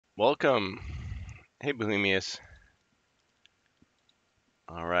Welcome. Hey, Bohemius.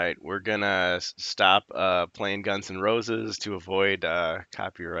 All right, we're gonna stop playing Guns N' Roses to avoid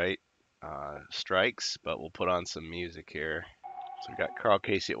copyright strikes, but we'll put on some music here. So we've got Carl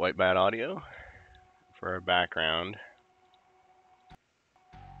Casey at White Bat Audio for our background.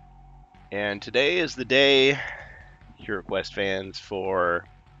 And today is the day, HeroQuestFans, for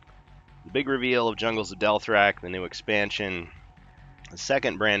the big reveal of Jungles of Delthrak, the new expansion, the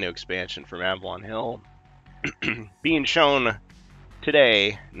second brand new expansion from Avalon Hill, being shown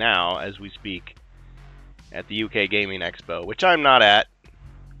today, now, as we speak, at the UK Gaming Expo, which I'm not at.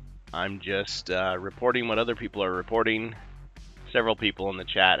 I'm just reporting what other people are reporting. Several people in the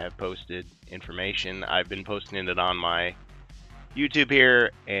chat have posted information. I've been posting it on my YouTube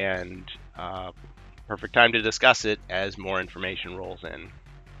here, and perfect time to discuss it as more information rolls in.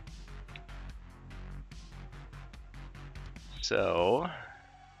 So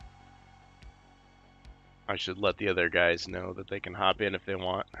I should let the other guys know that they can hop in if they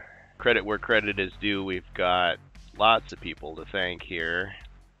want. Credit where credit is due. We've got lots of people to thank here.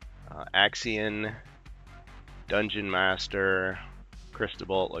 Axion, Dungeon Master,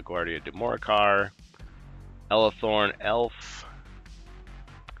 Cristobal, LaGuardia de Morcar, Elathorn Elf,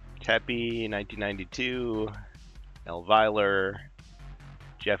 Teppy 1992, Elviler,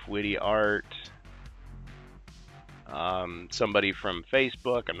 Jeff Whitty Art, somebody from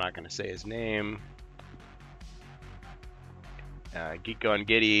Facebook, I'm not going to say his name, Geek on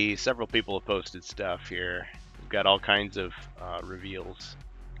Giddy. Several people have posted stuff here. We've got all kinds of reveals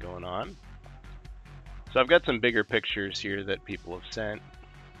going on. So I've got some bigger pictures here that people have sent.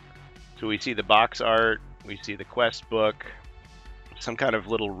 So we see the box art, we see the quest book, some kind of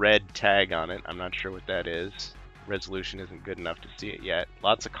little red tag on it. I'm not sure what that is. Resolution isn't good enough to see it yet.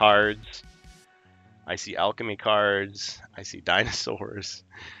 Lots of cards. I see alchemy cards. I see dinosaurs.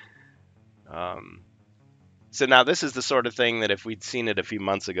 So now this is the sort of thing that if we'd seen it a few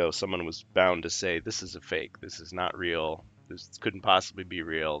months ago, someone was bound to say, this is a fake. This is not real. This couldn't possibly be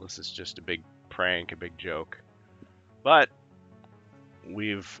real. This is just a big prank, a big joke. But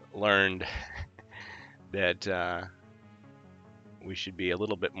we've learned that we should be a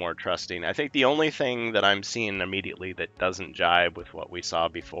little bit more trusting. I think the only thing that I'm seeing immediately that doesn't jibe with what we saw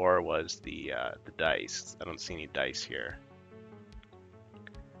before was the dice. I don't see any dice here.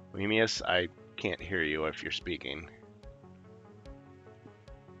 Bohemius, I can't hear you if you're speaking.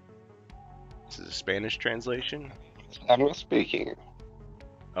 This is a Spanish translation? I'm not speaking.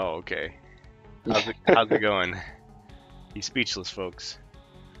 Oh, okay. How's it going? He's speechless, folks.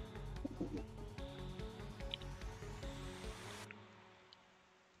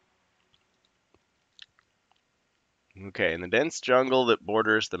 Okay, in the dense jungle that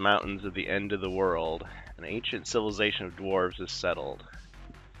borders the mountains of the end of the world, an ancient civilization of dwarves is settled.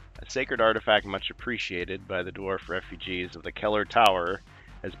 A sacred artifact much appreciated by the dwarf refugees of the Keller Tower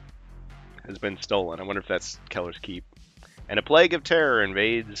has been stolen. I wonder if that's Keller's Keep. And a plague of terror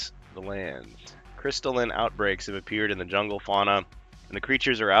invades the lands. Crystalline outbreaks have appeared in the jungle fauna, and the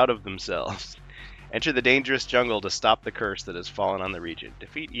creatures are out of themselves. Enter the dangerous jungle to stop the curse that has fallen on the region.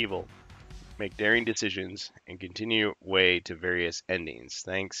 Defeat evil, make daring decisions, and continue way to various endings,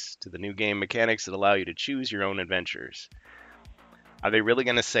 thanks to the new game mechanics that allow you to choose your own adventures. Are they really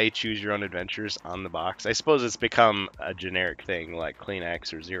going to say choose your own adventures on the box? I suppose it's become a generic thing like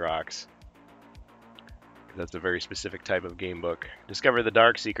Kleenex or Xerox. That's a very specific type of game book. Discover the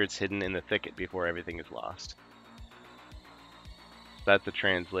dark secrets hidden in the thicket before everything is lost. That's a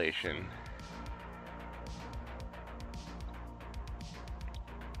translation.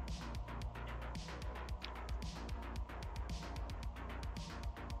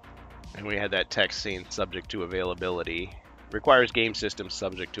 And we had that text saying subject to availability. Requires game system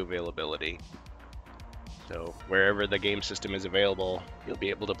subject to availability. So wherever the game system is available, you'll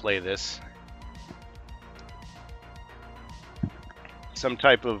be able to play this. Some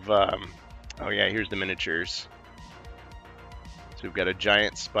type of, oh yeah, here's the miniatures. So we've got a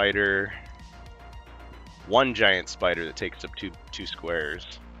giant spider, one giant spider that takes up two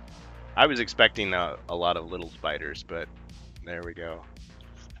squares. I was expecting a lot of little spiders, but there we go.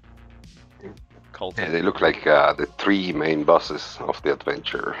 Yeah, they look like the three main bosses of the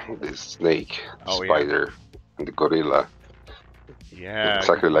adventure. The snake, spider, and the gorilla. Yeah.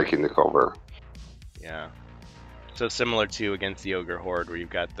 Exactly like in the cover. Yeah. So similar to Against the Ogre Horde, where you've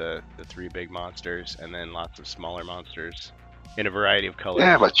got the three big monsters and then lots of smaller monsters in a variety of colors.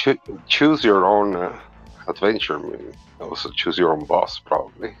 Yeah, but choose your own adventure. I mean, also choose your own boss,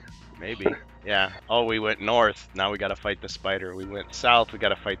 probably. Maybe. Yeah. Oh, we went north. Now we got to fight the spider. We went south. We got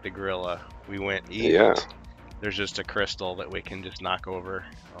to fight the gorilla. We went east. Yeah. there's just a crystal that we can just knock over.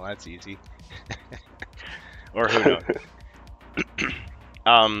 Well, that's easy. Or who knows?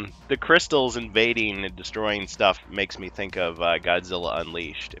 The crystals invading and destroying stuff makes me think of Godzilla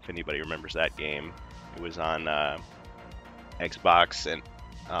Unleashed, if anybody remembers that game. It was on Xbox and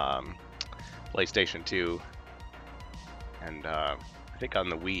PlayStation 2, and I think on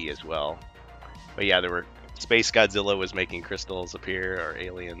the Wii as well. But yeah, there were Space Godzilla was making crystals appear, or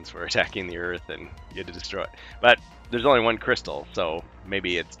aliens were attacking the Earth, and you had to destroy it. But there's only one crystal, so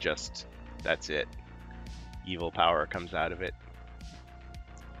maybe it's just that's it. Evil power comes out of it.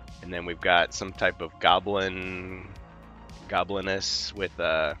 And then we've got some type of gobliness with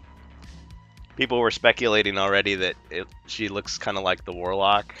people were speculating already that she looks kind of like the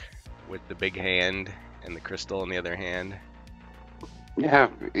Warlock with the big hand and the crystal in the other hand. Yeah,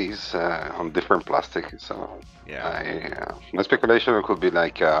 he's on different plastic, so yeah. My speculation it could be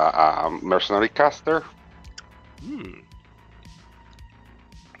like a mercenary caster.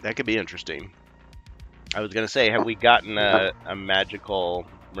 That could be interesting. I was gonna say, have we gotten a magical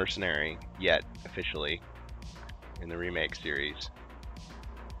mercenary yet officially in the remake series?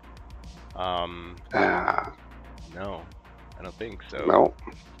 No, I don't think so. No.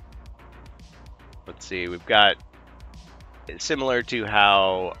 Let's see. We've got similar to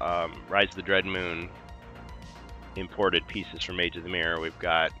how Rise of the Dread Moon imported pieces from Age of the Mirror. We've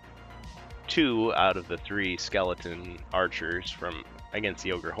got 2 out of the 3 skeleton archers from against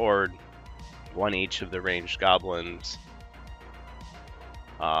the Ogre Horde, 1 each of the ranged goblins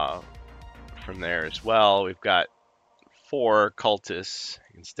from there as well. We've got 4 cultists.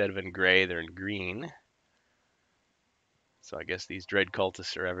 Instead of in gray, they're in green. So I guess these dread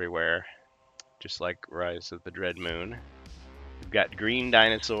cultists are everywhere, just like Rise of the Dread Moon. We've got green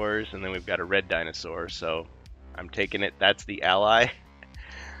dinosaurs, and then we've got a red dinosaur, so I'm taking it that's the ally.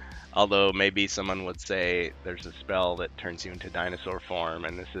 Although maybe someone would say there's a spell that turns you into dinosaur form,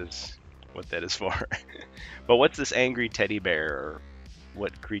 and this is what that is for. But what's this angry teddy bear, or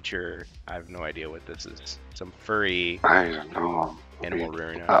what creature? I have no idea what this is. Some furry I don't know. animal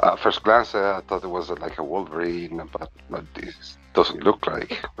rearing. At first glance, I thought it was like a Wolverine, but this doesn't look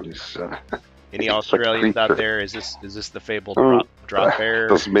like. It's, any Australians out there? Is this the fabled drop bear?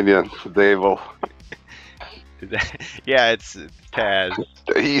 Tasmanian devil. Yeah, it's Taz.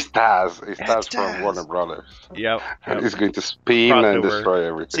 He's Taz. He's Taz from Warner Brothers. Yep. And he's going to spin and destroy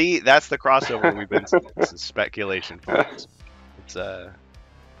everything. See, that's the crossover we've been. This is speculation, folks. It's a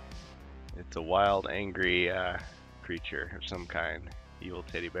wild, angry creature of some kind, evil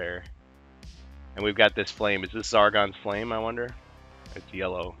teddy bear. And we've got this flame. Is this Zargon's flame? I wonder. It's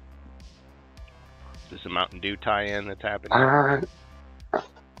yellow. Is this a Mountain Dew tie-in that's happening?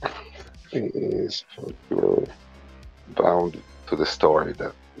 It is bound to the story,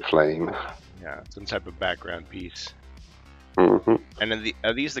 that flame. Yeah, some type of background piece. Mm-hmm. And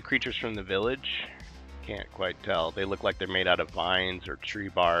are these the creatures from the village? Can't quite tell. They look like they're made out of vines or tree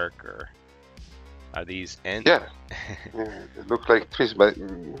bark, or are these ants? Yeah, they look like trees, but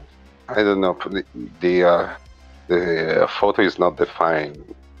I don't know. The photo is not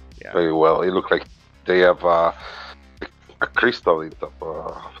defined very well. It looks like they have a crystal in top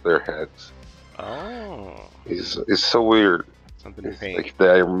of their heads. Oh, it's so weird. Something to paint. Like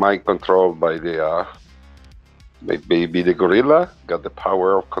they're mind controlled by the maybe the gorilla got the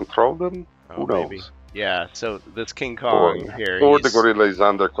power of control them. Who knows? Maybe. Yeah. So this King Kong here, or the gorilla is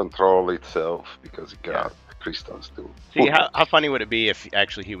under control itself because it got crystals too. See, how funny would it be if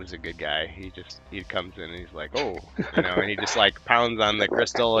actually he was a good guy? He comes in and he's like, oh, and he just like pounds on the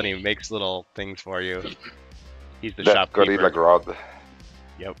crystal and he makes little things for you. He's the shopkeeper. Gorilla Grodd.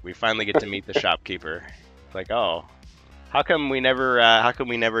 Yep, we finally get to meet the shopkeeper. It's like, oh, how come we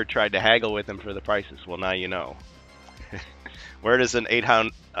never tried to haggle with him for the prices? Well, now you know. Where does an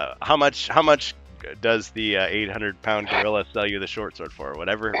 800? How much does the 800-pound gorilla sell you the short sword for?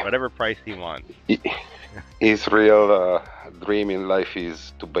 Whatever price he wants. His real dream in life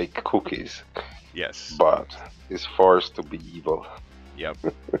is to bake cookies. Yes. But he's forced to be evil. Yep.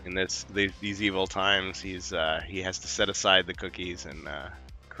 In these evil times, he has to set aside the cookies and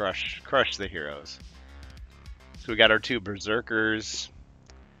crush the heroes. So we got our 2 berserkers.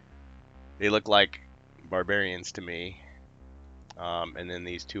 They look like barbarians to me. And then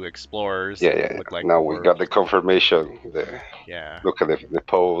these 2 explorers. Look like now we got the confirmation. Look at the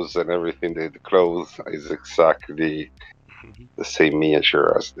pose and everything. The clothes is exactly the same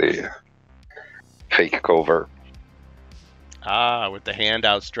miniature as the fake cover. Ah, with the hand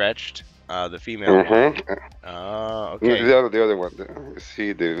outstretched, the female. Okay. The other one.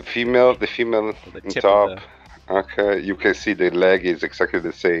 See the female on top. Okay, you can see the leg is exactly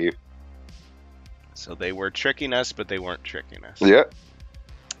the same. So they were tricking us, but they weren't tricking us. Yeah.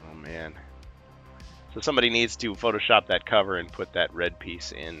 Oh man. So somebody needs to Photoshop that cover and put that red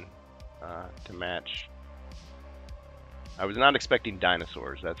piece in to match. I was not expecting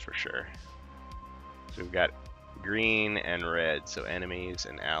dinosaurs, that's for sure. So we've got green and red, so enemies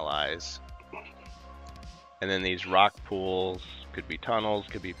and allies. And then these rock pools could be tunnels,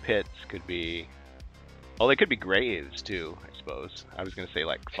 could be pits, could be... Oh, they could be graves too, I suppose. I was going to say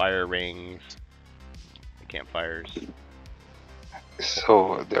like fire rings, campfires.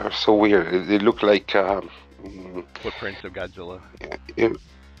 So they're so weird. They look like footprints of Godzilla.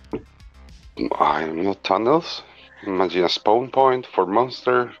 I don't know, tunnels. Imagine a spawn point for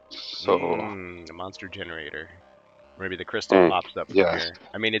monster. So a monster generator. Maybe the crystal pops up from here.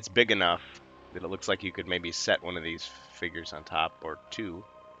 I mean, it's big enough that it looks like you could maybe set one of these figures on top, or two,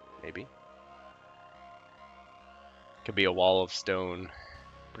 maybe. Could be a wall of stone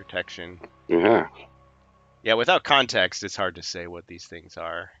protection. Yeah. Yeah, without context, it's hard to say what these things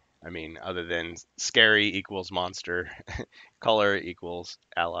are. I mean, other than scary equals monster, color equals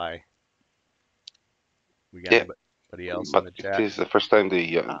ally. We got anybody else in the chat? It is the first time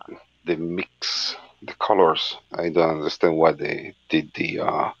they mix the colors. I don't understand why they did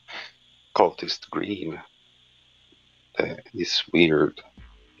the cultist green. It's weird.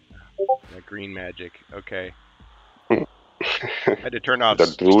 That green magic. Okay. I had to turn off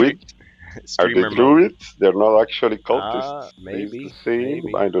the druids. Are they druids? They're not actually cultists. Maybe.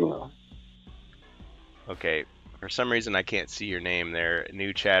 Maybe. I don't know. Okay. For some reason, I can't see your name there.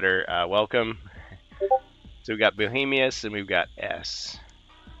 New chatter. Welcome. So we've got Bohemius and we've got S.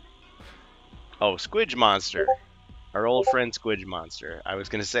 Oh, Squidge Monster. Our old friend Squidge Monster. I was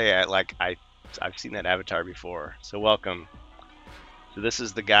going to say, I've seen that avatar before. So welcome. So this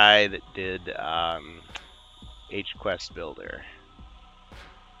is the guy that did HeroQuest Builder.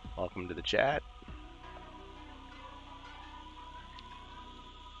 Welcome to the chat.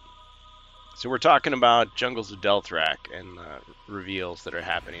 So we're talking about Jungles of Delthrak and reveals that are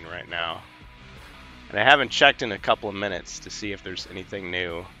happening right now. And I haven't checked in a couple of minutes to see if there's anything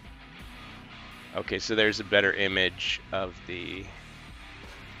new. Okay, so there's a better image of the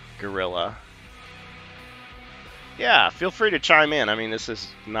gorilla. Yeah, feel free to chime in. I mean, this is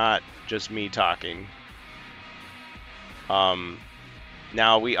not just me talking.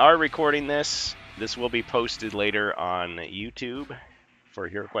 Now, we are recording this. This will be posted later on YouTube for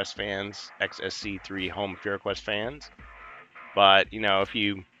HeroQuestFans, XSC3 Home of HeroQuestFans. But, you know, if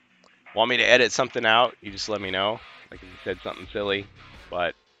you want me to edit something out, you just let me know. Like if you said something silly,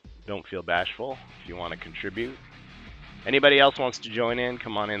 but don't feel bashful if you want to contribute. Anybody else wants to join in,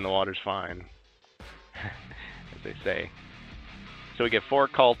 come on in, the water's fine. As they say. So we get 4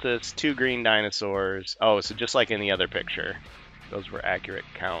 cultists, 2 green dinosaurs. Oh, so just like in the other picture. Those were accurate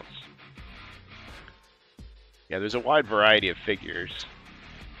counts. Yeah, there's a wide variety of figures.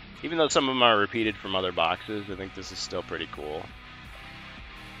 Even though some of them are repeated from other boxes, I think this is still pretty cool.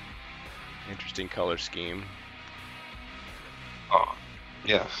 Interesting color scheme. Oh,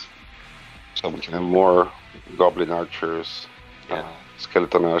 yes. So we can have more goblin archers,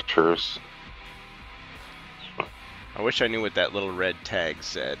 skeleton archers. I wish I knew what that little red tag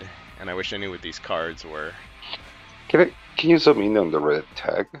said, and I wish I knew what these cards were. Can you zoom in on the red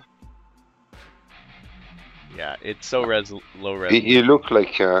tag? Yeah, it's so low res. You look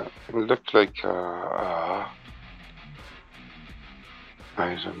like I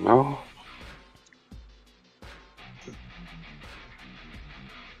don't know.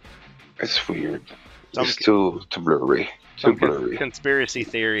 It's weird. It's too blurry. Too blurry. Conspiracy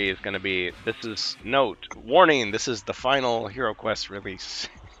theory is going to be, warning, this is the final HeroQuest release.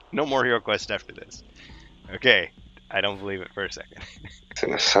 No more HeroQuest after this. Okay, I don't believe it for a second.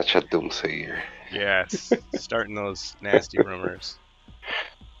 It's such a doomsayer. Yes, starting those nasty rumors.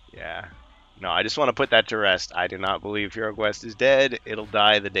 Yeah. No, I just want to put that to rest. I do not believe HeroQuest is dead. It'll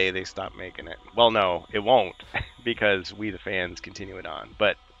die the day they stop making it. Well, no, it won't, because we the fans continue it on.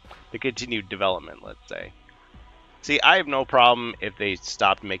 But the continued development, let's say. See, I have no problem if they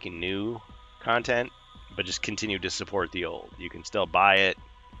stopped making new content, but just continue to support the old. You can still buy it.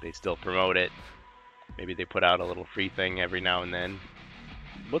 They still promote it. Maybe they put out a little free thing every now and then.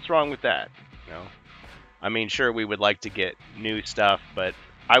 What's wrong with that? You know? I mean, sure, we would like to get new stuff, but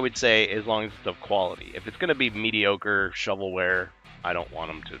I would say as long as it's of quality. If it's going to be mediocre shovelware, I don't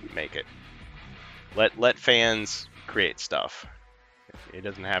want them to make it. Let fans create stuff. It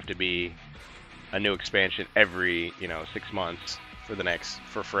doesn't have to be a new expansion every 6 months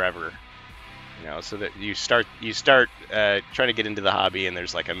for forever. So that you start trying to get into the hobby and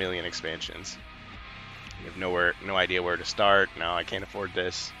there's like a million expansions. You have no idea where to start. No, I can't afford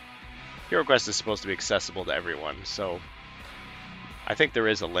this. HeroQuest is supposed to be accessible to everyone, so I think there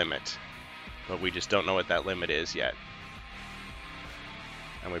is a limit, but we just don't know what that limit is yet.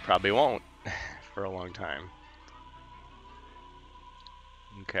 And we probably won't for a long time.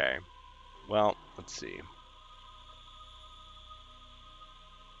 Okay, well, let's see.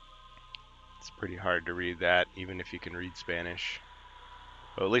 It's pretty hard to read that, even if you can read Spanish.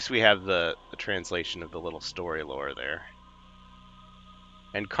 But at least we have the translation of the little story lore there.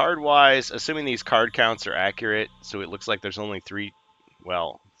 And card-wise, assuming these card counts are accurate, so it looks like there's only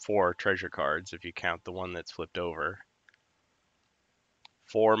 4 treasure cards if you count the one that's flipped over.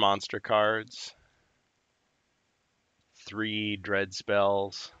 4 monster cards. 3 dread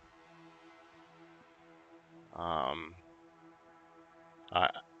spells. I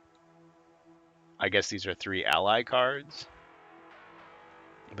guess these are 3 ally cards.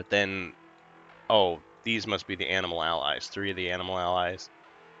 But then, oh, these must be the animal allies. 3 of the animal allies.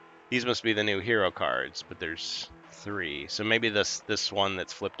 These must be the new hero cards, but there's 3. So maybe this one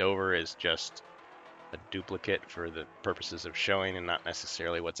that's flipped over is just a duplicate for the purposes of showing and not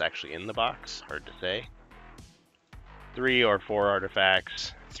necessarily what's actually in the box. Hard to say. 3 or 4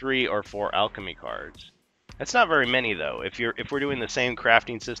 artifacts. 3 or 4 alchemy cards. That's not very many though. If we're doing the same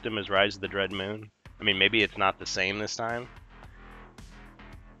crafting system as Rise of the Dread Moon, I mean maybe it's not the same this time.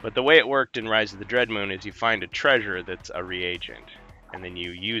 But the way it worked in Rise of the Dread Moon is you find a treasure that's a reagent, and then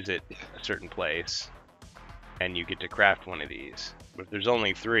you use it a certain place, and you get to craft one of these. But if there's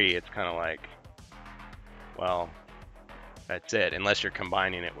only 3, it's kind of like, well, that's it, unless you're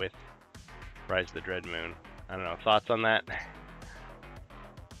combining it with Rise of the Dread Moon. I don't know, thoughts on that?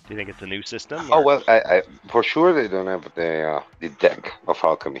 Do you think it's a new system? Or? Oh well, I for sure they don't have the deck of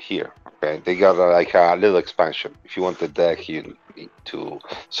alchemy here. Okay, they got like a little expansion. If you want the deck, you need to.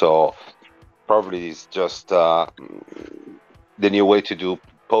 So probably it's just the new way to do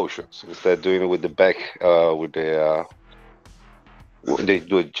potions instead of doing it with the deck with the. They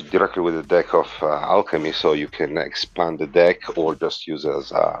do it directly with the deck of alchemy, so you can expand the deck or just use it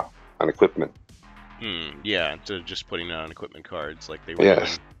as an equipment. Yeah, instead of just putting it on equipment cards like they were doing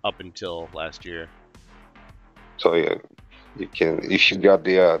up until last year. So yeah, you can, if you got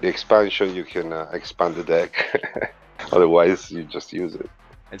the expansion, you can expand the deck. Otherwise, you just use it.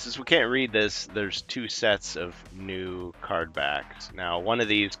 And since we can't read this, there's 2 sets of new card backs. Now, one of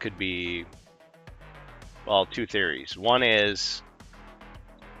these could be, well, 2 theories. One is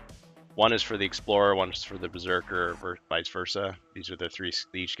for the Explorer, one is for the Berserker, or vice versa. These are the 3.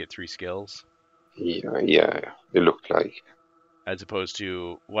 They each get 3 skills. Yeah, it looked like. As opposed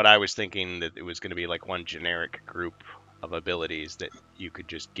to what I was thinking, that it was going to be like one generic group of abilities that you could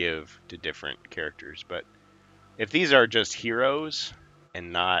just give to different characters. But if these are just heroes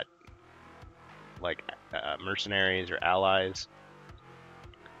and not like mercenaries or allies,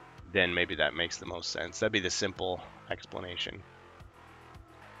 then maybe that makes the most sense. That'd be the simple explanation.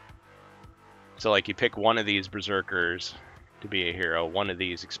 So like you pick one of these Berserkers to be a hero, one of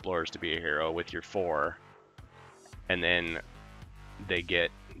these Explorers to be a hero with your 4, and then they get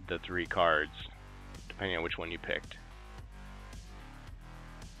the 3 cards, depending on which one you picked.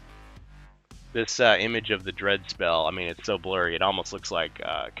 This image of the Dread spell, I mean, it's so blurry, it almost looks like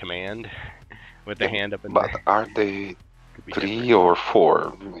Command with the hand up in there. But are they 3 or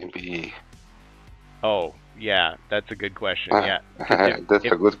 4? Maybe. Oh, yeah, that's a good question. Yeah, that's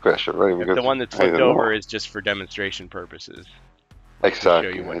a good question, right? If the one that's flipped over is just for demonstration purposes.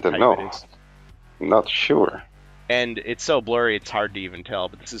 Exactly, I don't know. Not sure. And it's so blurry, it's hard to even tell,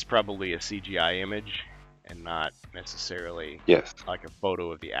 but this is probably a CGI image and not necessarily like a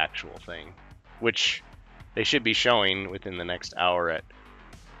photo of the actual thing, which they should be showing within the next hour at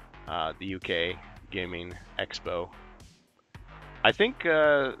the UK Gaming Expo. I think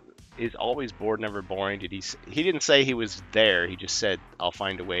is always bored, never boring. He didn't say he was there, he just said I'll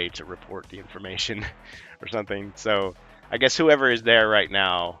find a way to report the information or something. So I guess whoever is there right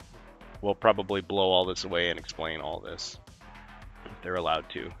now will probably blow all this away and explain all this, if they're allowed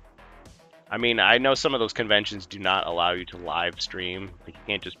to. I mean, I know some of those conventions do not allow you to live stream. Like, you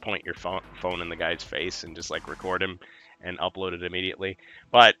can't just point your phone in the guy's face and just like record him and upload it immediately.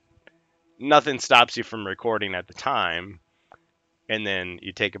 But nothing stops you from recording at the time, and then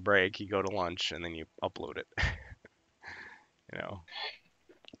you take a break, you go to lunch, and then you upload it. You know.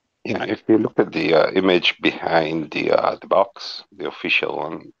 Yeah, if you look at the image behind the box, the official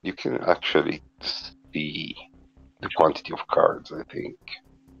one, you can actually see the quantity of cards, I think.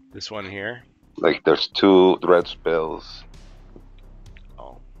 This one here? Like, there's 2 dread spells.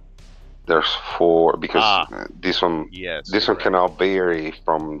 Oh. There's 4, because this one can now vary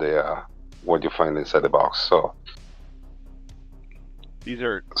from the what you find inside the box. So these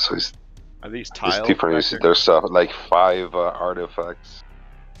are... So it's Are these It's tiles? different. There's like 5 artifacts.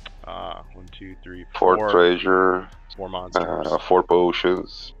 1, 2, 3, 4 4. treasure. 4 monsters. 4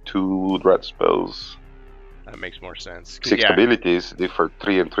 potions. 2 dread spells. That makes more sense. 6 abilities, differ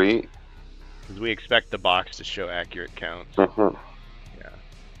 3 and 3. Because we expect the box to show accurate counts. Yeah.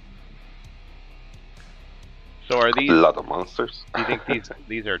 So are these a lot of monsters? Do you think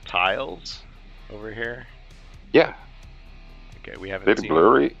these are tiles over here? Yeah. Okay, we haven't Very seen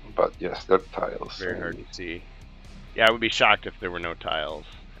blurry, them. but yes, they're tiles. Very hard to see. Yeah, I would be shocked if there were no tiles.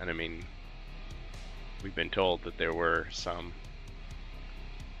 And I mean, we've been told that there were some.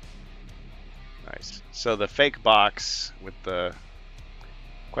 Nice. So the fake box with the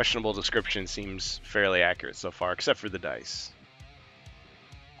questionable description seems fairly accurate so far, except for the dice.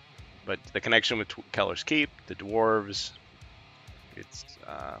 But the connection with Keller's Keep, the dwarves,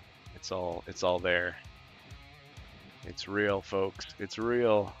 it's all there. It's real, folks. It's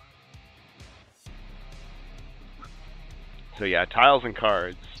real. So yeah, tiles and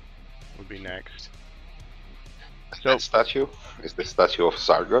cards would be next. So that statue is the statue of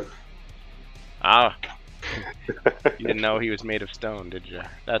Sargon. Ah, you didn't know he was made of stone, did you?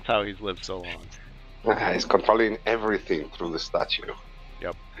 That's how he's lived so long. He's controlling everything through the statue.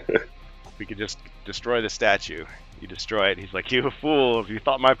 Yep. We could just destroy the statue. You destroy it. He's like, you fools! You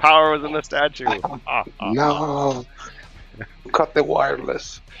thought my power was in the statue. No, cut the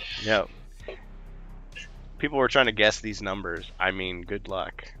wireless. Yep. People were trying to guess these numbers. I mean, good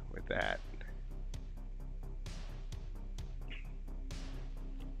luck with that.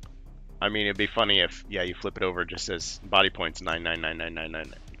 I mean, it'd be funny if, yeah, you flip it over, it just says body points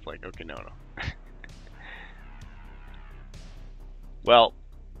 9999999. It's like, okay, no. Well,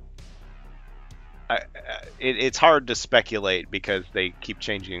 it's hard to speculate because they keep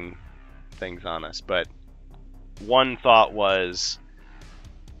changing things on us, but one thought was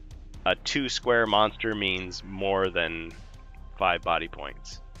a 2-square monster means more than 5 body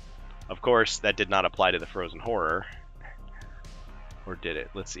points. Of course, that did not apply to the Frozen Horror. Or did it?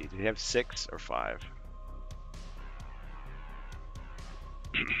 Let's see. Did he have 6 or 5?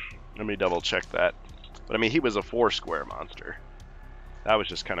 Let me double check that. But I mean, he was a 4-square monster. That was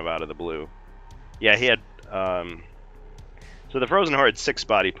just kind of out of the blue. Yeah, he had... so the Frozen Horror had 6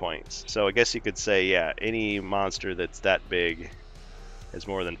 body points. So I guess you could say, yeah, any monster that's that big has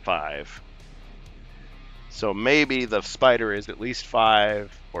more than 5. So maybe the spider is at least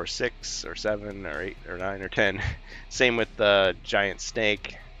 5 or 6 or 7 or 8 or 9 or 10. Same with the giant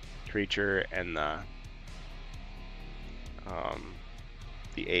snake creature and the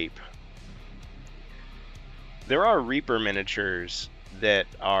ape. There are Reaper miniatures that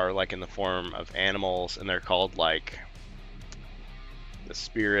are like in the form of animals, and they're called like the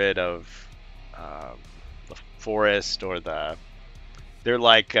spirit of the forest, or they're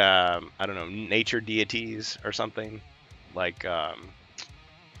like I don't know, nature deities or something, like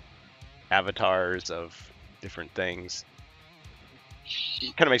avatars of different things.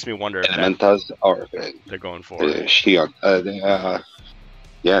 It kind of makes me wonder if Elementals are they're going for Shion.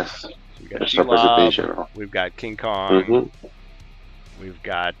 Yes. We've got Shelob, we've got King Kong, we've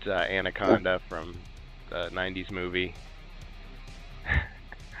got Anaconda from the 90s movie.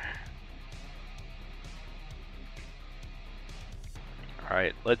 All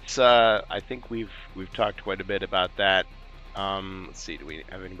right, let's. I think we've talked quite a bit about that. Let's see. Do we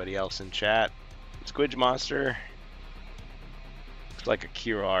have anybody else in chat? Squidge Monster. Looks like a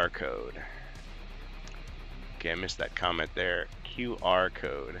QR code. Okay, I missed that comment there. QR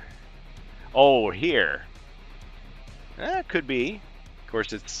code. Oh, here. Could be. Of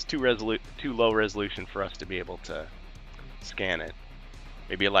course, it's too low resolution for us to be able to scan it.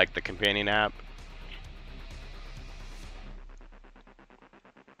 Maybe like the companion app.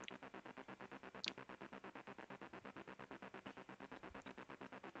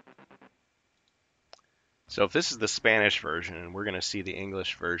 So if this is the Spanish version, we're going to see the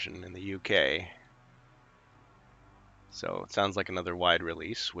English version in the UK. So it sounds like another wide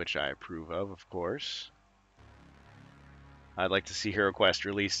release, which I approve of course. I'd like to see HeroQuest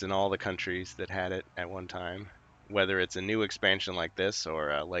released in all the countries that had it at one time, whether it's a new expansion like this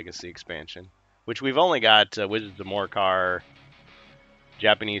or a legacy expansion, which we've only got Wizards of Morcar,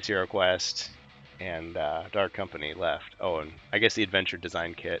 Japanese HeroQuest, and Dark Company left. Oh, and I guess the Adventure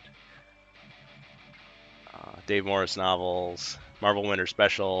Design Kit. Dave Morris novels, Marvel Winter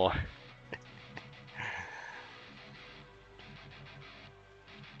Special.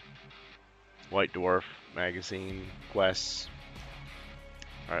 White Dwarf magazine, quests.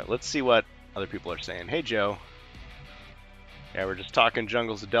 Alright, let's see what other people are saying. Hey, Joe. Yeah, we're just talking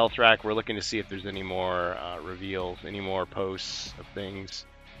Jungles of Delthrak. We're looking to see if there's any more reveals, any more posts of things.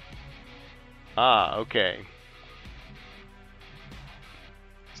 Ah, okay.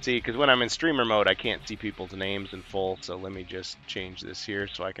 See, because when I'm in streamer mode, I can't see people's names in full, so let me just change this here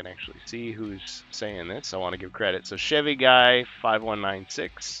so I can actually see who's saying this. I want to give credit. So Chevy Guy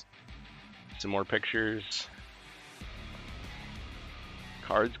 5196. Some more pictures.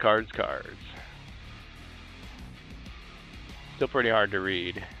 Cards, cards, cards. Still pretty hard to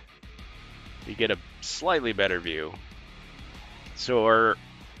read. You get a slightly better view. So we're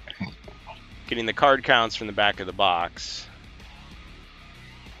getting the card counts from the back of the box.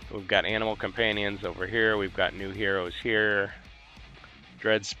 We've got animal companions over here. We've got new heroes here.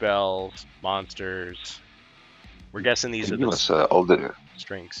 Dread spells, monsters. We're guessing these are the all the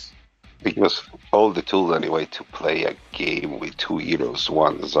strengths. It was all the tools anyway to play a game with two heroes.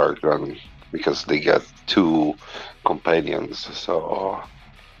 One Zargon because they got two companions, so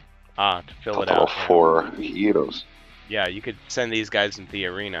to fill it total out. Of 4 heroes. Yeah, you could send these guys into the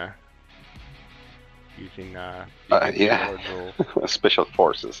arena using yeah, special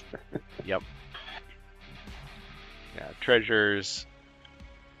forces. Yep. Yeah, treasures.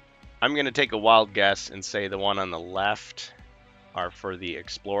 I'm gonna take a wild guess and say the one on the left are for the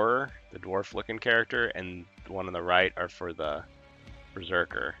explorer, the dwarf-looking character, and the one on the right are for the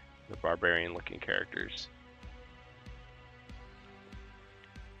berserker, the barbarian-looking characters.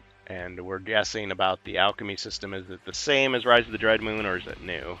 And we're guessing about the alchemy system. Is it the same as Rise of the Dread Moon, or is it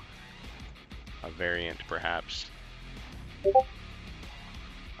new? A variant, perhaps.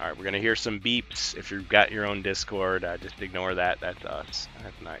 Alright, we're going to hear some beeps. If you've got your own Discord, just ignore that. That's us.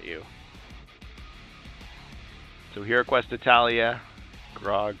 That's not you. So HeroQuest Italia,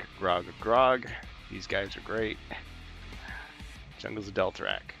 Grog, Grog, Grog. These guys are great. Jungles of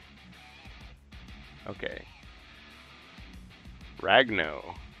Delthrak. Okay. Ragno.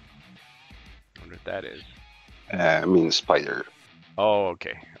 I wonder what that is. I mean spider. Oh,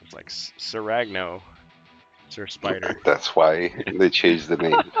 okay. I was like, Sir Ragno. Sir Spider. That's why they changed the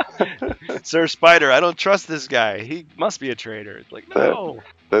name. Sir Spider, I don't trust this guy. He must be a traitor. It's like, no.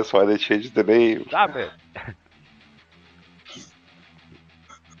 That's why they changed the name. Stop it.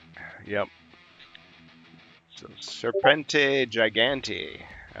 Yep. So Serpente Gigante.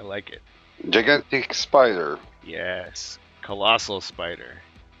 I like it. Gigantic spider. Yes. Colossal spider.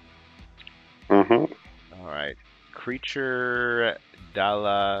 Mm-hmm. All right. Creature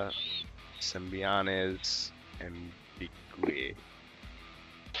dalla Symbiones Ambigui.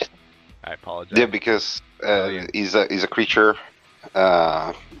 I apologize. Yeah, because he's a creature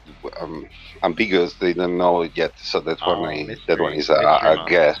ambiguous. They don't know it yet, so that's that one is a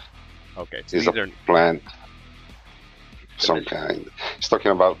guess. Okay, so it's a plant, some kind. He's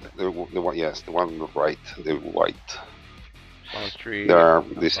talking about the one. Yes, the one on the right, the white. Tree.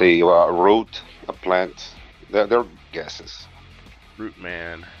 They say a root, a plant. They're guesses. Root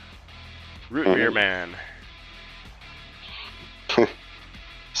man. Root beer man.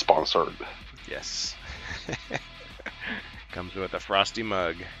 Sponsored. Yes. Comes with a frosty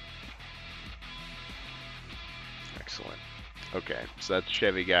mug. Excellent. Okay, so that's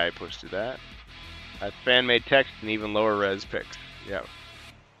Chevy Guy posted that. That's fan-made text and even lower res pics. Yeah.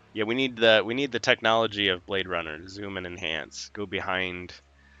 Yeah, we need the technology of Blade Runner to zoom and enhance. Go behind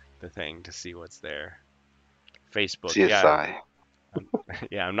the thing to see what's there. Facebook. CSI.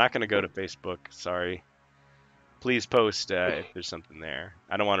 Yeah, I'm not going to go to Facebook. Sorry. Please post if there's something there.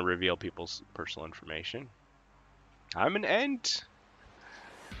 I don't want to reveal people's personal information. I'm an Ent.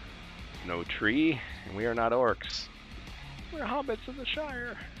 No tree, and we are not orcs. We're hobbits of the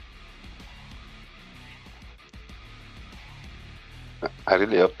Shire. I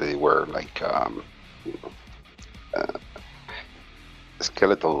really hope they were like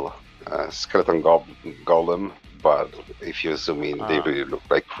skeleton golem, but if you zoom in, they really look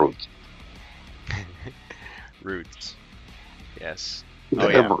like fruits. Roots. Yes.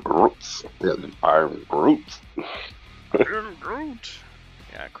 Roots. Yeah, iron roots. Iron Groot.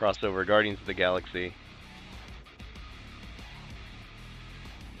 Yeah, crossover Guardians of the Galaxy.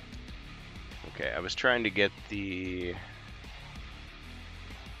 Okay, I was trying to get the...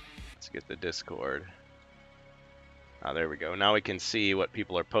 Let's get the Discord. Ah, there we go. Now we can see what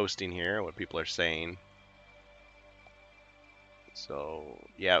people are posting here, what people are saying. So,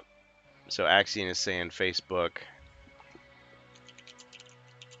 yep. So Axion is saying Facebook.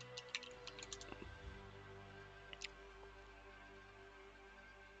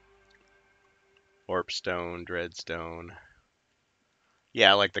 Orpstone, Dreadstone.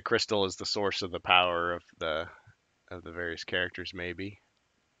 Yeah, like the crystal is the source of the power of the various characters, maybe.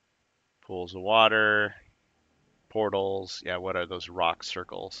 Pools of water, portals. Yeah, what are those rock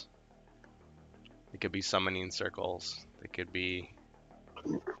circles? They could be summoning circles. They could be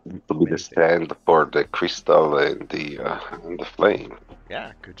To be the stand for the crystal and the flame.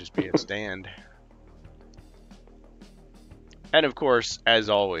 Yeah, could just be a stand. And of course, as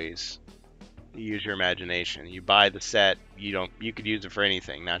always, you use your imagination. You buy the set. You could use it for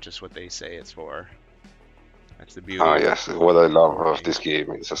anything, not just what they say it's for. That's the beauty. Ah, yes. What I love of this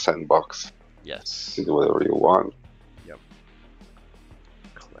game is a sandbox. Yes. You do whatever you want. Yep.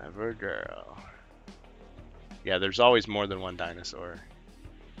 Clever girl. Yeah, there's always more than one dinosaur.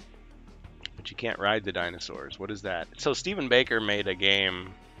 But you can't ride the dinosaurs. What is that? So Stephen Baker made a game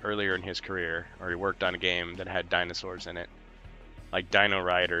earlier in his career, or he worked on a game that had dinosaurs in it. Like Dino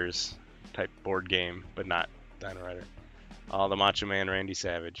Riders type board game, but not Dino Rider. Oh, the Macho Man Randy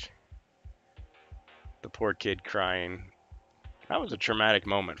Savage. The poor kid crying. That was a traumatic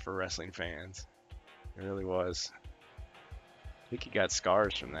moment for wrestling fans. It really was. I think he got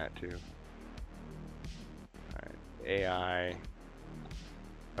scars from that too. Alright, AI.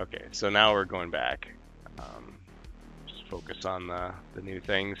 Okay, so now we're going back. Just focus on the new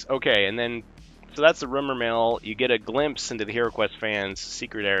things. Okay, and then, so that's the rumor mill. You get a glimpse into the HeroQuestFans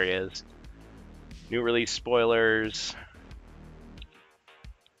secret areas. New release spoilers.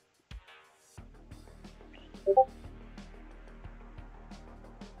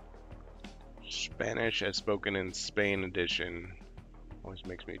 Spanish as spoken in Spain edition. Always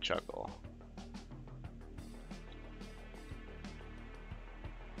makes me chuckle.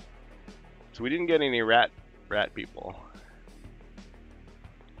 So we didn't get any rat people.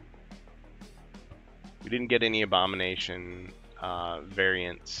 We didn't get any abomination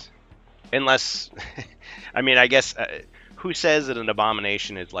variants. Unless, I mean, I guess, who says that an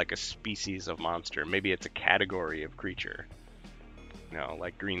abomination is like a species of monster? Maybe it's a category of creature. You know,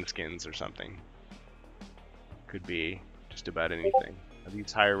 like greenskins or something. Could be just about anything. Are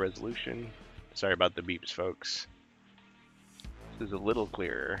these higher resolution? Sorry about the beeps, folks. This is a little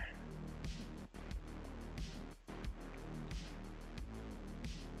clearer.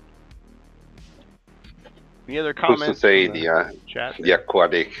 Any other comments? Who's to say the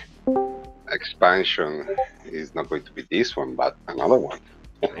aquatic expansion is not going to be this one, but another one?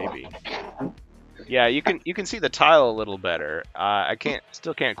 Maybe. Yeah, you can see the tile a little better. I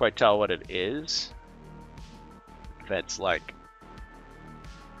still can't quite tell what it is. If it's like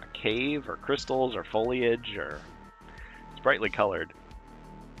a cave or crystals or foliage or it's brightly colored.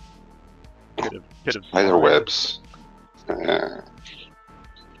 Bit of spider webs. Yeah.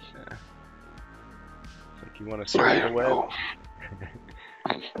 Like you want to search the web.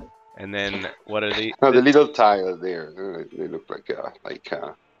 And then what are the? No, the little tile there. They look like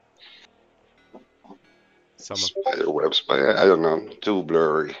some spider webs, but I don't know, too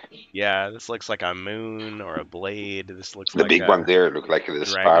blurry. Yeah, this looks like a moon or a blade. This looks the like big one there. Look like the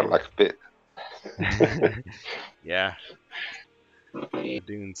Sparlax pit. Yeah. The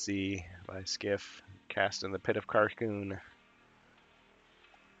Dune Sea by Skiff, cast in the pit of Carcoon.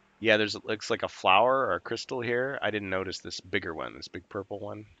 Yeah, it looks like a flower or a crystal here. I didn't notice this bigger one, this big purple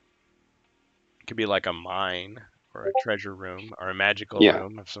one. It could be like a mine or a treasure room or a magical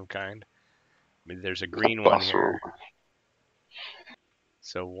room of some kind. I mean, there's a green one here.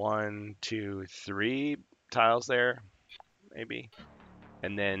 So 1, 2, 3 tiles there, maybe.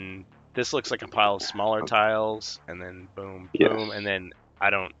 And then this looks like a pile of smaller tiles, and then boom, boom, and then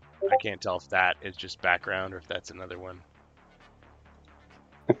I can't tell if that is just background or if that's another one.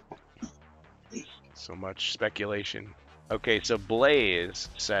 So much speculation. Okay, so Blaze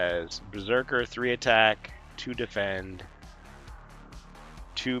says Berserker 3 attack, 2 defend,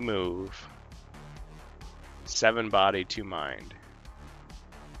 2 move, 7 body, 2 mind.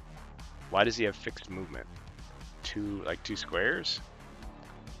 Why does he have fixed movement? 2 squares?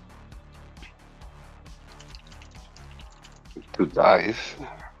 2 dice.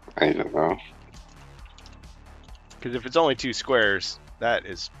 I don't know. Because if it's only 2 squares, that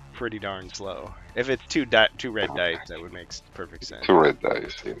is pretty darn slow. If it's 2 red dice, that would make perfect sense. 2 red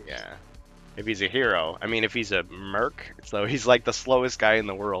dice. Yeah. If he's a hero, I mean, if he's a merc, so he's like the slowest guy in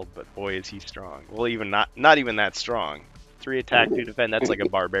the world, but boy is he strong. Well, even not even that strong. 3 attack, 2 defend. That's like a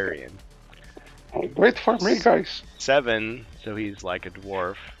barbarian. Wait for me, guys. 7, so he's like a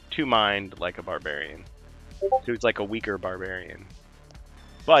dwarf. 2 mind, like a barbarian. So he's like a weaker barbarian.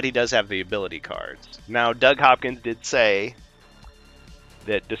 But he does have the ability cards. Now, Doug Hopkins did say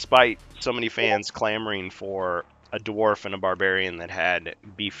that despite so many fans clamoring for a dwarf and a barbarian that had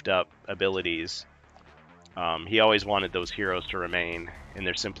beefed up abilities, he always wanted those heroes to remain in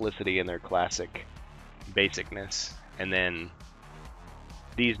their simplicity and their classic basicness. And then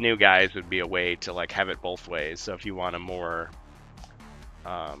these new guys would be a way to like have it both ways. So if you want a more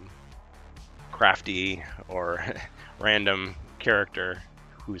crafty or random character,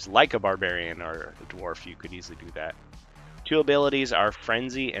 who's like a barbarian or a dwarf, you could easily do that. 2 abilities are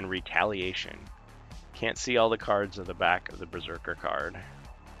Frenzy and Retaliation. Can't see all the cards of the back of the Berserker card.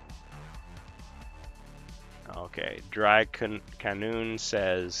 Okay, Dry Canoon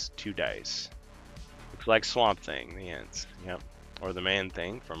says 2 dice. Looks like Swamp Thing, the ants. Yep. Or the Man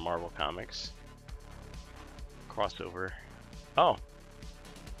Thing from Marvel Comics. Crossover. Oh.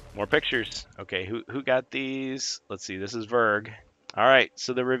 More pictures. Okay, who got these? Let's see, this is Verg. Alright,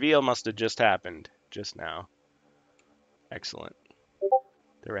 so the reveal must have just happened. Just now. Excellent.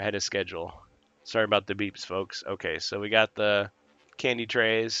 They're ahead of schedule. Sorry about the beeps, folks. Okay, so we got the candy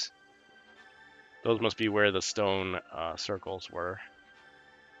trays. Those must be where the stone circles were.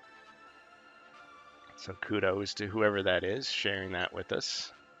 So kudos to whoever that is sharing that with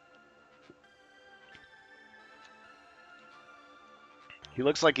us. He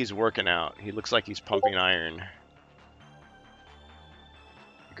looks like he's working out. He looks like he's pumping iron.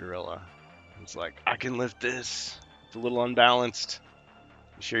 Gorilla. He's like, I can lift this. It's a little unbalanced.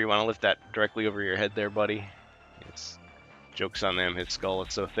 You sure you want to lift that directly over your head there, buddy? Yes. Joke's on them. His skull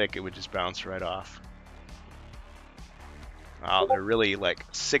is so thick it would just bounce right off. Wow, they're really like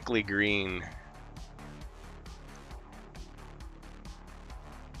sickly green.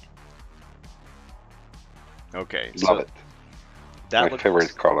 Okay, Love it. That My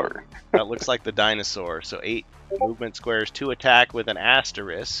favorite color. That looks like the dinosaur. So 8 movement squares, 2 attack with an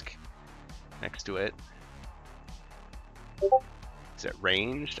asterisk next to it. Is it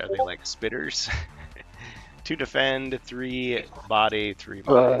ranged? Are they like spitters? 2 defend, 3 body, 3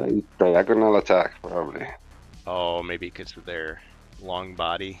 body. Diagonal attack, probably. Oh, maybe because of their long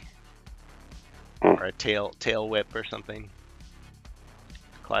body. Or a tail whip or something.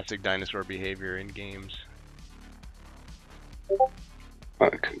 Classic dinosaur behavior in games.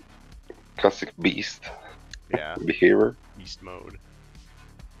 Classic beast. Yeah. Behavior. Beast mode.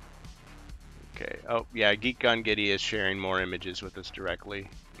 Okay. Oh, yeah. Geek Gun Giddy is sharing more images with us directly.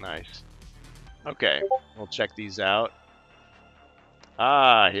 Nice. Okay. We'll check these out.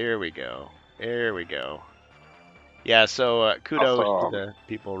 Ah, here we go. There we go. Yeah, so kudos to the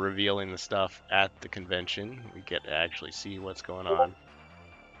people revealing the stuff at the convention. We get to actually see what's going on.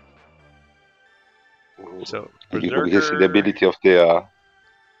 So, Berserker, you see the ability of the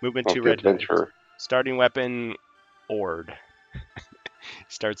movement 2 red dice. Starting weapon, Ord.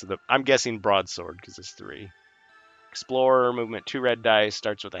 Starts with a, I'm guessing broadsword because it's 3. Explorer, movement 2 red dice,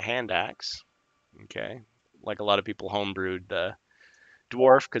 starts with a hand axe. Okay. Like a lot of people homebrewed the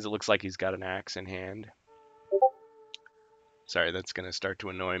dwarf because it looks like he's got an axe in hand. Sorry, that's going to start to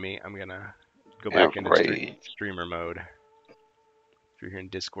annoy me. I'm going to go back into streamer mode. If you're hearing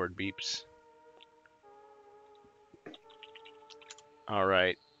Discord beeps. All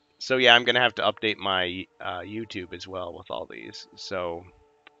right. So yeah, I'm going to have to update my YouTube as well with all these. So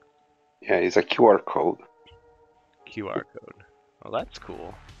yeah, it's a QR code. QR code. Well, that's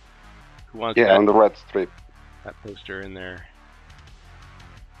cool. Who wants that, on the red strip. That poster in there.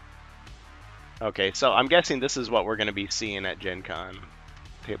 Okay, so I'm guessing this is what we're going to be seeing at Gen Con.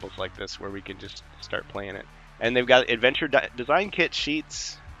 Tables like this where we can just start playing it. And they've got adventure design kit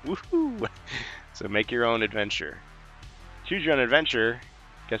sheets. Woohoo! So make your own adventure. Choose your own adventure.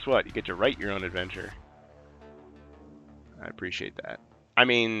 Guess what? You get to write your own adventure. I appreciate that. I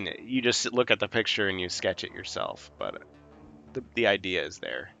mean, you just look at the picture and you sketch it yourself, but the idea is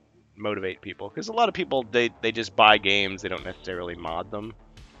there. Motivate people. Because a lot of people, they just buy games. They don't necessarily mod them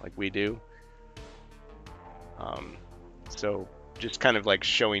like we do. So just kind of like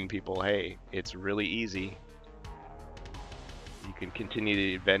showing people, hey, it's really easy. You can continue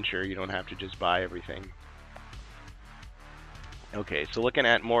the adventure. You don't have to just buy everything. Okay, so looking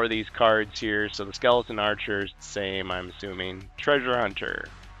at more of these cards here. So the Skeleton Archer is the same, I'm assuming. Treasure Hunter.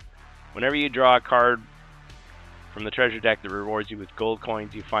 Whenever you draw a card from the treasure deck that rewards you with gold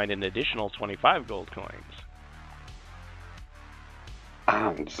coins, you find an additional 25 gold coins.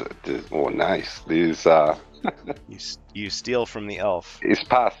 Oh, nice. This you steal from the elf. It's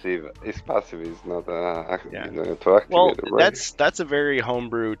passive. It's passive. It's not to activate well, it. Right? That's a very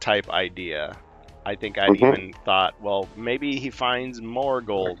homebrew type idea. I think I'd even thought, well, maybe he finds more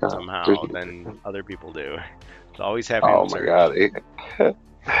gold somehow than other people do. It's always having. Oh my god!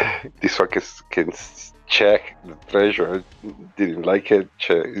 This one can check the treasure. Didn't like it.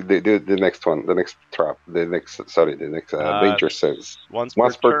 Check the next one. The next trap. The next danger says. Once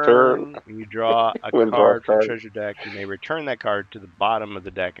per turn, you draw a card from treasure deck. You may return that card to the bottom of the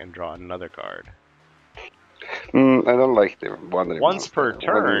deck and draw another card. I don't like the one. Once per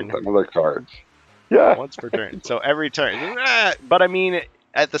turn. Another card. Yeah. Once per turn. So every turn. But I mean,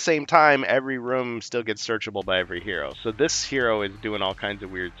 at the same time, every room still gets searchable by every hero. So this hero is doing all kinds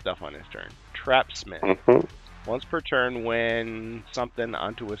of weird stuff on his turn. Trapsmith. Mm-hmm. Once per turn, when something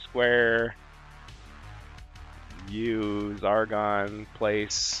onto a square, use Argon,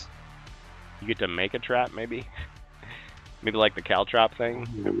 place. You get to make a trap, maybe? Maybe like the caltrap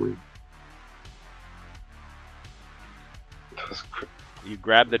thing? You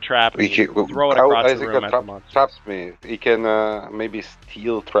grab the trap and you throw it across the room at the monster. Trapsmith. He can maybe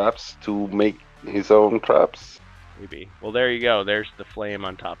steal traps to make his own traps. Maybe. Well, there you go. There's the flame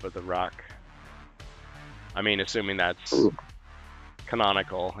on top of the rock. I mean, assuming that's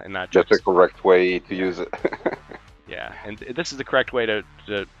canonical and not just... That's the correct way to use it. Yeah, and this is the correct way to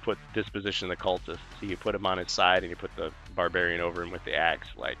put disposition of the cultist. So you put him on his side and you put the barbarian over him with the axe,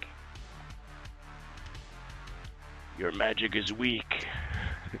 like... Your magic is weak.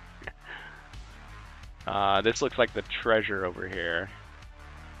 This looks like the treasure over here.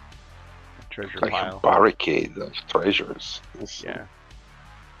 Treasure like pile. A barricade of treasures. Yeah.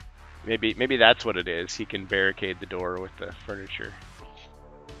 Maybe that's what it is. He can barricade the door with the furniture.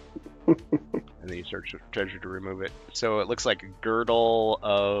 And then you search for treasure to remove it. So it looks like a girdle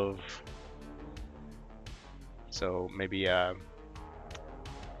of... So maybe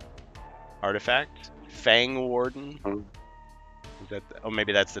artifact? Fang Warden? Is that oh,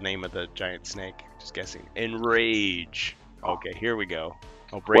 maybe that's the name of the giant snake. Just guessing. Enrage. Okay, here we go.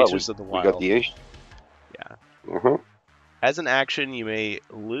 Oh, Bracers of the Wild. We got the issue. Yeah. As an action, you may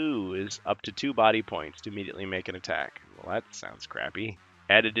lose up to 2 body points to immediately make an attack. Well, that sounds crappy.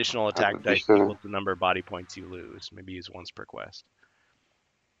 Add additional attack dice equal to the number of body points you lose. Maybe use once per quest.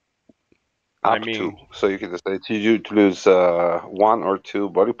 Up to. So you can decide to lose 1 or 2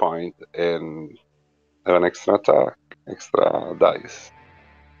 body points and have an extra attack, extra dice.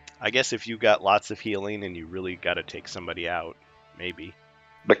 I guess if you got lots of healing and you really got to take somebody out, maybe.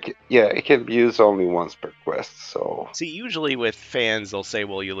 But yeah, it can be used only once per quest, so... See, usually with fans, they'll say,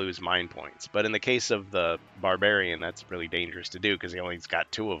 well, you lose mind points. But in the case of the barbarian, that's really dangerous to do because he only's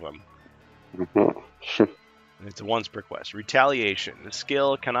got 2 of them. And it's a once per quest. Retaliation. The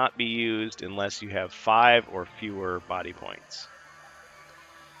skill cannot be used unless you have 5 or fewer body points.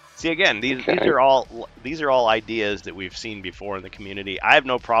 See, again, these are all ideas that we've seen before in the community. I have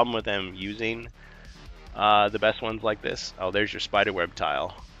no problem with them using the best ones like this. Oh, there's your spiderweb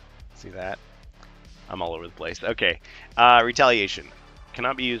tile. See that? I'm all over the place. Okay. Retaliation.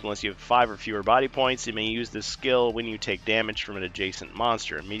 Cannot be used unless you have 5 or fewer body points. You may use this skill when you take damage from an adjacent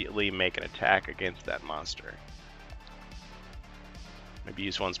monster. Immediately make an attack against that monster. Maybe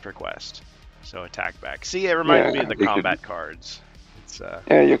use once per quest. So attack back. See, it reminds me of the combat cards.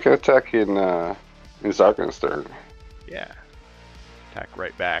 Yeah, you can attack in Zarkan's turn. Yeah. Attack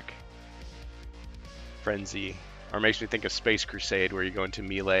right back. Frenzy. Or makes me think of Space Crusade where you go into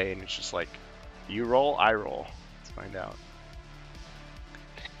melee and it's just like, you roll, I roll. Let's find out.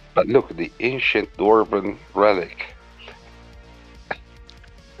 But look, the ancient dwarven relic.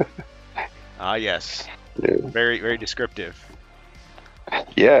 Ah, yes. Yeah. Very, very descriptive.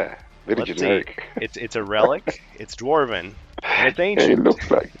 Yeah, very generic. It's a relic, it's dwarven, and it's ancient. Yeah, it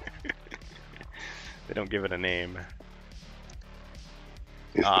looks like. They don't give it a name.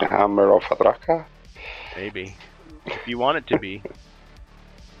 Is the hammer of Hadraka? Maybe. If you want it to be.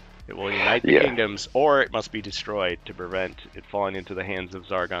 It will unite the kingdoms, or it must be destroyed to prevent it falling into the hands of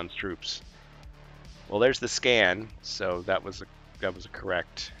Zargon's troops. Well, there's the scan, so that was a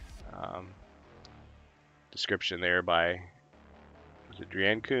correct description there by... Was it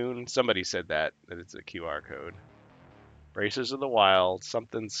Driankun? Somebody said that it's a QR code. Bracers of the Wild,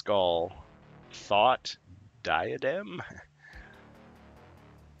 something skull, thought diadem.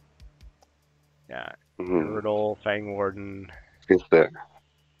 Yeah, Girdle, Fang Warden. Is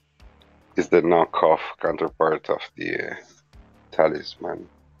the knockoff counterpart of the talisman?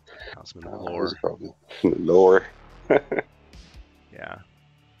 Talisman of lore. Lore. Yeah.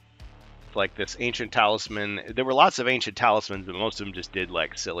 Like this ancient talisman. There were lots of ancient talismans, but most of them just did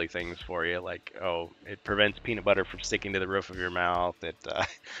like silly things for you. Like, oh, it prevents peanut butter from sticking to the roof of your mouth. It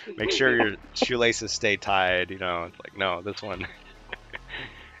makes sure your shoelaces stay tied. You know, it's like, no, this one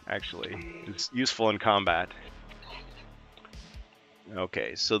actually is useful in combat.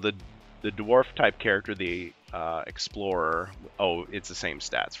 Okay, so the dwarf type character, the explorer. Oh, it's the same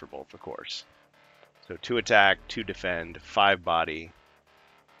stats for both, of course. So 2 attack, 2 defend, 5 body.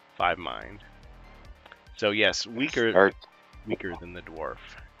 5 mind. So yes, weaker than the dwarf.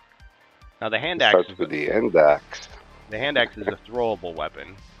 Now the hand axe. Starts with the hand axe. The hand axe is a throwable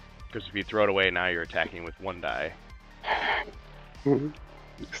weapon, because if you throw it away, now you're attacking with 1 die. You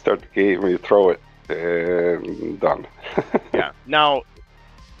start the game when you throw it, and done. Yeah. Now,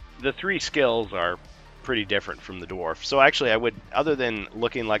 the three skills are pretty different from the dwarf. So actually, I would, other than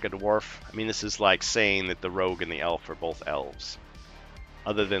looking like a dwarf, I mean, this is like saying that the rogue and the elf are both elves.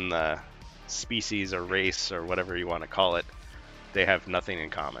 Other than the species or race or whatever you want to call it, they have nothing in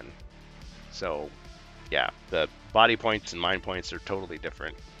common. So, yeah, the body points and mind points are totally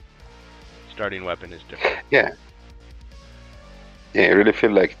different. Starting weapon is different. Yeah. Yeah, I really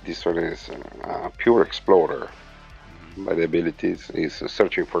feel like this one is a pure explorer. By the abilities, is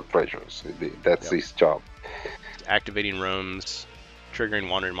searching for treasures. That's his job. Activating rooms, triggering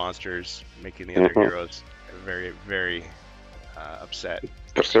wandering monsters, making the other heroes very, very upset.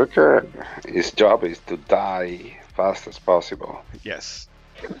 Berserker, his job is to die fast as possible. Yes.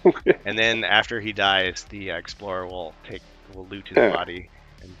 And then after he dies, the explorer will loot his body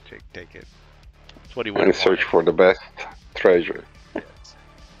and take it. That's what he would. And search for the best treasure. Yes.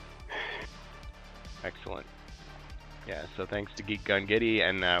 Excellent. Yeah, so thanks to Geek Gun Giddy,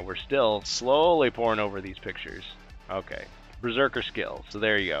 and we're still slowly pouring over these pictures. Okay, Berserker skill. So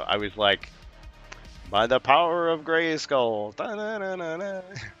there you go. I was like, by the power of Grayskull. Da-na-na-na-na.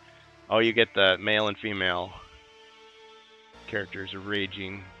 Oh, you get the male and female characters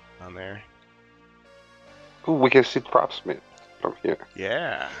raging on there. Ooh, we can see Propsmith from here.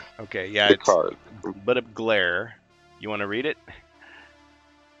 Yeah. Okay. Yeah. The it's card. a bit of glare. You want to read it?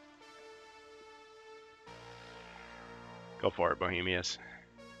 Go for it, Bohemius.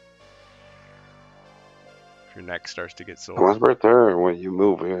 If your neck starts to get sore. Once per turn, when you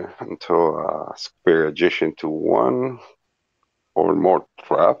move into a square adjacent to one or more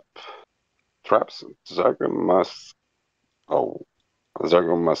traps, Zargon must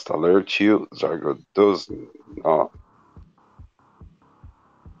alert you. Zargon does not.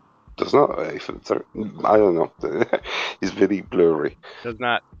 If it's, I don't know. It's very blurry. Does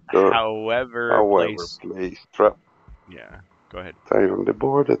not. However, place trap. Yeah, go ahead. Time on the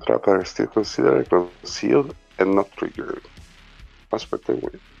board, the trap are still considered concealed and not triggered. What's per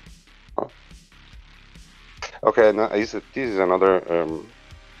turn? Oh. Okay, now this is another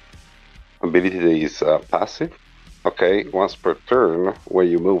ability that is passive. Okay, once per turn, when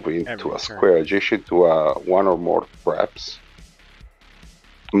you move into a square adjacent to one or more traps,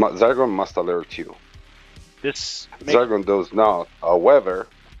 Zargon must alert you. Zargon does not, however,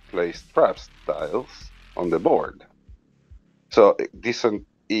 place trap tiles on the board. So this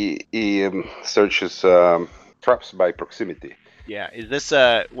he searches traps by proximity. Yeah, is this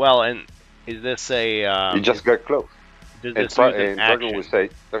is this a? You just get close. Does this use an action? Zargon will say,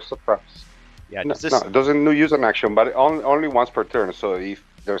 "There's a traps." Yeah, no, it doesn't use an action, but only once per turn. So if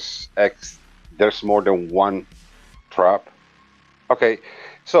there's more than one trap. Okay,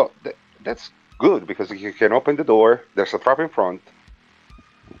 so that's good because you can open the door. There's a trap in front.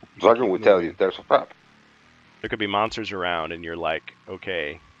 Zargon will tell you there's a trap. There could be monsters around, and you're like,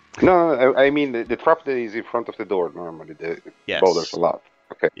 okay. No, I mean the trap that is in front of the door normally. There's a lot.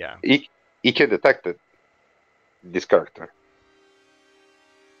 Okay. Yeah. He can detect it. This character.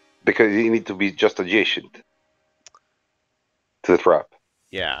 Because you need to be just adjacent to the trap.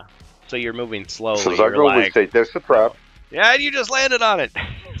 Yeah. So you're moving slowly. So Zargon will say, "There's a trap." Yeah, you just landed on it.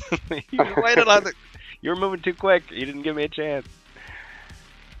 You just landed on it. You were moving too quick. You didn't give me a chance.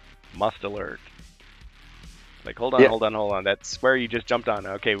 Must alert. Like, hold on. That's where you just jumped on.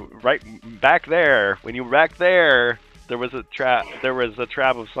 Okay, right back there. When you were back there, there was a trap. There was a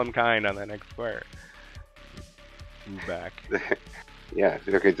trap of some kind on that next square. Move back. Yeah, it's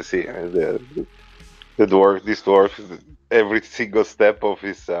okay to see the dwarf. This dwarf, every single step of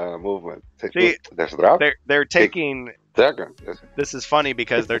his movement. See, there's a trap. They're taking. Dragon. This is funny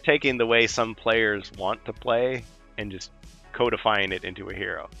because they're taking the way some players want to play and just codifying it into a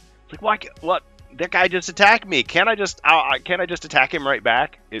hero. It's like, what? That guy just attacked me. Can't I just attack him right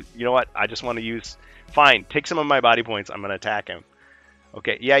back? You know what? I just want to use. Fine, take some of my body points. I'm gonna attack him.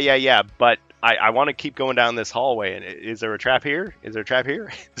 Okay, yeah. But I want to keep going down this hallway. And is there a trap here? Is there a trap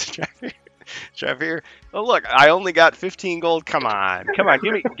here? Is there a trap here? Trap here? Oh look, I only got 15 gold. Come on,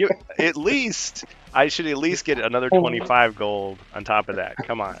 give at least. I should at least get another 25 gold on top of that.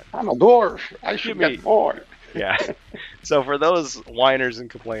 Come on. I'm a dwarf. I should get more. Yeah. So for those whiners and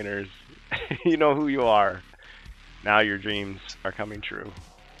complainers, you know who you are. Now your dreams are coming true.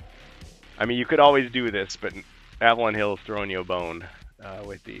 I mean, you could always do this, but Avalon Hill's throwing you a bone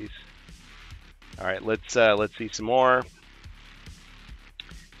with these. All right, let's see some more.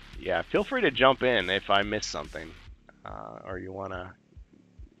 Yeah, feel free to jump in if I miss something, or you want to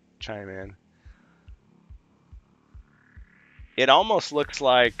chime in. It almost looks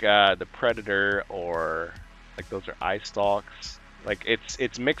like the Predator, or like those are eye stalks. Like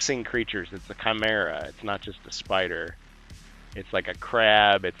it's mixing creatures. It's a chimera. It's not just a spider. It's like a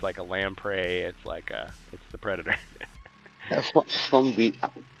crab. It's like a lamprey. It's the predator. From the.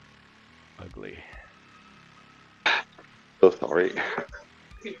 Ugly. So sorry.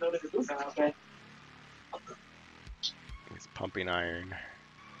 It's pumping iron.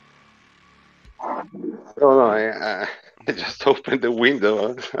 No, I just opened the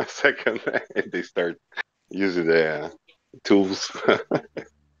window a second and they start using the tools.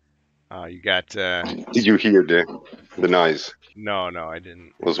 You got. Did you hear the noise? No, I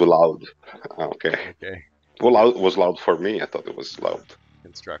didn't. It was loud. Okay. Okay. Well, loud was loud for me. I thought it was loud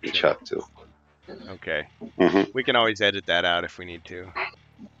in Construction. chat too. Okay. Mm-hmm. We can always edit that out if we need to.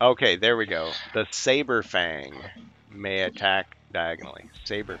 Okay, there we go. The saber fang may attack diagonally.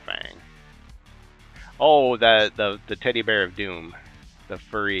 Saber fang. Oh, the teddy bear of doom, the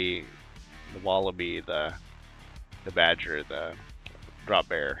furry, the wallaby, the badger, the drop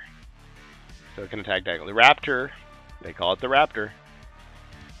bear. So it can attack diagonally. The raptor, they call it the raptor.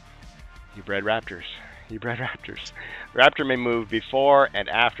 You bred raptors. You bred raptors. The raptor may move before and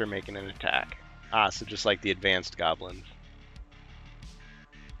after making an attack. So just like the advanced goblins.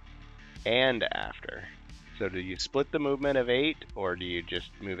 And after. So do you split the movement of 8, or do you just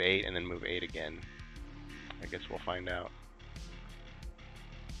move 8 and then move 8 again? I guess we'll find out.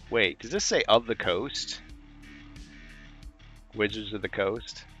 Wait, does this say of the coast? Wizards of the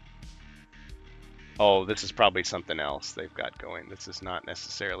Coast? Oh, this is probably something else they've got going. This is not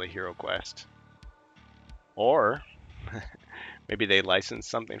necessarily HeroQuest. Or maybe they licensed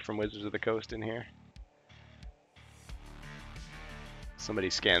something from Wizards of the Coast in here. Somebody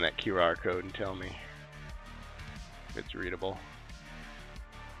scan that QR code and tell me if it's readable.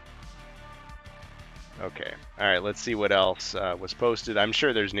 Okay, alright, let's see what else was posted. I'm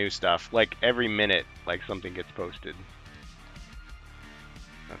sure there's new stuff. Like every minute, like something gets posted.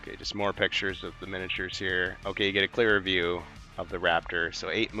 Okay, just more pictures of the miniatures here. Okay, you get a clearer view of the raptor. So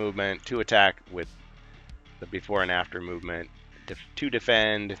 8 movement, 2 attack with the before and after movement, 2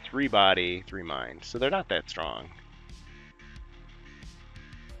 defend, 3 body, 3 mind. So they're not that strong.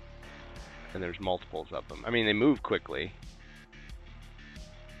 And there's multiples of them. I mean, they move quickly.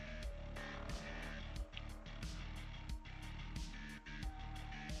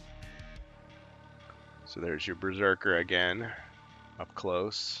 So there's your berserker again, up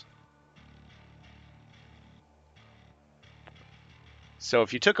close. So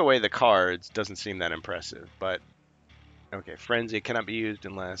if you took away the cards, doesn't seem that impressive, but okay, frenzy cannot be used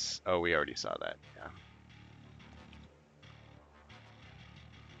unless, oh, we already saw that, yeah.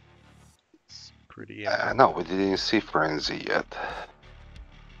 It's pretty No, we didn't see frenzy yet.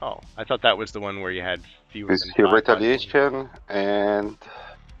 Oh, I thought that was the one where you had fewer Is than here 5 retaliation and...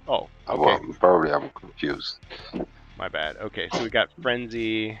 Oh, okay. Well, probably I'm confused. My bad. Okay, so we got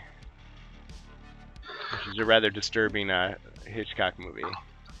frenzy, which is a rather disturbing Hitchcock movie.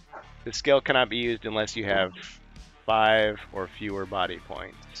 The skill cannot be used unless you have 5 or fewer body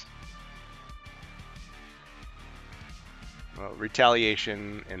points. Well,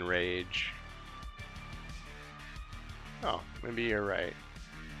 retaliation and rage. Oh, maybe you're right.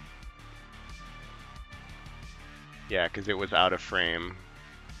 Yeah, because it was out of frame.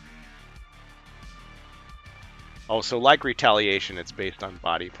 Oh, so like retaliation, it's based on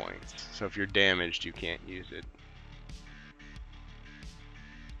body points. So if you're damaged, you can't use it.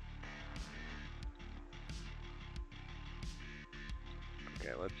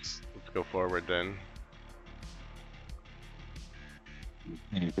 Okay, let's go forward then.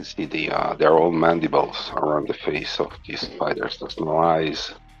 You can see they're all mandibles around the face of these spiders. There's no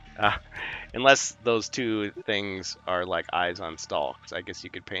eyes. Unless those 2 things are like eyes on stalks. I guess you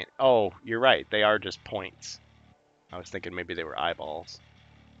could paint. Oh, you're right. They are just points. I was thinking maybe they were eyeballs.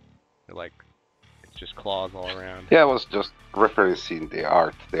 They're like, it's just claws all around. Yeah, I was just referencing the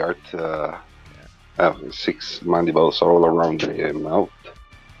art. The art have 6 mandibles all around the mouth.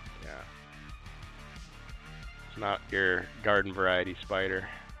 Yeah. It's not your garden variety spider.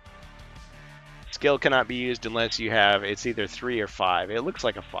 Skill cannot be used unless you have, it's either 3 or 5. It looks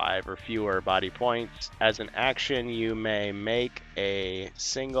like a 5 or fewer body points. As an action, you may make a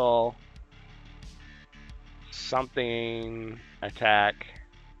single something attack.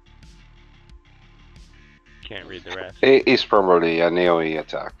 Can't read the rest. It is probably an AoE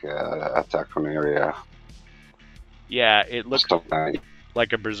attack, attack on area. Yeah, it looks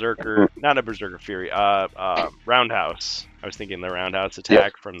like a berserker, not a berserker fury, roundhouse. I was thinking the roundhouse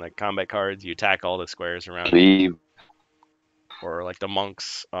attack from the combat cards. You attack all the squares around you. Or like the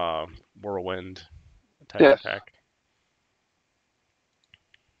monk's whirlwind type attack.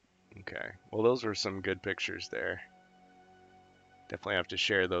 Okay, well those were some good pictures there. Definitely have to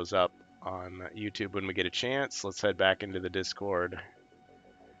share those up on YouTube when we get a chance. Let's head back into the Discord.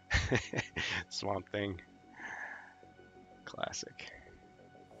 Swamp Thing. Classic.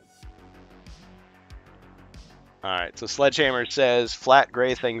 Alright, so Sledgehammer says, flat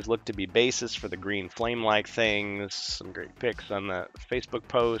gray things look to be basis for the green flame-like things. Some great pics on the Facebook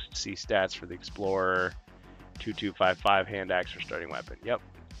post. See stats for the Explorer. 2255 hand axe for starting weapon. Yep.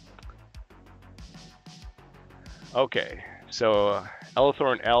 Okay, so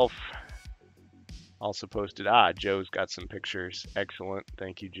Elthorn Elf also posted. Joe's got some pictures. Excellent.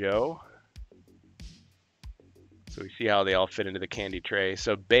 Thank you, Joe. So we see how they all fit into the candy tray.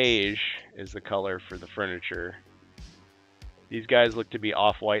 So beige is the color for the furniture. These guys look to be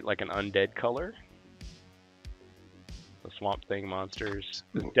off-white, like an undead color. The Swamp Thing monsters.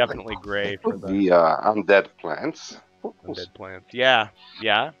 It's definitely gray for the undead plants. Undead plants. Yeah,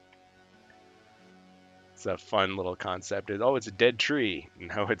 yeah. It's a fun little concept. Oh, it's a dead tree.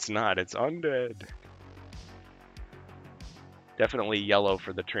 No, it's not. It's undead. Definitely yellow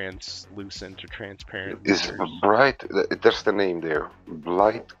for the translucent or transparent. Is bright? There's the name there.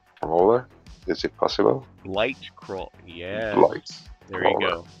 Blight crawler. Is it possible? Blight crawl. Yeah. Blight. There you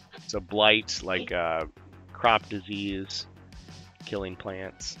go. So blight, like crop disease, killing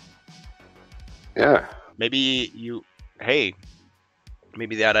plants. Yeah. Maybe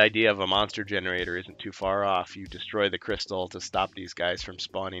maybe that idea of a monster generator isn't too far off. You destroy the crystal to stop these guys from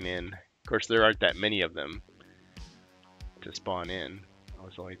spawning in. Of course, there aren't that many of them to spawn in. Oh,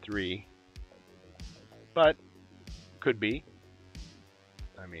 it's only 3. But could be.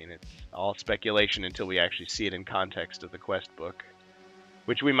 I mean, it's all speculation until we actually see it in context of the quest book,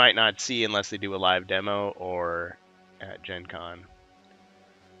 which we might not see unless they do a live demo or at Gen Con.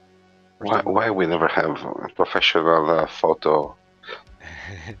 Why we never have professional photo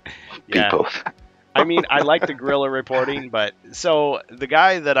people? I mean, I like the guerrilla reporting, but so the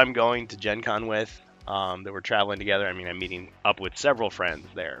guy that I'm going to Gen Con with, that we're traveling together, I mean, I'm meeting up with several friends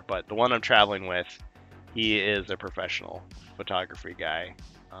there, but the one I'm traveling with, he is a professional photography guy,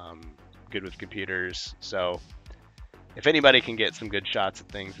 good with computers, so if anybody can get some good shots of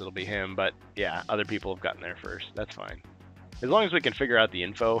things, it'll be him, but yeah, other people have gotten there first. That's fine. As long as we can figure out the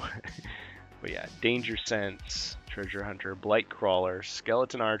info. But yeah, Danger Sense, Treasure Hunter, Blight Crawler,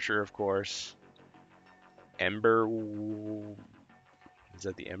 Skeleton Archer, of course, Ember... Is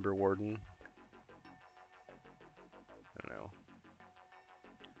that the Ember Warden? I don't know.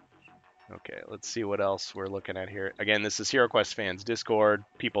 Okay, let's see what else we're looking at here. Again, this is HeroQuestFans Discord,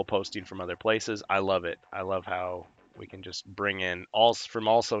 people posting from other places. I love it. I love how we can just bring in from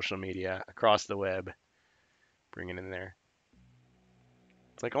all social media across the web, bring it in there.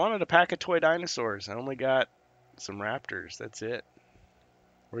 It's like I wanted a pack of toy dinosaurs. I only got some raptors. That's it.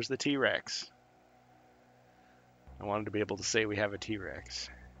 Where's the T-Rex? I wanted to be able to say we have a T-Rex.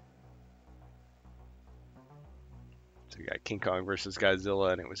 So we got King Kong versus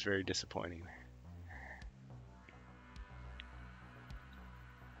Godzilla, and it was very disappointing.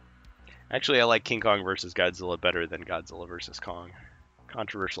 Actually, I like King Kong versus Godzilla better than Godzilla versus Kong.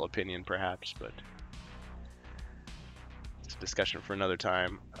 Controversial opinion, perhaps, but it's a discussion for another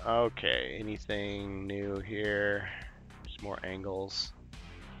time. Okay, anything new here? Just more angles.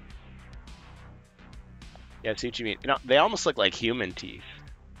 Yeah, I see what you mean. You know, they almost look like human teeth.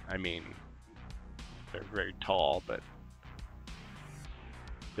 I mean, they're very tall, but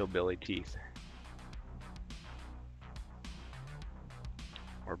hillbilly teeth.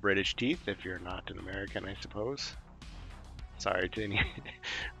 Or British teeth, if you're not an American, I suppose. Sorry to any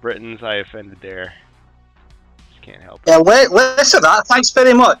Britons I offended there. Just can't help it. Yeah, listen to that. Thanks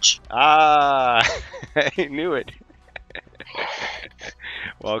very much. Ah, I knew it.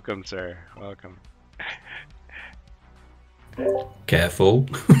 Welcome, sir. Welcome. Careful.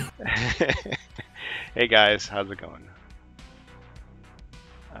 Hey guys, how's it going?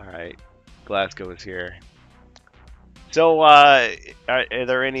 Alright, Glasgow is here. So, are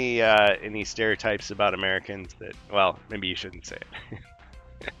there any stereotypes about Americans that, well, maybe you shouldn't say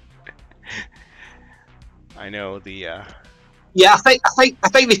it. I know the, Yeah, I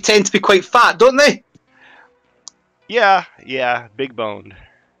think they tend to be quite fat, don't they? Yeah, big boned.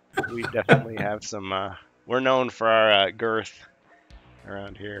 We definitely have some, we're known for our girth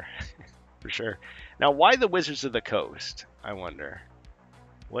around here, for sure. Now, why the Wizards of the Coast, I wonder?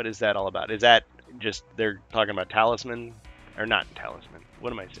 What is that all about? Is that just they're talking about Talisman? Or not Talisman.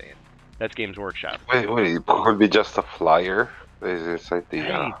 What am I saying? That's Games Workshop. Wait, it could be just a flyer. Is inside the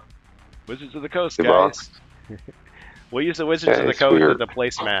hey, Wizards of the Coast, the guys. box. We'll use the Wizards of the it's Coast weird. as a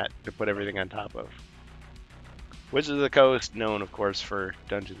placemat to put everything on top of. Wizards of the Coast, known of course for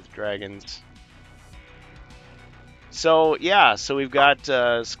Dungeons and Dragons. So yeah, so we've got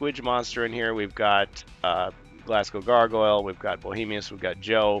Squidge Monster in here. We've got Glasgow Gargoyle. We've got Bohemius. We've got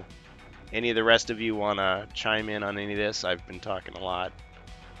Joe. Any of the rest of you want to chime in on any of this? I've been talking a lot.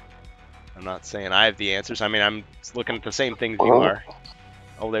 I'm not saying I have the answers. I mean, I'm looking at the same things you are.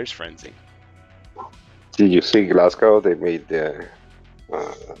 Oh, there's Frenzy. Did you see Glasgow? They made the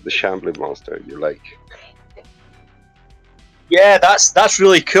Shambly monster. You like? Yeah, that's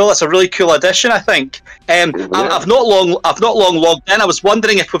really cool. That's a really cool addition, I think. Yeah. I've not long logged in. I was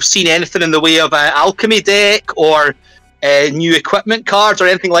wondering if we've seen anything in the way of alchemy deck or new equipment cards or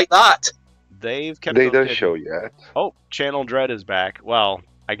anything like that. They don't show yet. Oh, Channel Dread is back. Well,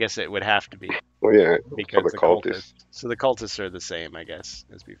 I guess it would have to be. Oh yeah, because for the cultists. So the cultists are the same, I guess,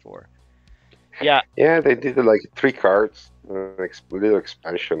 as before. Yeah. Yeah, they did like 3 cards, little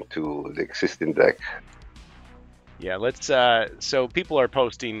expansion to the existing deck. Yeah, let's. So people are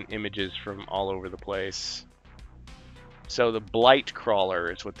posting images from all over the place. So the Blight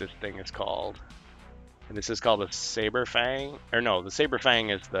Crawler is what this thing is called, and this is called a Saber Fang. Or no, the Saber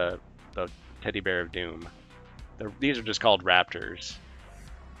Fang is the Teddy Bear of Doom. These are just called Raptors.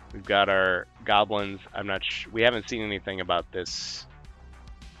 We've got our goblins. I'm not sure. We haven't seen anything about this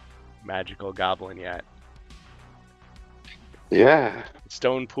magical goblin yet. Yeah.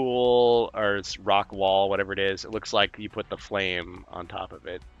 Stone pool or rock wall, whatever it is. It looks like you put the flame on top of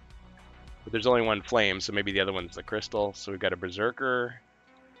it. But there's only one flame, so maybe the other one's the crystal. So we've got a berserker,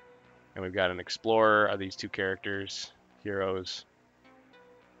 and we've got an explorer. Are these 2 characters, heroes?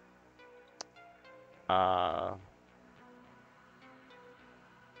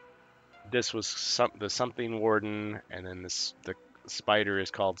 This was the something warden, and then the spider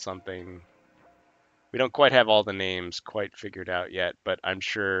is called something. We don't quite have all the names quite figured out yet, but I'm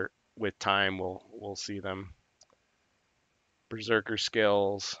sure with time we'll see them. Berserker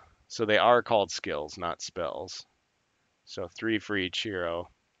skills. So they are called skills, not spells. So 3 for each hero.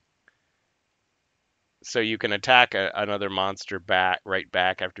 So you can attack another monster right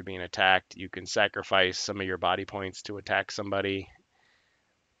back after being attacked. You can sacrifice some of your body points to attack somebody.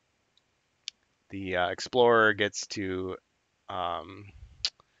 The explorer gets to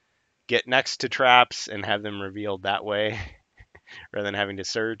get next to traps and have them revealed that way rather than having to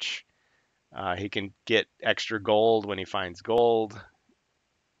search. He can get extra gold when he finds gold.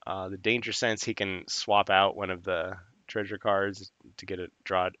 The danger sense, he can swap out one of the treasure cards to get a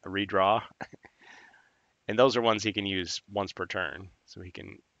redraw. And those are ones he can use once per turn, so he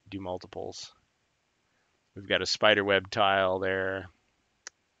can do multiples. We've got a spiderweb tile there.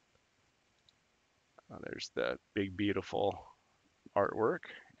 There's the big, beautiful artwork.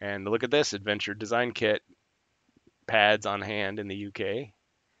 And look at this adventure design kit. Pads on hand in the UK.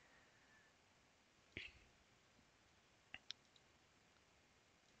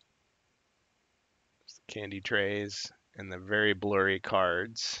 Candy trays and the very blurry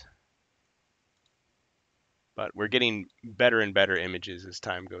cards. But we're getting better and better images as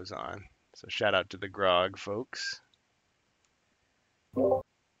time goes on. So shout out to the Grog folks.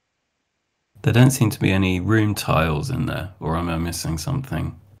 There don't seem to be any room tiles in there, or am I missing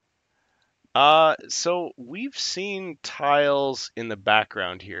something? So we've seen tiles in the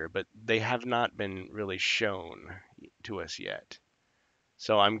background here, but they have not been really shown to us yet.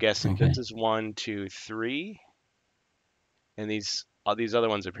 So I'm guessing this is 1, 2, 3, and these other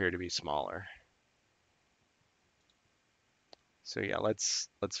ones appear to be smaller. So yeah, let's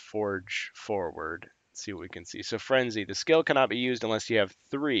forge forward, see what we can see. So Frenzy, the skill cannot be used unless you have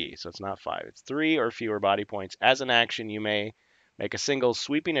 3, so it's not 5. It's 3 or fewer body points. As an action, you may make a single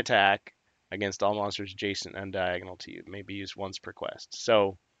sweeping attack against all monsters adjacent and diagonal to you. It may be used once per quest.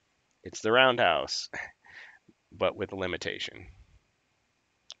 So it's the roundhouse, but with a limitation.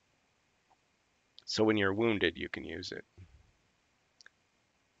 So when you're wounded, you can use it.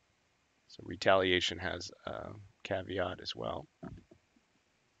 So retaliation has a caveat as well.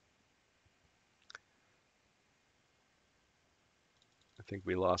 I think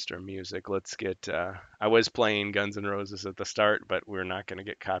we lost our music. Let's get, I was playing Guns N' Roses at the start, but we're not going to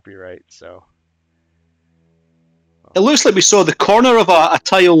get copyright, so. It looks like we saw the corner of a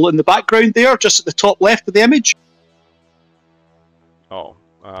tile in the background there, just at the top left of the image. Oh,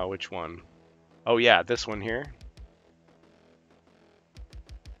 which one? Oh yeah, this one here.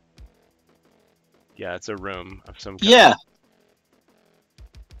 Yeah, it's a room of some kind. Yeah.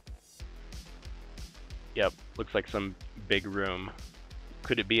 Yep, looks like some big room.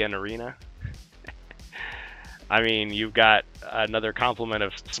 Could it be an arena? I mean, you've got another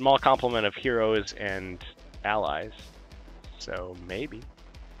small complement of heroes and allies. So maybe.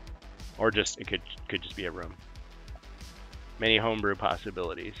 Or just it could just be a room. Many homebrew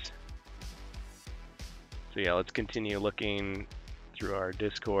possibilities. So yeah, let's continue looking through our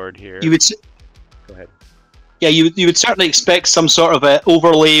Discord here. You would. Go ahead. Yeah, you would certainly expect some sort of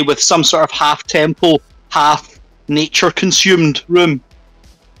overlay with some sort of half temple, half nature consumed room.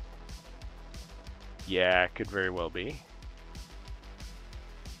 Yeah, could very well be.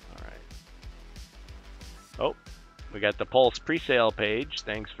 Alright. Oh, we got the Pulse pre-sale page.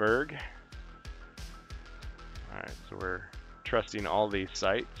 Thanks, Ferg. Alright, so we're trusting all these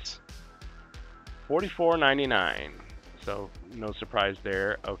sites. $44.99. So, no surprise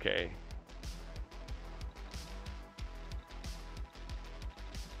there. Okay.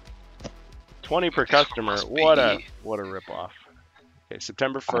 $20 per customer. What a ripoff. Okay,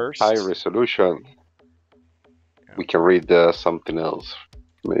 September 1st. High resolution. Yeah. We can read something else,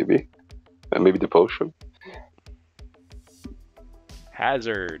 maybe. Maybe the potion.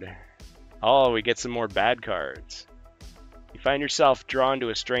 Hazard. Oh, we get some more bad cards. You find yourself drawn to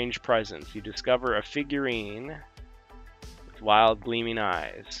a strange presence. You discover a figurine with wild gleaming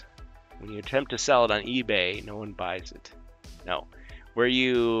eyes. When you attempt to sell it on eBay, no one buys it. No. When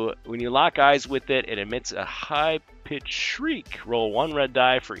you lock eyes with it, it emits a high-pitched shriek. Roll 1 red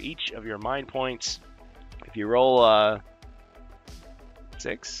die for each of your mind points. If you roll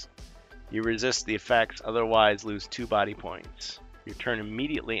 6, you resist the effects, otherwise lose 2 body points. Your turn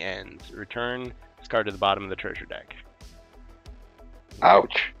immediately ends. Return this card to the bottom of the treasure deck.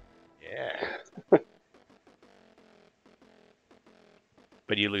 Ouch. Yeah.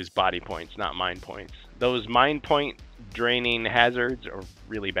 But you lose body points, not mind points. Those mind point draining hazards are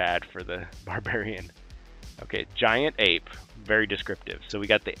really bad for the barbarian. Okay, giant ape. Very descriptive. So we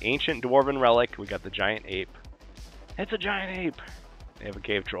got the ancient dwarven relic. We got the giant ape. It's a giant ape. They have a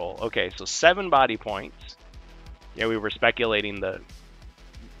cave troll. Okay, so 7 body points. Yeah, we were speculating the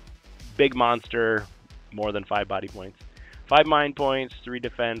big monster, more than 5 body points. 5 mind points, 3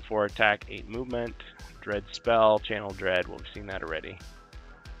 defend, 4 attack, 8 movement. Dread spell, channel dread. Well, we've seen that already.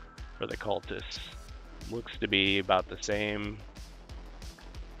 For the cultists. Looks to be about the same.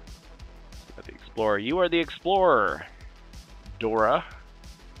 Got the explorer. You are the explorer. Dora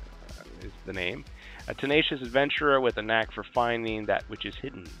is the name. A tenacious adventurer with a knack for finding that which is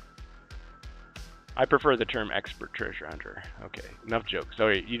hidden. I prefer the term expert treasure hunter. Okay, enough jokes. So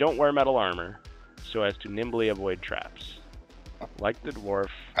you don't wear metal armor so as to nimbly avoid traps. Like the dwarf.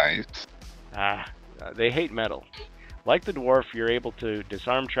 Nice. They hate metal. Like the dwarf, you're able to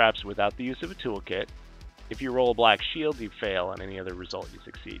disarm traps without the use of a toolkit. If you roll a black shield, you fail. On any other result, you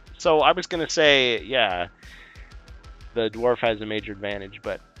succeed. So I was going to say, yeah, the dwarf has a major advantage,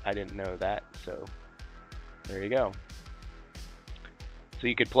 but I didn't know that. So there you go. So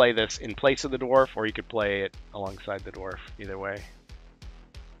you could play this in place of the dwarf, or you could play it alongside the dwarf. Either way.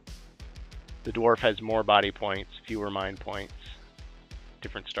 The dwarf has more body points, fewer mind points,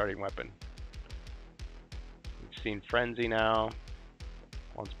 different starting weapon. We've seen Frenzy now.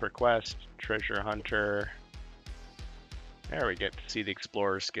 Once per quest, treasure hunter. There we get to see the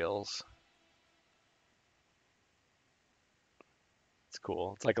explorer skills. It's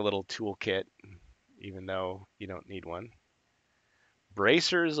cool. It's like a little toolkit, even though you don't need one.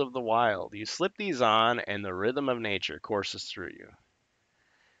 Bracers of the Wild. You slip these on and the rhythm of nature courses through you.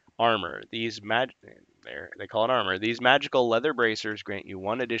 Armor. They call it armor. These magical leather bracers grant you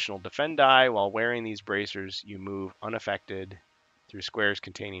 1 additional defend die. While wearing these bracers, you move unaffected through squares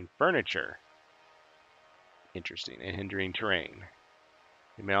containing furniture. Interesting. And hindering terrain.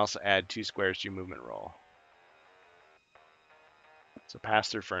 You may also add 2 squares to your movement roll. So pass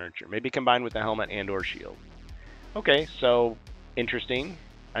through furniture. Maybe combined with the helmet and or shield. Okay, so interesting.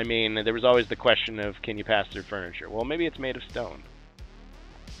 I mean, there was always the question of, can you pass through furniture? Well, maybe it's made of stone.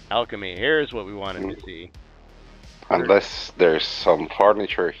 Alchemy. Here's what we wanted to see. Unless there's some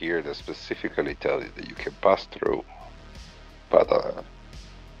furniture here that specifically tells you that you can pass through. But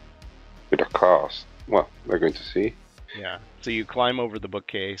with a cost. Well, we're going to see. Yeah. So you climb over the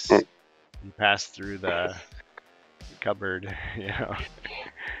bookcase. You pass through the cupboard. You know.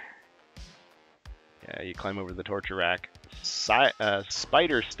 Yeah, you climb over the torture rack.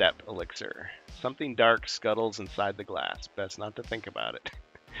 Spider step elixir. Something dark scuttles inside the glass. Best not to think about it.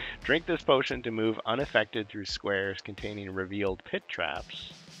 Drink this potion to move unaffected through squares containing revealed pit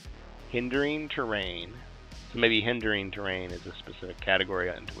traps. Hindering terrain. So maybe hindering terrain is a specific category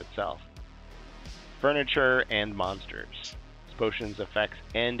unto itself. Furniture and monsters. This potion's effects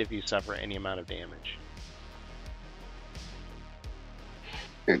end if you suffer any amount of damage.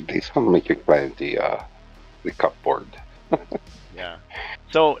 This one make you climb the cupboard. Yeah.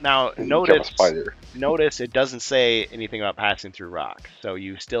 So now notice it doesn't say anything about passing through rock. So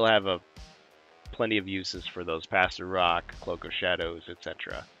you still have plenty of uses for those pass through rock, cloak of shadows,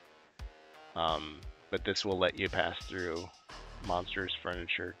 etc. but this will let you pass through monsters,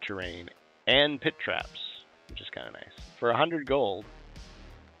 furniture, terrain, and pit traps, which is kind of nice. For 100 gold,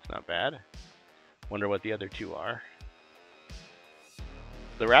 it's not bad. Wonder what the other two are.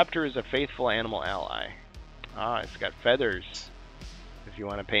 The raptor is a faithful animal ally. Ah, it's got feathers. If you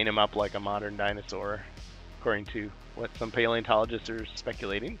want to paint him up like a modern dinosaur, according to what some paleontologists are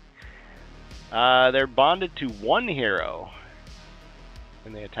speculating. They're bonded to one hero.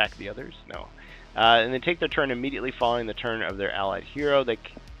 And they attack the others? No. And they take their turn immediately following the turn of their allied hero.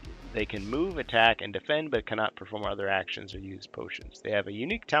 They can move, attack, and defend, but cannot perform other actions or use potions. They have a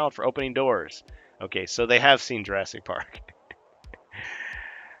unique talent for opening doors. Okay, so they have seen Jurassic Park.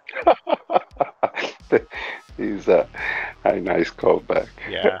 He's a nice callback.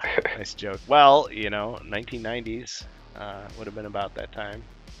 Yeah, nice joke. Well, you know, 1990s would have been about that time.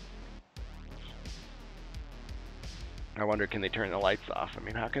 I wonder, can they turn the lights off? I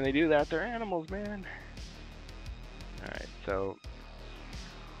mean, how can they do that? They're animals, man. Alright, so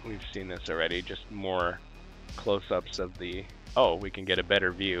we've seen this already. Just more close-ups of the... Oh, we can get a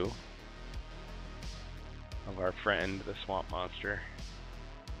better view of our friend, the swamp monster.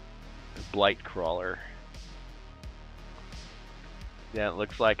 The blight crawler. Yeah, it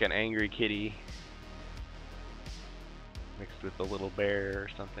looks like an angry kitty mixed with a little bear or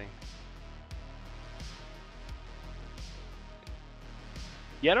something.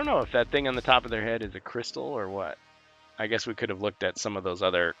 Yeah, I don't know if that thing on the top of their head is a crystal or what. I guess we could have looked at some of those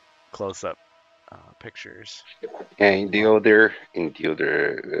other close-up pictures. And in the other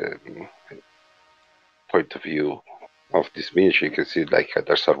point of view of this miniature, you can see like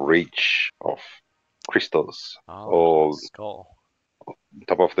there's a ridge of crystals all skull on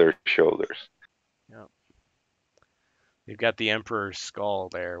top of their shoulders. Yep. You've got the Emperor's skull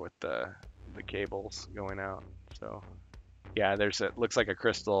there with the cables going out. So yeah, looks like a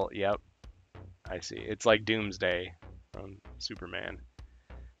crystal. Yep, I see. It's like Doomsday from Superman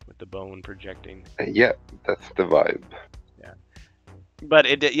with the bone projecting. Yeah, that's the vibe. Yeah, but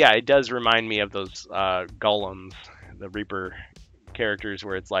it does remind me of those golems, the Reaper characters,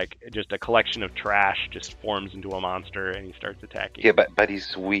 where it's like just a collection of trash just forms into a monster and he starts attacking. Yeah, but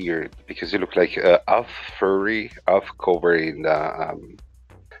it's weird because you look like half furry, half covered in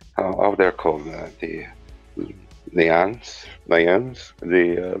how they're called, the lians,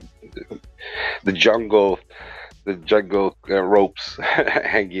 the jungle ropes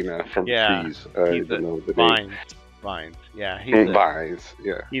hanging from trees. I don't know the name. Vines. Yeah, vines.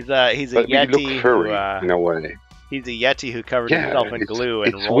 Yeah, he's a but yeti. You look furry in a way. He's a yeti who covered himself in glue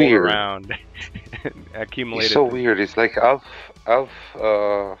and rolled weird. around, accumulated. It's so weird. It's like half. I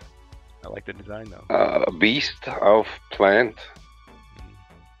like the design though. Beast, half plant.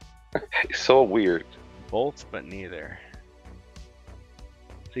 It's so weird. Both, but neither.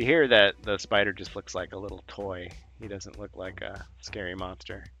 See here that the spider just looks like a little toy. He doesn't look like a scary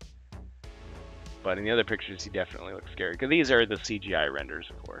monster. But in the other pictures, he definitely looks scary. Because these are the CGI renders,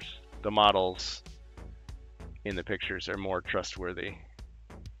 of course. The models in the pictures are more trustworthy.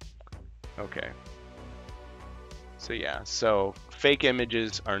 Okay. So yeah, so fake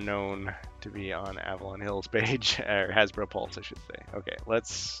images are known to be on Avalon Hill's page, or Hasbro Pulse, I should say. Okay, we're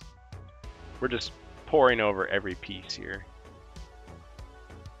just pouring over every piece here.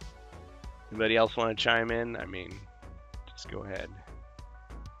 Anybody else want to chime in? I mean, just go ahead.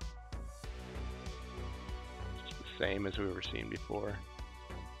 It's the same as we were seeing before.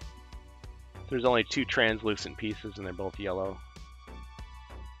 There's only 2 translucent pieces and they're both yellow.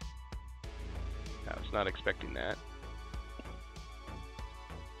 I was not expecting that.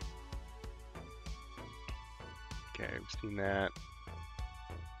 Okay, we've seen that.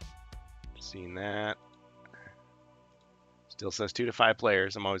 Seen that. Still says 2 to 5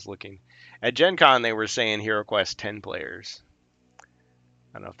 players. I'm always looking. At Gen Con, they were saying HeroQuest 10 players. I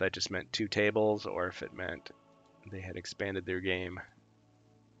don't know if that just meant 2 tables or if it meant they had expanded their game.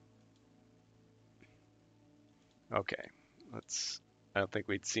 Okay, I don't think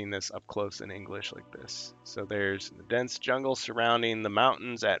we'd seen this up close in English like this. So there's the dense jungle surrounding the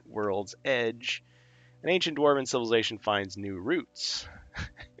mountains at World's Edge. An ancient dwarven civilization finds new roots.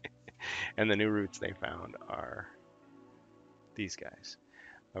 And the new roots they found are these guys.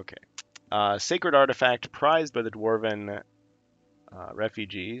 Okay. Sacred artifact prized by the dwarven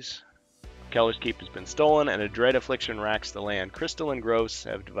refugees. Keller's Keep has been stolen, and a dread affliction racks the land. Crystalline growths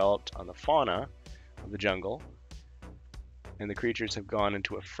have developed on the fauna of the jungle, and the creatures have gone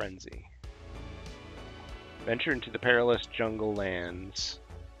into a frenzy. Venture into the perilous jungle lands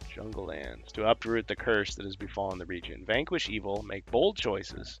to uproot the curse that has befallen the region. Vanquish evil, make bold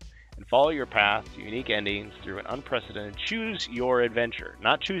choices, and follow your path to unique endings through an unprecedented choose your adventure,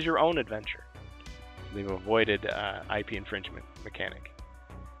 not choose your own adventure. They've avoided IP infringement mechanic.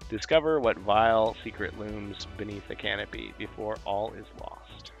 Discover what vile secret looms beneath the canopy before all is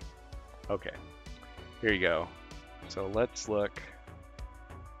lost. Okay, here you go. So let's look.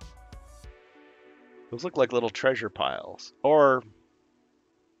 Those look like little treasure piles. Or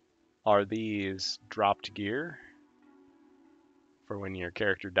are these dropped gear for when your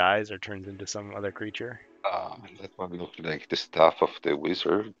character dies or turns into some other creature? That one looks like the staff of the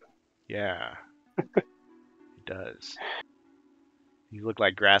wizard. Yeah, it does. These look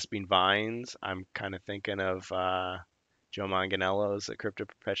like grasping vines. I'm kind of thinking of Joe Manganiello's A Crypt of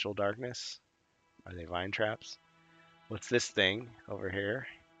Perpetual Darkness. Are they vine traps? What's this thing over here?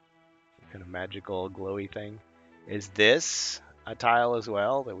 Kind of magical glowy thing. Is this a tile as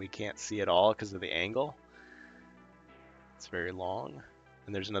well that we can't see at all because of the angle? It's very long.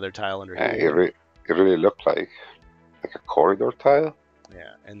 And there's another tile under here. It really looked like a corridor tile.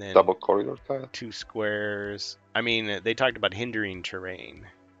 Yeah, and then double corridor tile. 2 squares. I mean, they talked about hindering terrain.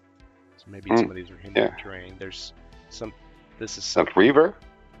 So maybe some of these are hindering terrain. There's some. This is some river.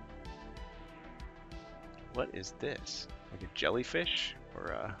 What is this? Like a jellyfish or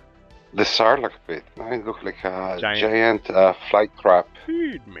a? The sarlacc pit. It looks like a giant flight trap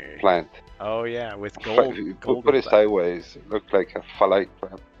plant. Oh yeah, with gold. Put it sideways. It looks like a flight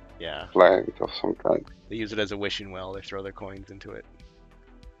trap. Yeah. Plant of some kind. They use it as a wishing well. They throw their coins into it.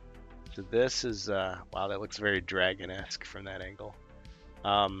 So this is wow, that looks very dragon-esque from that angle.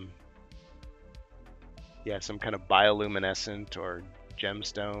 Yeah, some kind of bioluminescent or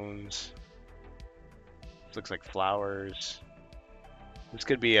gemstones. This looks like flowers. This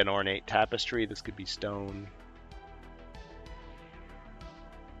could be an ornate tapestry. This could be stone.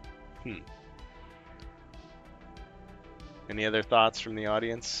 Any other thoughts from the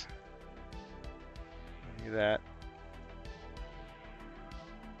audience? Any of that?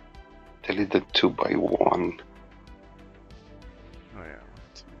 Deleted 2x1. Oh yeah,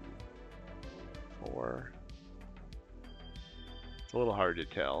 2, 4. It's a little hard to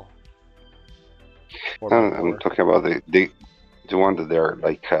tell. I'm talking about the one that they're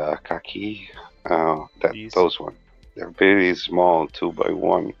like khaki. Those ones. They're very small,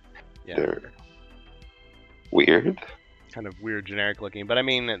 2x1. Yeah. They're weird. Kind of weird, generic looking. But I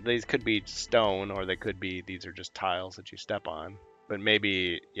mean, these could be stone, or they could be these are just tiles that you step on. But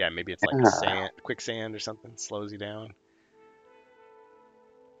maybe, yeah, maybe it's like sand, quicksand or something slows you down.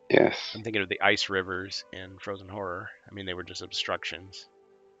 Yes. I'm thinking of the ice rivers in Frozen Horror. I mean, they were just obstructions.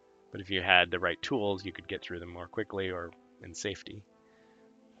 But if you had the right tools, you could get through them more quickly or in safety.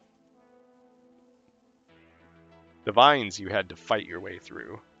 The vines you had to fight your way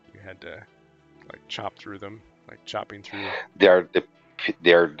through. You had to like chop through them, like chopping through. They are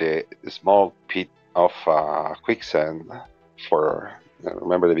the small pit of quicksand for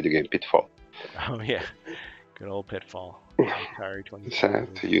remember the video game Pitfall. Oh yeah, good old Pitfall. Atari 20.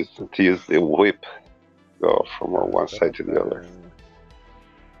 To use the whip, go from one side to the other.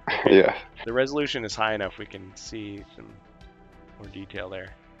 Yeah. The resolution is high enough we can see some more detail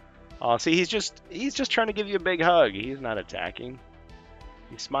there. Oh, see, he's just trying to give you a big hug. He's not attacking.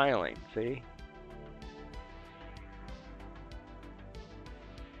 He's smiling. See?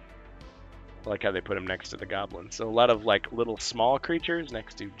 I like how they put him next to the goblin. So a lot of like little small creatures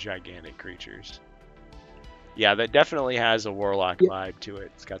next to gigantic creatures. Yeah, that definitely has a warlock vibe to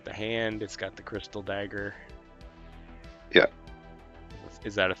it. It's got the hand. It's got the crystal dagger. Yeah.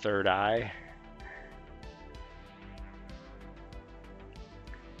 Is that a third eye?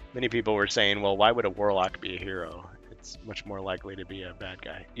 Many people were saying, well, why would a warlock be a hero? It's much more likely to be a bad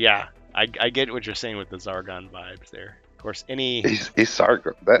guy. Yeah, I get what you're saying with the Zargon vibes there. Of course, any... He's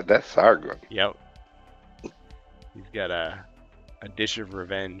Sargon. That's Sargon. Yep. He's got a dish of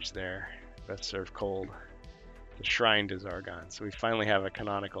revenge there. Best served cold. The shrine to Zargon. So we finally have a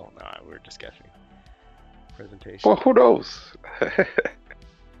canonical... No, we were just guessing. Presentation. Well, who knows?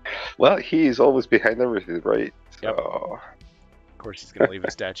 Well, he is always behind everything, right? Yep. So... Of course, he's going to leave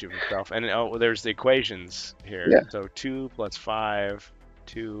a statue of himself. And oh, there's the equations here. Yeah. So 2 + 5,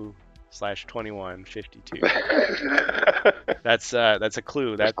 2 / 21, 52. That's a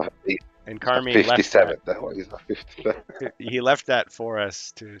clue. That and Carmi 57. left That one is a 57. He left that for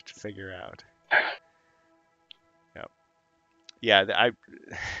us to figure out. Yep. Yeah, I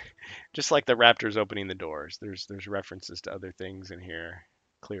just like the raptors opening the doors. There's references to other things in here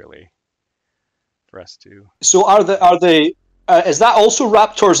clearly for us to. So are the is that also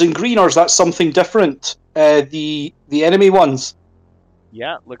raptors in green, or is that something different? The enemy ones.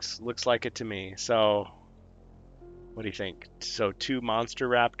 Yeah, looks like it to me. So, what do you think? So 2 monster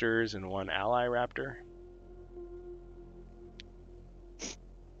raptors and 1 ally raptor.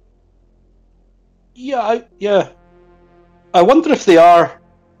 Yeah. I wonder if they are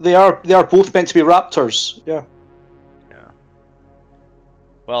both meant to be raptors. Yeah. Yeah.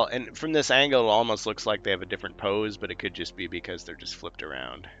 Well, and from this angle, it almost looks like they have a different pose, but it could just be because they're just flipped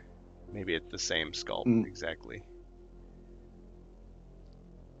around. Maybe it's the same sculpt exactly.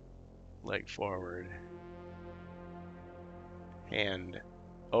 Leg forward. Hand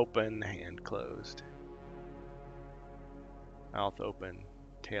open, hand closed. Mouth open,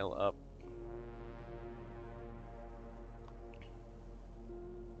 tail up.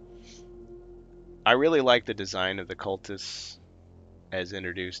 I really like the design of the cultists as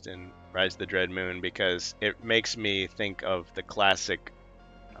introduced in Rise of the Dread Moon because it makes me think of the classic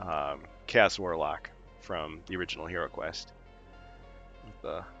Chaos Warlock from the original HeroQuest.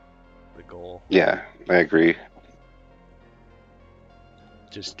 The goal. Yeah, I agree.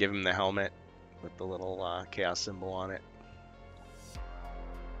 Just give him the helmet with the little chaos symbol on it.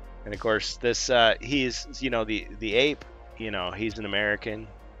 And of course, this he's the ape. He's an American.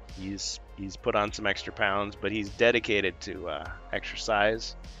 He's put on some extra pounds, but he's dedicated to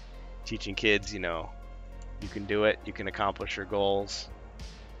exercise, teaching kids. You can do it. You can accomplish your goals.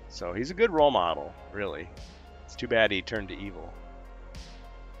 So he's a good role model, really. It's too bad he turned to evil.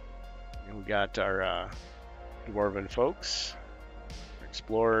 And we got our dwarven folks,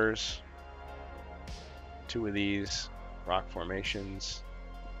 explorers. 2 of these rock formations.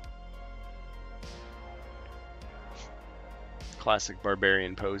 Classic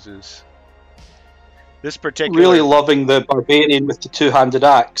barbarian poses. This particular... Really loving the barbarian with the 2-handed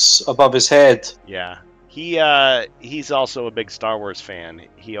axe above his head. Yeah. He's also a big Star Wars fan.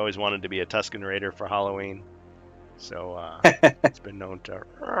 He always wanted to be a Tusken Raider for Halloween. So it's been known to...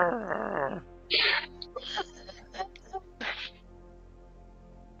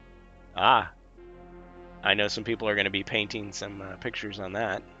 I know some people are going to be painting some pictures on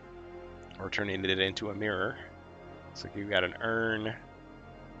that. Or turning it into a mirror. So you've got an urn.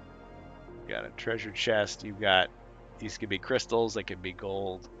 You've got a treasure chest. You've got... These could be crystals. They could be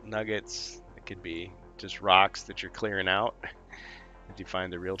gold nuggets. It could be just rocks that you're clearing out as you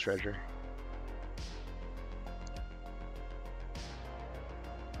find the real treasure.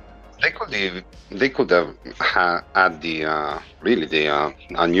 They could have had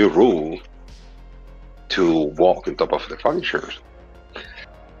a new rule to walk on top of the furnitures.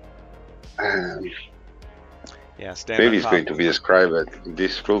 Yeah, stand maybe on it's top. going to be described in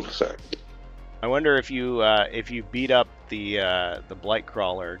this rule set. I wonder if you beat up the blight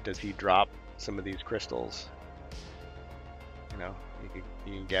crawler, does he drop some of these crystals? You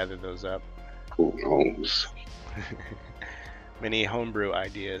can gather those up. Who knows? Many homebrew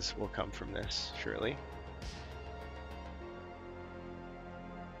ideas will come from this, surely.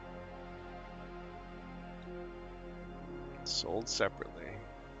 Sold separately.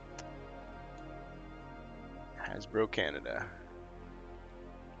 Hasbro Canada.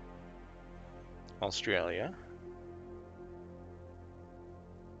 Australia.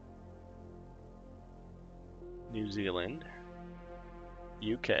 New Zealand.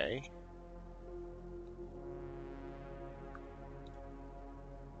 UK.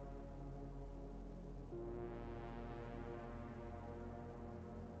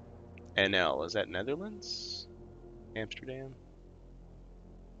 NL, is that Netherlands? Amsterdam?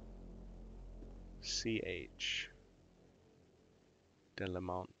 CH. De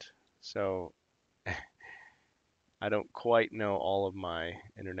Lamont. So, I don't quite know all of my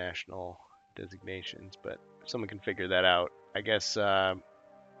international designations, but if someone can figure that out. I guess,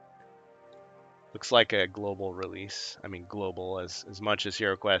 looks like a global release. I mean, global as much as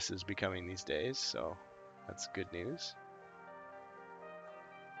HeroQuest is becoming these days, so that's good news.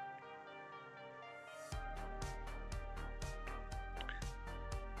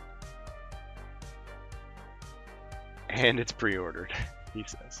 And it's pre-ordered, he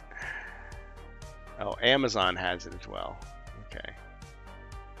says. Oh, Amazon has it as well. Okay.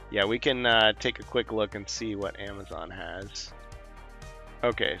 Yeah, we can take a quick look and see what Amazon has.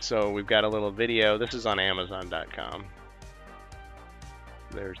 Okay, so we've got a little video. This is on Amazon.com.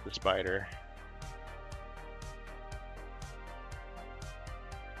 There's the spider.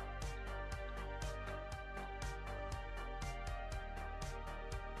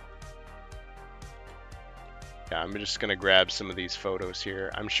 Yeah, I'm just gonna grab some of these photos here.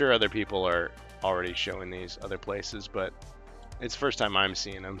 I'm sure other people are already showing these other places, but it's the first time I'm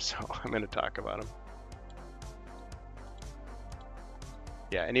seeing them, so I'm gonna talk about them.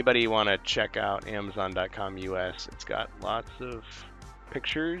 Yeah, anybody want to check out Amazon.com US? It's got lots of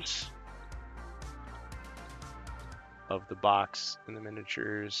pictures of the box and the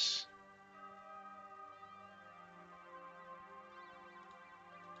miniatures.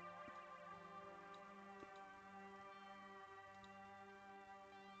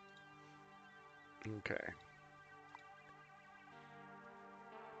 Okay.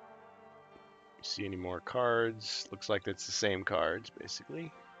 See any more cards? Looks like it's the same cards,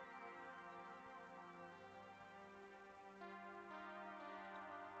 basically.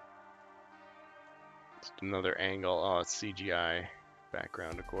 Just another angle. Oh, it's CGI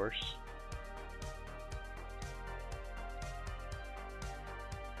background, of course.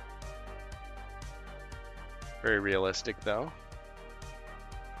 Very realistic, though.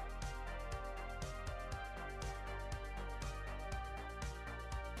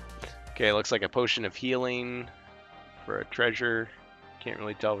 Okay, looks like a potion of healing for a treasure. Can't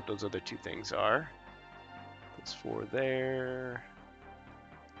really tell what those other two things are. There's 4 there.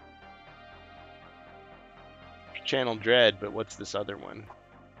 Channel Dread, but what's this other one?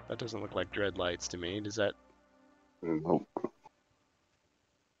 That doesn't look like Dread lights to me. Does that? Nope.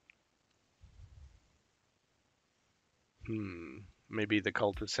 Maybe the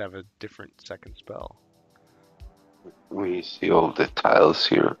cultists have a different second spell. We see all the tiles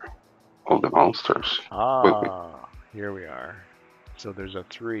here, all the monsters. Ah, here we are. So there's a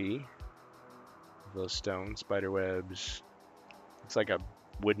 3 of those stone spider webs. It's like a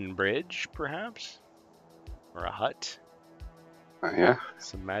wooden bridge, perhaps, or a hut. Yeah.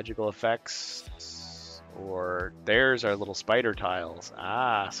 Some magical effects, or there's our little spider tiles.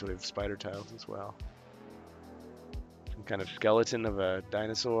 Ah, so we have spider tiles as well. Some kind of skeleton of a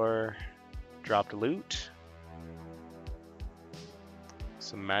dinosaur. Dropped loot.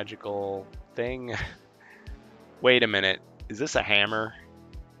 Some magical thing. Wait a minute. Is this a hammer?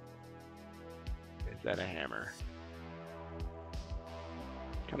 Is that a hammer?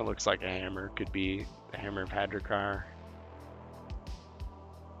 Kind of looks like a hammer. Could be the hammer of Hadrakar.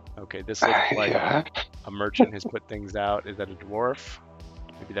 Okay, this looks like a merchant has put things out. Is that a dwarf?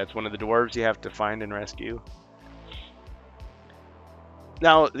 Maybe that's one of the dwarves you have to find and rescue.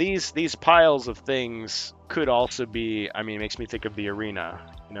 Now, these piles of things could also be, I mean, it makes me think of the arena.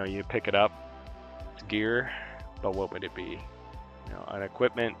 You know, you pick it up, it's gear, but what would it be? You know, an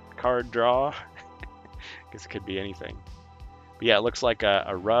equipment card draw? I guess it could be anything. But yeah, it looks like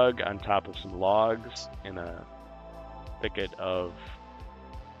a rug on top of some logs in a thicket of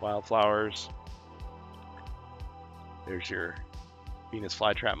wildflowers. There's your Venus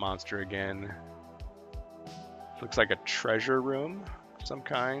flytrap monster again. Looks like a treasure room of some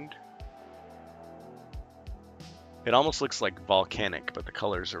kind. It almost looks like volcanic, but the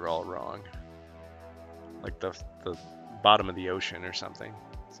colors are all wrong. Like the bottom of the ocean or something.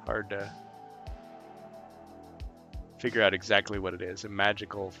 It's hard to figure out exactly what it is. A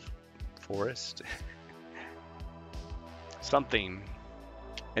magical forest? Something.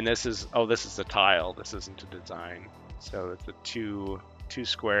 And this is, oh, this is a tile. This isn't a design. So it's a two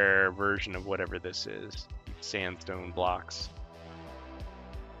square version of whatever this is. Sandstone blocks.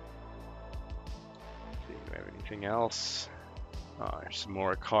 Let's see, do we have anything else? Oh, there's some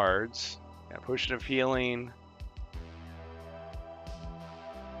more cards. Yeah, potion of healing.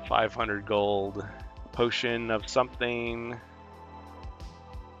 500 gold. Potion of something.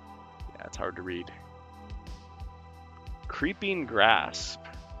 Yeah, it's hard to read. Creeping grasp.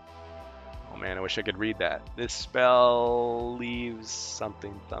 Oh man, I wish I could read that. This spell leaves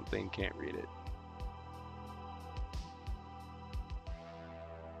something, can't read it.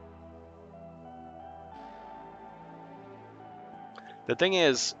 The thing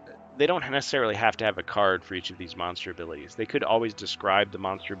is, they don't necessarily have to have a card for each of these monster abilities. They could always describe the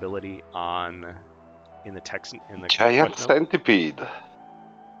monster ability in the text in the giant centipede.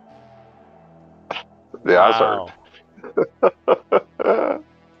 The wow. hazard.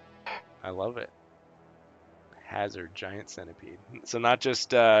 I love it. Hazard, giant centipede. So not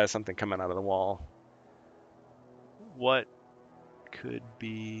just something coming out of the wall. What could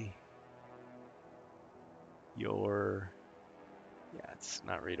be your... Yeah, it's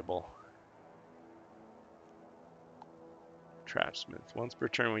not readable. Trapsmith. Once per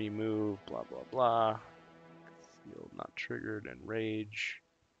turn when you move, blah, blah, blah. Field not triggered and rage.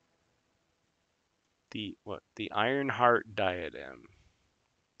 The Ironheart Diadem.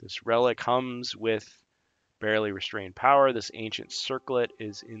 This relic hums with barely restrained power. This ancient circlet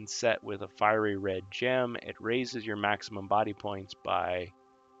is inset with a fiery red gem. It raises your maximum body points by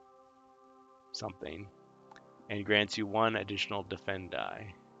something and grants you 1 additional defend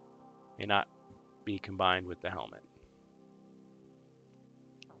die. May not be combined with the helmet.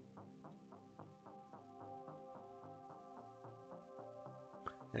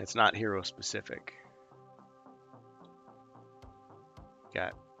 And it's not hero specific.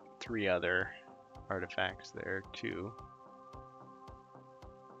 Got 3 other artifacts there too.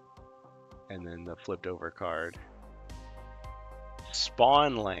 And then the flipped over card.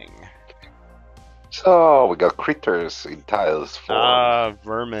 Spawnling. So we got critters in tiles form.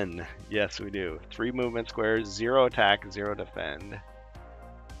 Vermin. Yes, we do. 3 movement squares, 0 attack, 0 defend.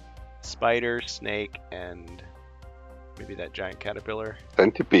 Spider, snake, and maybe that giant caterpillar.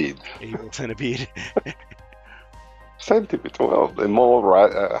 Centipede. Evil centipede. Centipede. Well, the mole.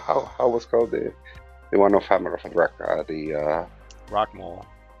 How was called the one of Hammer of Draka? The rock mole.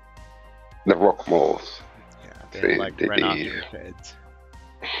 The rock moles. Yeah, they're like rhinoceros heads.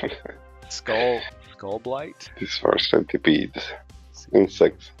 Skull blight. These are centipedes.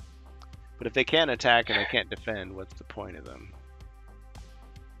 Insects. But if they can't attack and they can't defend, what's the point of them?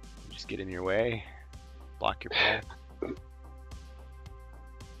 Just get in your way, block your path.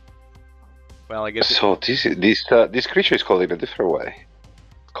 Well, I guess. So this creature is called in a different way.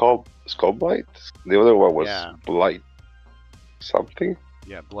 It's called skull blight. The other one was blight something.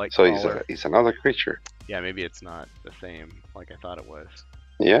 Yeah, blight. So it's another creature. Yeah, maybe it's not the same like I thought it was.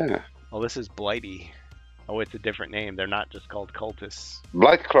 Yeah. Oh, this is blighty. Oh, it's a different name. They're not just called cultists.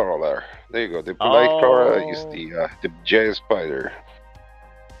 Blight crawler. There you go. The blight crawler is the giant spider.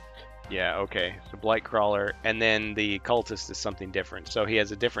 Yeah, okay. So blight crawler, and then the cultist is something different. So he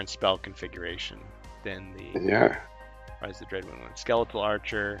has a different spell configuration than the Rise of the Dreadwind one. Skeletal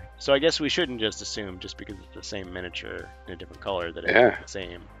archer. So I guess we shouldn't just assume just because it's the same miniature in a different color that it's the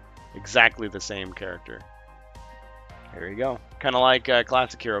same, exactly the same character. There you go. Kind of like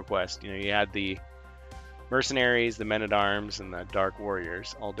classic HeroQuest. You know, you had the mercenaries, the men-at-arms, and the dark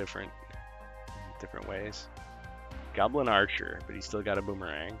warriors, all different ways. Goblin archer, but he's still got a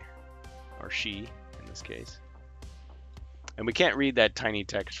boomerang. Or she, in this case. And we can't read that tiny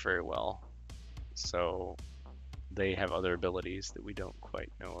text very well. So they have other abilities that we don't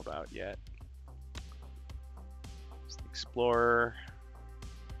quite know about yet. It's the Explorer.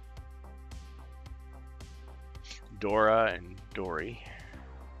 Dora and Dory.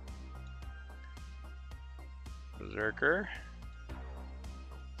 Berserker.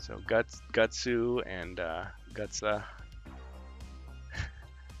 So Gutsu and Gutsa.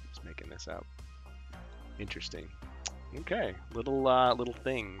 Just making this up. Interesting. Okay, little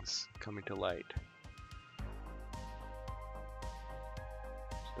things coming to light.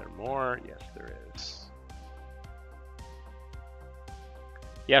 Is there more? Yes, there is.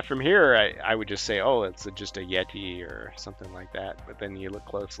 Yeah, from here I would just say, oh, it's just a Yeti or something like that. But then you look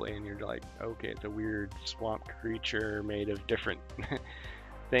closely and you're like, okay, it's a weird swamp creature made of different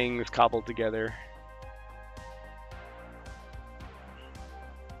things cobbled together.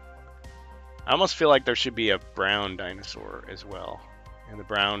 I almost feel like there should be a brown dinosaur as well. And the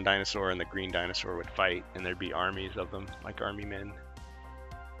brown dinosaur and the green dinosaur would fight, and there'd be armies of them, like army men.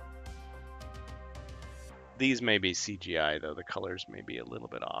 These may be CGI, though. The colors may be a little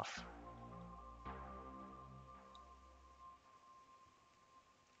bit off.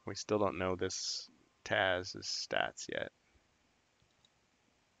 We still don't know this Taz's stats yet.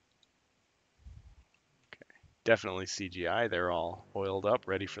 Okay, definitely CGI. They're all oiled up,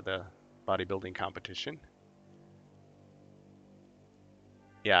 ready for the bodybuilding competition.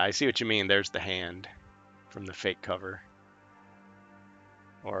 Yeah, I see what you mean. There's the hand from the fake cover.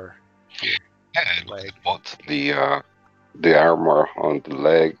 Or here. Leg. But the armor on the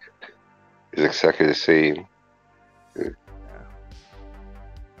leg is exactly the same.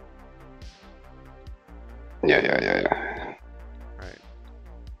 Yeah. Right.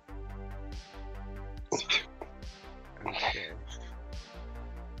 Okay.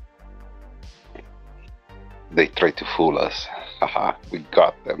 They tried to fool us. Haha, we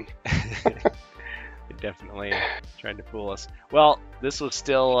got them. They definitely tried to fool us. Well, this was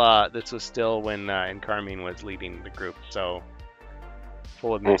still when Carmine was leading the group, so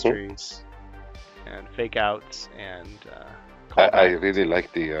full of mysteries and fake outs and. I really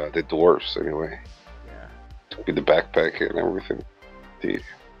like the dwarves anyway. Yeah. With the backpack and everything.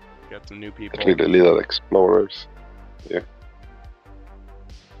 Got some new people. The little explorers. Yeah.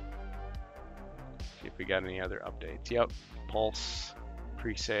 See if we got any other updates. Yep. Pulse,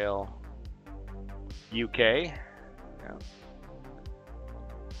 pre-sale. UK. Yeah.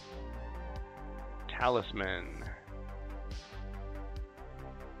 Talisman.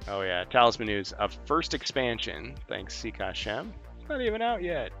 Oh yeah, Talisman news. A first expansion, thanks Sika Shem. It's not even out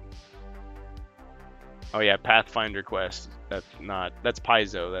yet. Oh yeah, Pathfinder Quest. That's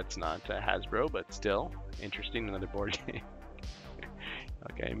Paizo. That's not Hasbro, but still interesting. Another board game.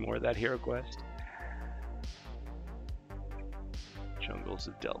 Okay, more of that HeroQuest. Jungles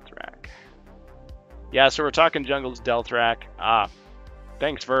of Delthrak. Yeah, so we're talking Jungles of Delthrak. Ah,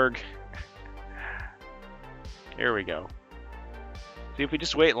 thanks, Verg. Here we go. See, if we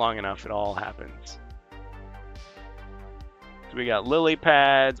just wait long enough, it all happens. So we got lily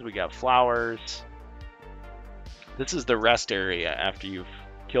pads, we got flowers. This is the rest area. After you've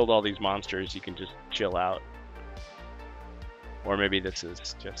killed all these monsters, you can just chill out. Or maybe this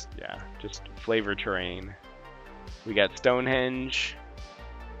is just, yeah, just flavor terrain. We got Stonehenge.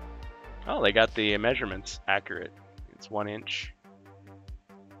 Oh, they got the measurements accurate. It's 1 inch.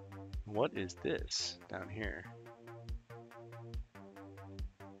 What is this down here?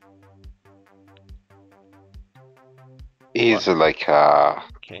 Is like a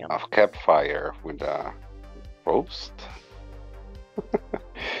Camp. campfire with ropes.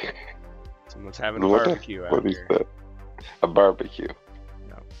 Someone's having a barbecue out What is here. that? A barbecue.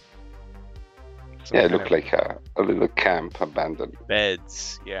 Some Yeah, it kind looked of like a little camp abandoned.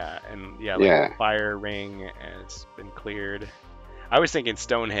 beds, yeah, and yeah, like Yeah. a fire ring has been cleared. I was thinking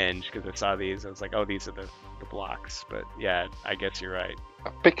Stonehenge because I saw these. I was like, oh, these are the blocks. But yeah, I guess you're right.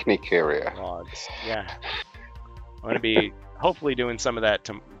 A picnic area. Logs. Yeah. I'm going to be hopefully doing some of that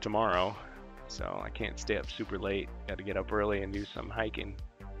tomorrow. So I can't stay up super late. Got to get up early and do some hiking.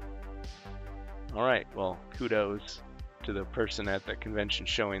 All right. Well, kudos to the person at the convention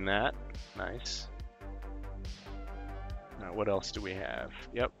showing that. Nice. Now, what else do we have?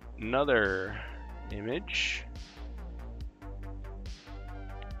 Yep. Another image.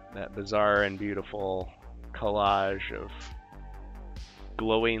 That bizarre and beautiful collage of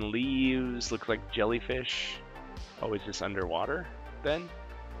glowing leaves, looks like jellyfish. Oh, is this underwater then?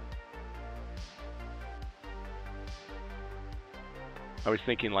 I was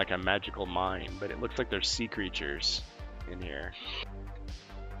thinking like a magical mine, but it looks like there's sea creatures in here.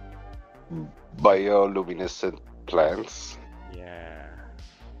 Bioluminescent plants. Yeah.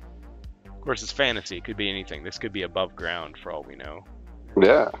 Of course, it's fantasy. It could be anything. This could be above ground for all we know.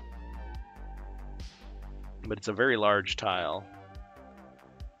 Yeah. But it's a very large tile.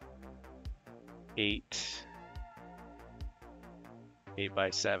 8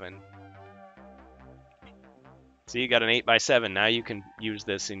 by 7. So you got an 8 by 7. Now you can use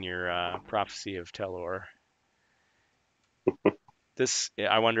this in your Prophecy of Telor. This,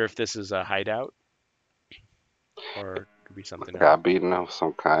 I wonder if this is a hideout, or it could be something else. Cabin of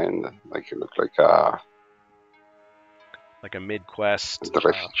some kind. Like it looked like a mid-quest.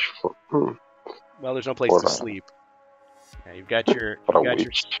 refuge for. Well, there's no place to sleep. Yeah, you've got your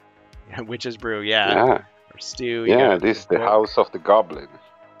witch's brew, yeah. Or stew. Yeah, this is the house of the goblin.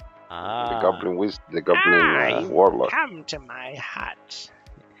 Ah. The goblin warlock. Come to my hut.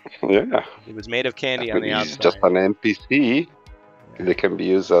 Yeah. It was made of candy on the He's outside. just an NPC. Yeah. They can be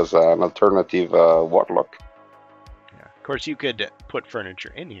used as an alternative warlock. Yeah. Of course, you could put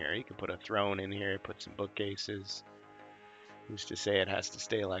furniture in here. You could put a throne in here, put some bookcases. Who's to say it has to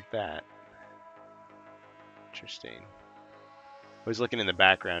stay like that? Interesting. I was looking in the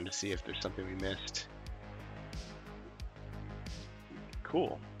background to see if there's something we missed.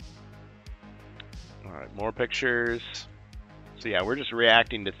 Cool. Alright, more pictures. So yeah, we're just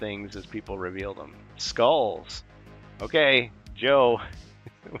reacting to things as people reveal them. Skulls. Okay, Joe.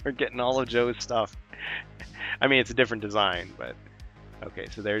 We're getting all of Joe's stuff. I mean, it's a different design, but... Okay,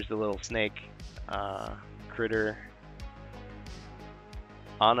 so there's the little snake critter.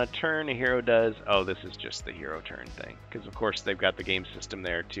 On a turn, a hero does... Oh, this is just the hero turn thing. Because, of course, they've got the game system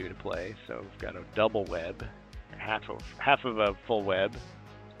there, too, to play. So we've got a double web. Half of a full web.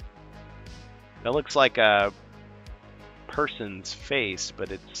 That looks like a person's face,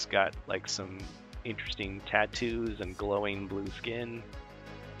 but it's got, like, some interesting tattoos and glowing blue skin.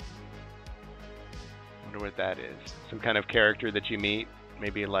 Wonder what that is. Some kind of character that you meet.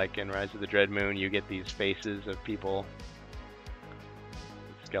 Maybe like in Rise of the Dread Moon, you get these faces of people.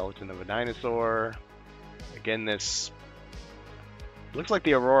 Skeleton of a dinosaur. Again, this looks like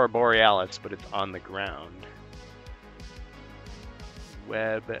the Aurora Borealis, but it's on the ground.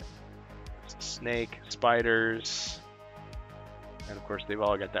 Web, snake, spiders, and of course they've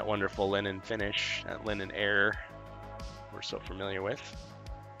all got that wonderful linen finish, that linen air we're so familiar with.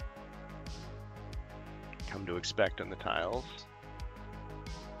 Come to expect on the tiles.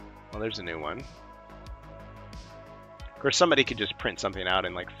 Well, there's a new one. Of course, somebody could just print something out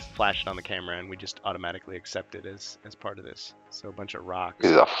and like flash it on the camera, and we just automatically accept it as part of this. So a bunch of rocks.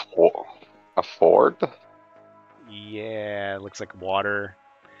 Is it a ford? Yeah, it looks like water.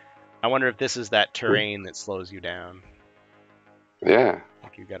 I wonder if this is that terrain that slows you down. Yeah.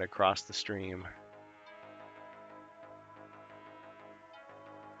 Like you gotta cross the stream.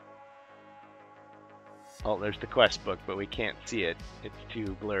 Oh, there's the quest book, but we can't see it. It's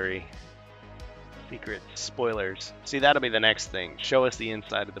too blurry. Secrets, spoilers. See, that'll be the next thing. Show us the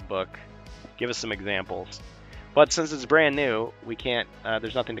inside of the book. Give us some examples. But since it's brand new, we can't,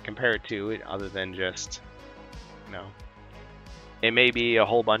 there's nothing to compare it to other than just, you know, It may be a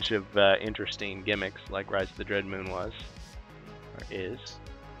whole bunch of interesting gimmicks like Rise of the Dread Moon was, or is.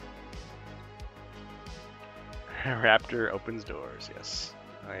 Raptor opens doors. Yes.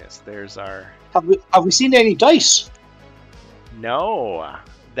 Oh yes. There's our. Have we seen any dice? No,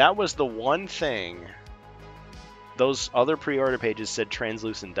 that was the one thing. Those other pre-order pages said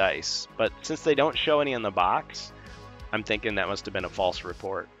translucent dice, but since they don't show any in the box, I'm thinking that must have been a false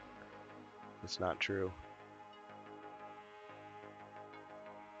report. It's not true.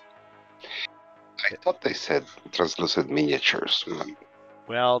 I thought they said translucent miniatures.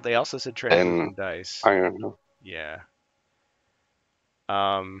 Well, they also said translucent dice. I don't know. Yeah.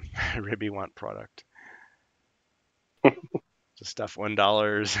 Ribby want product. Just stuff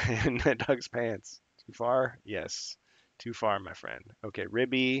 $1 in Doug's pants. Too far? Yes. Too far, my friend. Okay,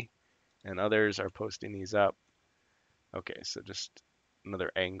 Ribby and others are posting these up. Okay, so just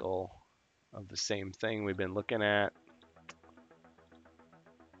another angle of the same thing we've been looking at.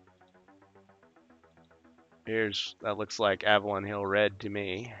 That looks like Avalon Hill Red to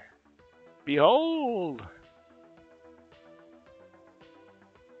me. Behold!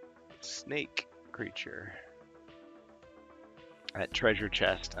 Snake creature. That treasure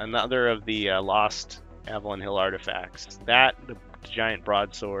chest. Another of the lost Avalon Hill artifacts. That, the giant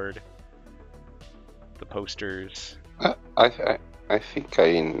broadsword, the posters. I think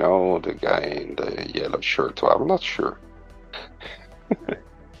I know the guy in the yellow shirt, so I'm not sure.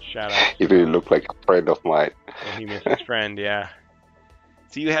 Shout out. He really looked like a friend of mine. Well, he missed his friend, yeah.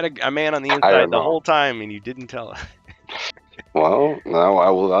 So you had a man on the inside the whole time and you didn't tell us. Well, now I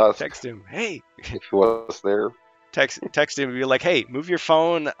will ask. Text him, hey. If he was there. Text him and be like, hey, move your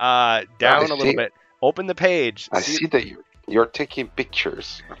phone down a little bit. Open the page. I see that you're taking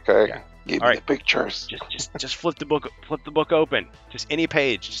pictures. Okay. Yeah. Give me the pictures. Just flip the book open. Just any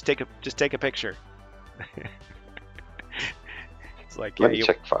page. Just take a picture. It's like, let me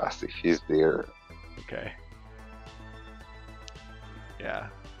check fast if he's there. Okay. Yeah.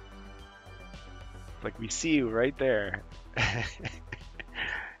 Like, we see you right there.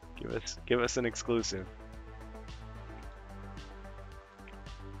 Give us an exclusive.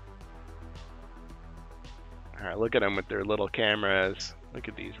 All right, look at them with their little cameras. Look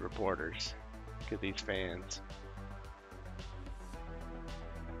at these reporters. Look at these fans.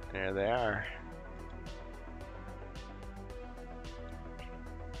 There they are.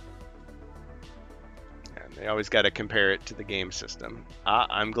 And they always got to compare it to the game system.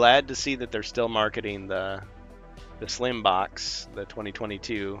 I'm glad to see that they're still marketing the Slim Box, the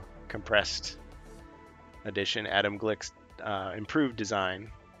 2022 compressed edition, Adam Glick's improved design.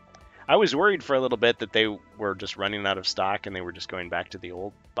 I was worried for a little bit that they were just running out of stock and they were just going back to the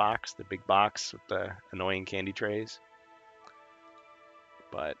old box, the big box with the annoying candy trays.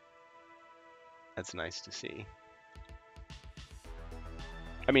 But that's nice to see.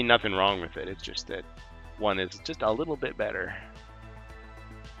 I mean, nothing wrong with it. It's just that one is just a little bit better.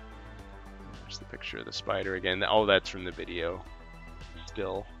 There's the picture of the spider again. Oh, that's from the video.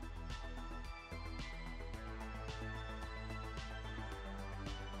 Still.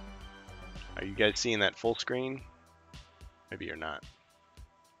 Are you guys seeing that full screen? Maybe you're not.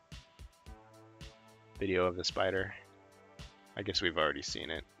 Video of the spider. I guess we've already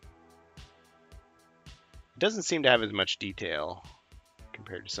seen it. It doesn't seem to have as much detail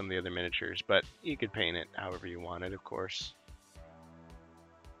compared to some of the other miniatures, but you could paint it however you want it, of course.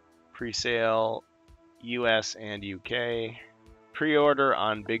 Pre-sale, US and UK. Pre-order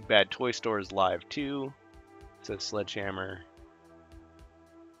on Big Bad Toy Stores Live 2. It says Sledgehammer.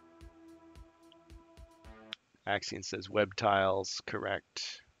 Axion says web tiles,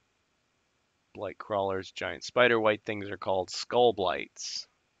 correct. Blight crawlers, giant spider white things are called skull blights.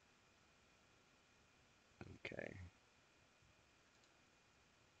 Okay.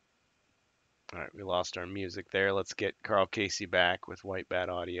 Alright, we lost our music there. Let's get Carl Casey back with White Bat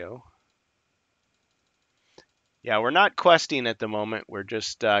Audio. Yeah, we're not questing at the moment. We're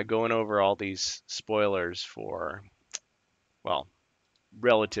just going over all these spoilers for, well,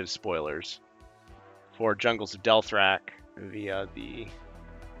 relative spoilers for Jungles of Delthrak via the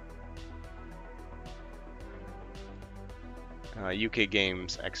UK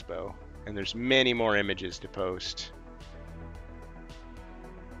Games Expo. And there's many more images to post.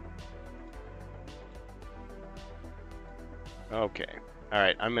 Okay.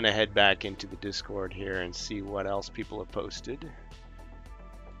 Alright, I'm going to head back into the Discord here and see what else people have posted.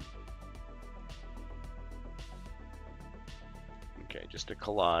 Okay, just a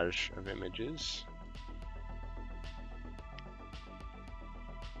collage of images.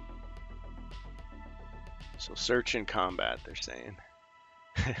 So search and combat, they're saying.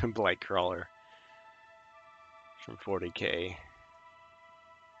 Blight crawler from 40K.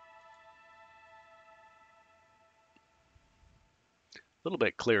 little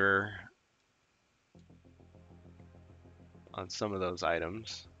bit clearer on some of those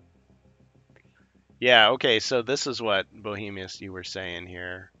items. Yeah, okay, so this is what, Bohemius, you were saying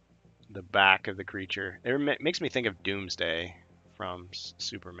here. The back of the creature. It makes me think of Doomsday from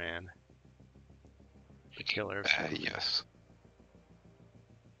Superman. The killer from Yes.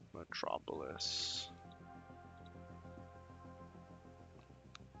 Metropolis.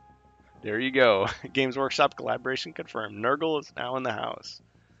 There you go. Games Workshop collaboration confirmed. Nurgle is now in the house.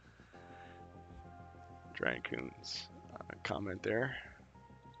 Drancoon's comment there.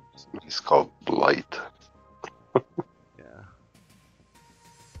 It's called Blight. Yeah.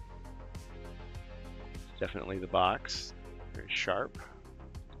 Definitely the box. Very sharp.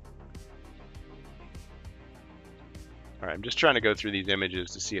 Alright, I'm just trying to go through these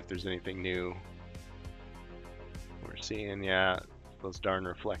images to see if there's anything new. We're seeing, yeah, those darn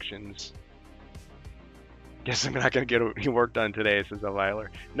reflections. Guess I'm not going to get any work done today, says Elviler.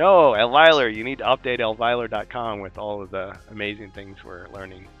 No, Elviler, you need to update elviler.com with all of the amazing things we're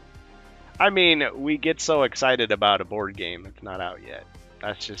learning. I mean, we get so excited about a board game that's not out yet.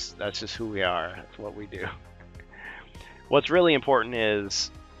 That's just who we are. That's what we do. What's really important is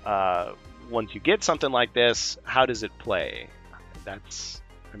once you get something like this, how does it play? I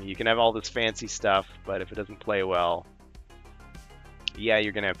mean, you can have all this fancy stuff, but if it doesn't play well, yeah,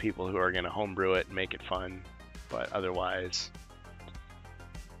 you're going to have people who are going to homebrew it and make it fun, but otherwise,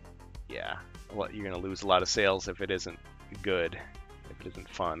 yeah, you're going to lose a lot of sales if it isn't good, if it isn't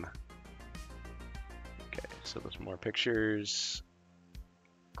fun. Okay, so there's more pictures.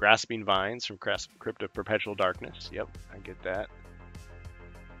 Grasping Vines from Crypt of Perpetual Darkness. Yep, I get that.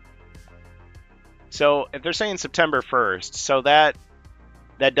 So if they're saying September 1st, so that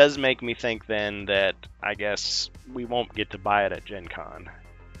does make me think then that I guess we won't get to buy it at Gen Con.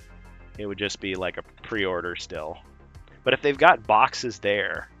 It would just be like a pre-order still. But if they've got boxes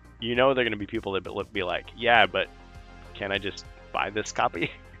there, you know they're going to be people that be like, yeah, but can I just buy this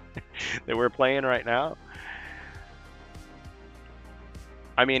copy that we're playing right now?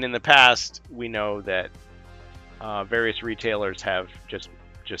 I mean, in the past, we know that various retailers have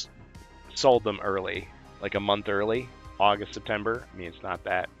just sold them early, like a month early, August, September. I mean, it's not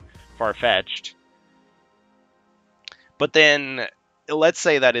that far-fetched. But then, let's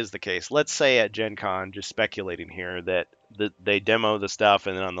say that is the case. Let's say at Gen Con, just speculating here, that they demo the stuff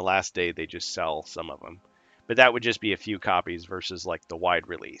and then on the last day they just sell some of them. But that would just be a few copies versus like the wide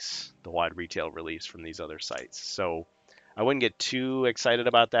release, the wide retail release from these other sites. So I wouldn't get too excited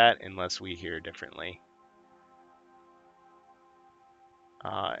about that unless we hear differently.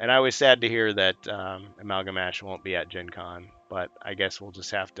 And I was sad to hear that Amalgamash won't be at Gen Con, but I guess we'll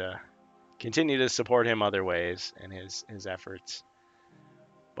just have to continue to support him other ways and his efforts.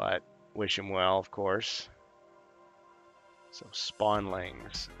 But wish him well, of course. So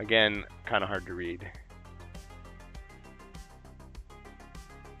Spawnlings, again, kind of hard to read.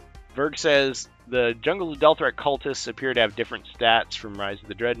 Verg says, the Jungles of Delthrak cultists appear to have different stats from Rise of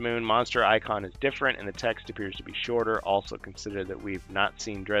the Dreadmoon. Monster icon is different, and the text appears to be shorter. Also consider that we've not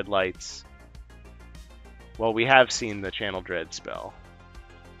seen Dreadlights. Well, we have seen the Channel Dread spell.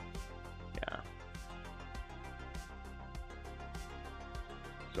 Yeah.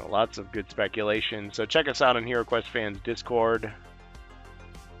 So lots of good speculation. So check us out on HeroQuestFans Discord.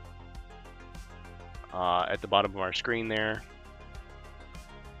 At the bottom of our screen there.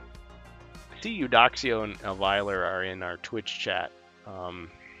 I see Eudoxio and Elviler are in our Twitch chat. We're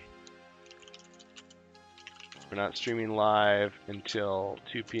not streaming live until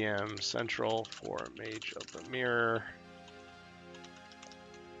 2 p.m. Central for Mage of the Mirror.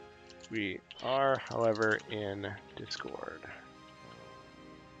 We are, however, in Discord.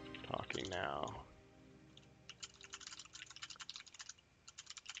 Talking now.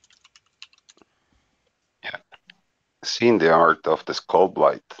 Yeah. Seeing the art of the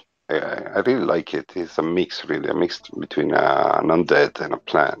Skullblight, I really like it. It's a mix, really, a mix between an undead and a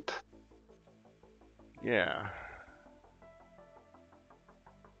plant. Yeah.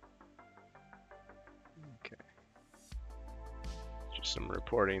 Okay. Just some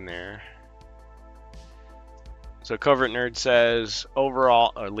reporting there. So Covert Nerd says,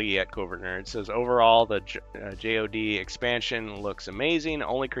 overall, or Lee at Covert Nerd says, overall, the JOD expansion looks amazing.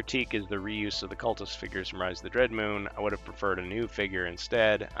 Only critique is the reuse of the cultist figures from Rise of the Dreadmoon. I would have preferred a new figure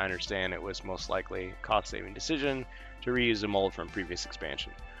instead. I understand it was most likely a cost-saving decision to reuse a mold from previous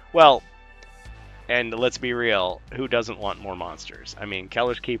expansion. Well, and let's be real, who doesn't want more monsters? I mean,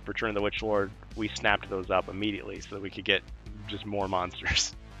 Keller's Keep, Return of the Witch Lord, we snapped those up immediately so that we could get just more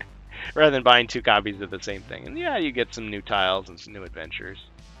monsters. Rather than buying 2 copies of the same thing. And yeah, you get some new tiles and some new adventures.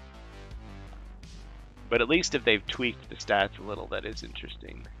 But at least if they've tweaked the stats a little, that is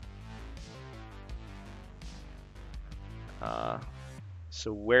interesting.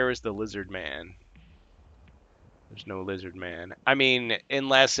 So where is the lizard man? There's no lizard man. I mean,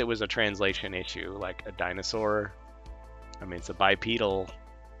 unless it was a translation issue, like a dinosaur. I mean, it's a bipedal,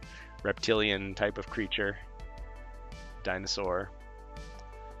 reptilian type of creature. Dinosaur.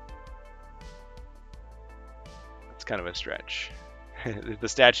 It's kind of a stretch. The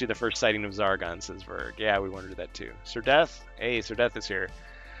statue, the first sighting of Zargon, says Verg. Yeah, we wondered that too. Sir Death? Hey, Sir Death is here.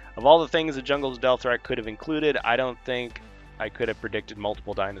 Of all the things the jungles of Delthrak could have included, I don't think I could have predicted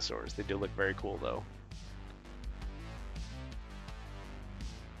multiple dinosaurs. They do look very cool, though.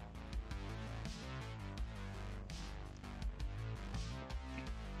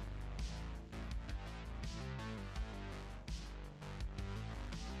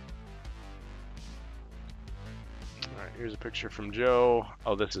 Alright, here's a picture from Joe.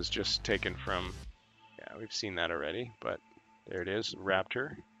 Oh, this is just taken from... Yeah, we've seen that already, but there it is.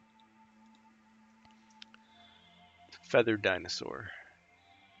 Raptor. Feathered dinosaur.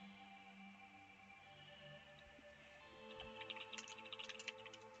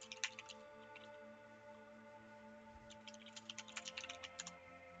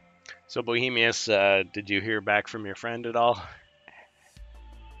 So Bohemius, did you hear back from your friend at all?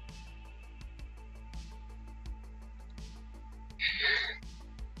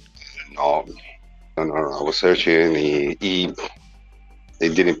 No. I was searching. He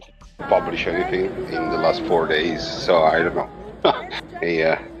didn't publish anything in the last 4 days, so I don't know.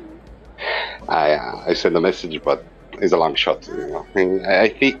 I sent a message, but it's a long shot. You know, and I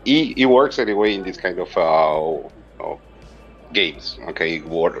think he works anyway in this kind of games. Okay, he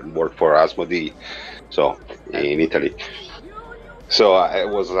worked for Asmodee, so in Italy. So it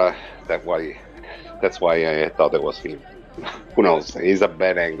was that's why I thought it was him. Who knows? It's a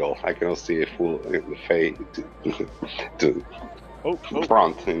bad angle. I cannot see a full in the face to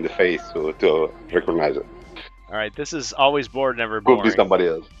front in the face to recognize it. All right, this is always bored, never boring. Could be somebody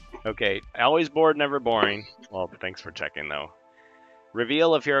else. Okay, always bored, never boring. Well, thanks for checking, though.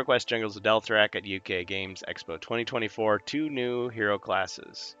 Reveal of HeroQuest Jungles of Delthrak at UK Games Expo 2024. 2 new hero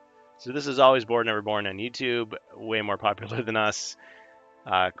classes. So this is always bored, never boring on YouTube. Way more popular than us.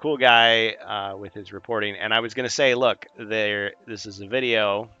 Cool guy with his reporting. And I was going to say, look, this is a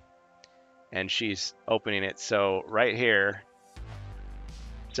video, and she's opening it. So right here.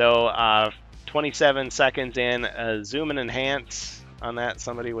 So 27 seconds in, zoom and enhance on that.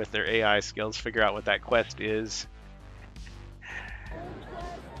 Somebody with their AI skills figure out what that quest is.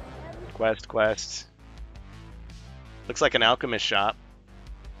 Quest. Looks like an alchemist shop.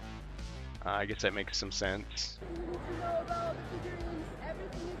 I guess that makes some sense.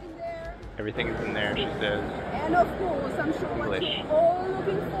 Everything is in there, she says. And of course, I'm sure what you're all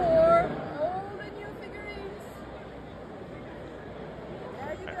looking for, all the new figurines.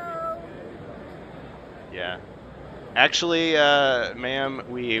 There you go. Yeah. Actually, ma'am,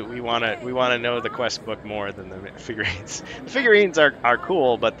 we wanna know the quest book more than the figurines. The figurines are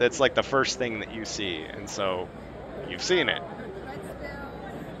cool, but that's like the first thing that you see, and so you've seen it.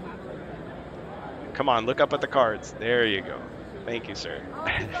 Come on, look up at the cards. There you go. Thank you, sir.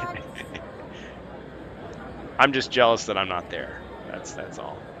 I'm just jealous that I'm not there. That's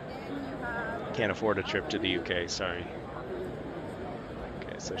all. Can't afford a trip to the UK, sorry.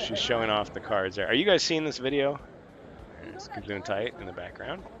 Okay, so she's showing off the cards there. Are you guys seeing this video? There's Kazoon Tight in the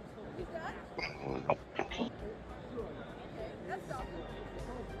background.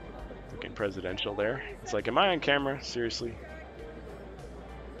 Looking presidential there. It's like, am I on camera? Seriously?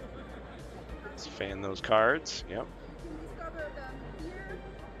 Let's fan those cards. Yep.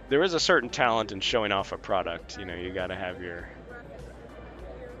 There is a certain talent in showing off a product. You know, you gotta have your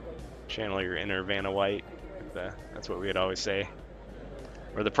channel your inner Vanna White. That's what we'd always say.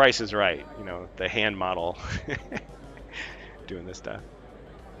 Or The Price is Right. You know, the hand model doing this stuff.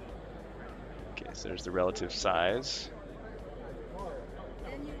 Okay, so there's the relative size.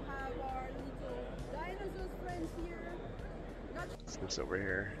 And you have our little dinosaur friends here. What's this over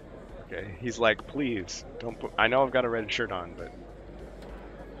here? Okay, he's like, please don't put. I know I've got a red shirt on, but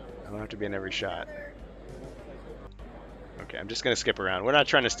I don't have to be in every shot. Okay, I'm just gonna skip around. We're not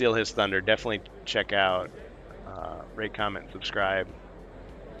trying to steal his thunder. Definitely check out, rate, comment, subscribe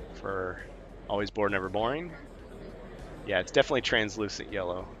for Always Bored, Never Boring. Yeah, it's definitely translucent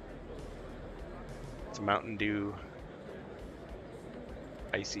yellow. It's a Mountain Dew,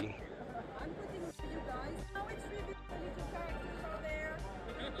 icy.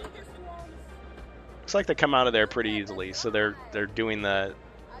 Looks like they come out of there pretty easily, so they're doing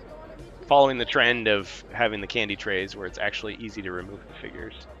following the trend of having the candy trays where it's actually easy to remove the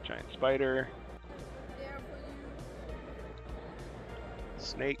figures. Giant spider.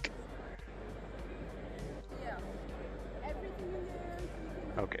 Snake. Yeah. Everything in there.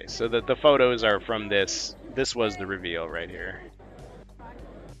 So you can Okay, so the photos are from this. This was the reveal right here.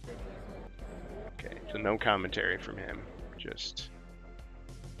 Okay, so no commentary from him. Just.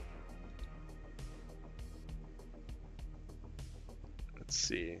 Let's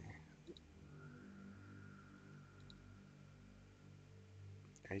see.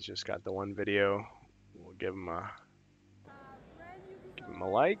 He's just got the one video. We'll give him a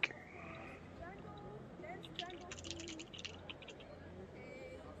like.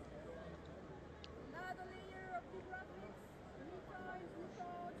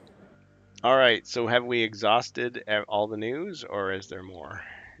 All right, so have we exhausted all the news, or is there more?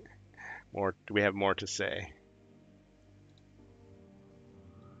 More? Do we have more to say?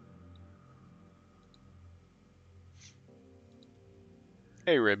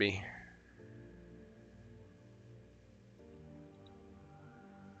 Hey, Ribby.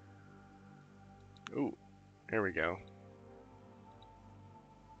 Ooh, there we go.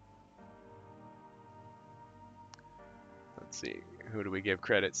 Let's see. Who do we give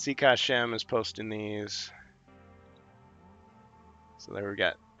credit? Sika Shem is posting these. So there we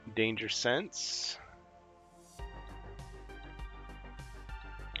got Danger Sense.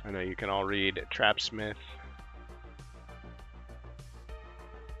 I know you can all read Trapsmith.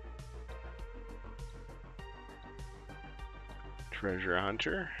 Treasure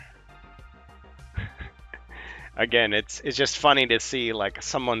Hunter. Again, it's just funny to see like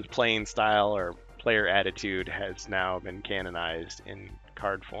someone's playing style or player attitude has now been canonized in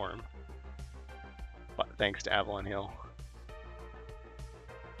card form. But thanks to Avalon Hill.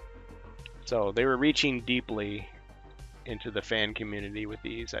 So they were reaching deeply into the fan community with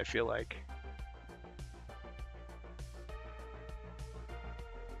these, I feel like.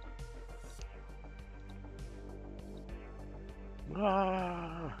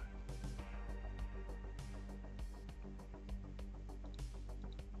 Ah.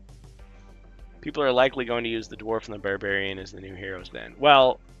 People are likely going to use the Dwarf and the Barbarian as the new heroes then.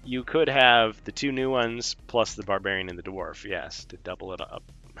 Well, you could have the two new ones plus the Barbarian and the Dwarf, yes, to double it up.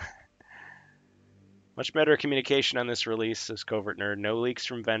 Much better communication on this release, says Covert Nerd. No leaks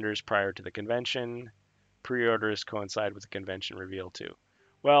from vendors prior to the convention. Pre-orders coincide with the convention reveal too.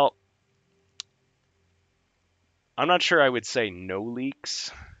 Well, I'm not sure I would say no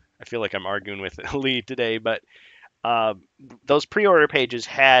leaks. I feel like I'm arguing with Lee today, but those pre-order pages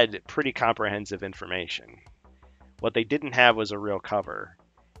had pretty comprehensive information. What they didn't have was a real cover,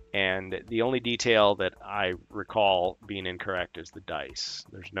 and the only detail that I recall being incorrect is the dice.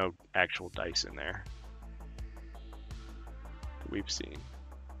 There's no actual dice in there that we've seen.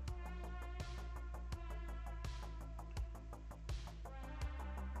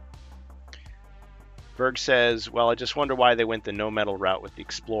 Berg says, well, I just wonder why they went the no metal route with the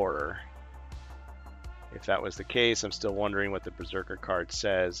Explorer. If that was the case, I'm still wondering what the Berserker card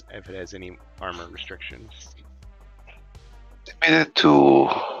says, if it has any armor restrictions. They made it to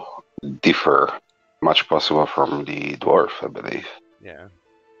differ much possible from the Dwarf, I believe. Yeah.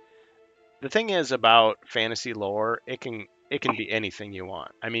 The thing is about fantasy lore, it can be anything you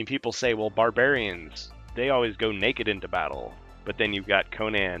want. I mean, people say, well, barbarians, they always go naked into battle. But then you've got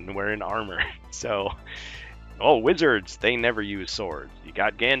Conan wearing armor. So, oh, wizards, they never use swords. You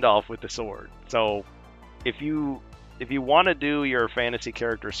got Gandalf with the sword. So, if you want to do your fantasy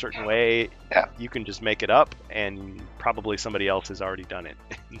character a certain way, yeah, you can just make it up, and probably somebody else has already done it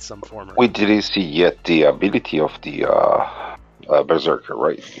in some form. We didn't see yet the ability of the Berserker,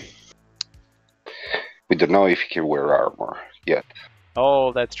 right? We don't know if he can wear armor yet.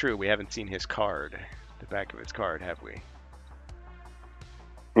 Oh, that's true. We haven't seen his card, the back of his card, have we?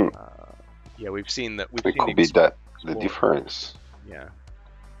 Yeah, we've seen that. It could be that the difference. Yeah.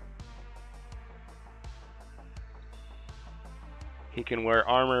 He can wear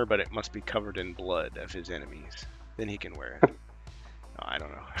armor, but it must be covered in blood of his enemies. Then he can wear it. No, I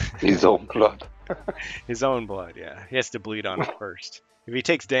don't know. His own blood. His own blood, yeah. He has to bleed on it first. If he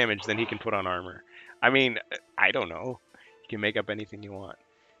takes damage, then he can put on armor. I mean, I don't know. You can make up anything you want.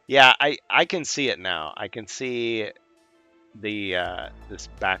 Yeah, I can see it now. I can see the this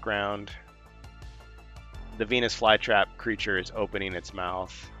background. The Venus flytrap creature is opening its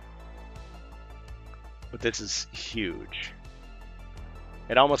mouth. But this is huge.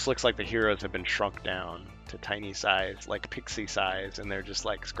 It almost looks like the heroes have been shrunk down to tiny size, like pixie size, and they're just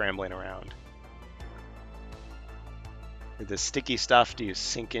like scrambling around. The sticky stuff, do you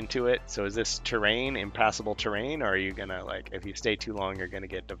sink into it? So is this terrain, impassable terrain, or are you gonna, like, if you stay too long, you're gonna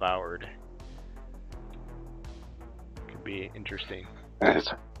get devoured? Could be interesting. It's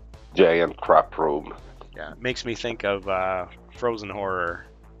a giant crap room. Yeah, it makes me think of Frozen Horror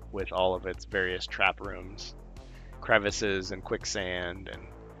with all of its various trap rooms, crevices and quicksand and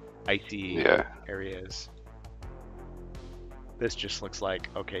icy areas. This just looks like,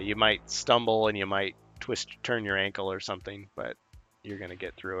 okay, you might stumble and you might turn your ankle or something, but you're going to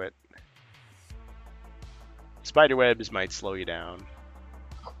get through it. Spiderwebs might slow you down.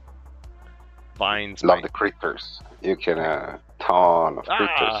 Vines Love the critters. You can ton of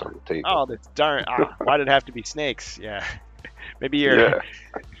critters on the table. Oh, that's darn! Why did it have to be snakes? Yeah, maybe you're.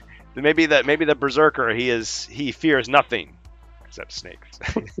 Maybe the berserker he fears nothing except snakes.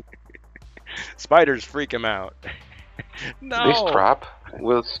 Spiders freak him out. No. This trap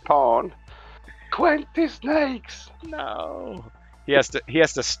will spawn 20 snakes. No. He has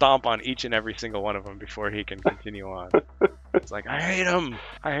to stomp on each and every single one of them before he can continue on. It's like, I hate him.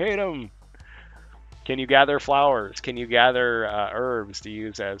 I hate him. Can you gather flowers? Can you gather herbs to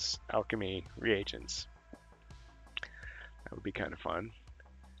use as alchemy reagents? That would be kind of fun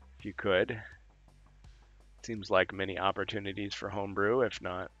if you could. Seems like many opportunities for homebrew, if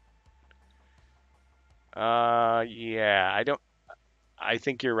not. Yeah, I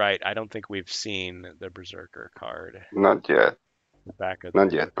think you're right. I don't think we've seen the Berserker card. Not yet.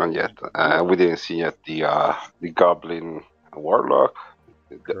 Not yet. We didn't see yet the Goblin Warlock,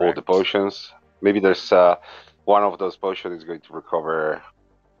 all the potions. Maybe there's one of those potions is going to recover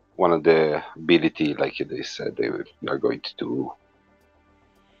one of the ability, like they said they are going to do.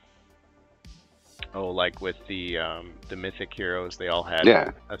 Oh, like with the mythic heroes, they all had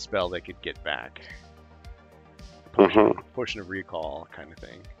a spell they could get back. Potion of recall kind of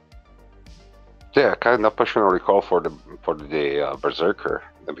thing. Yeah, kind of potion of recall for the Berserker,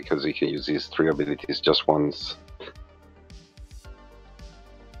 because he can use these 3 abilities just once.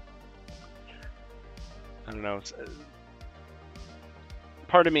 I don't know.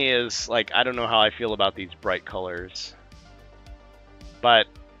 Part of me is like, I don't know how I feel about these bright colors, but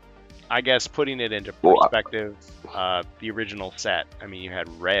I guess putting it into perspective, the original set, I mean, you had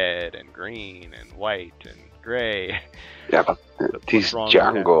red and green and white and gray. Yeah, but this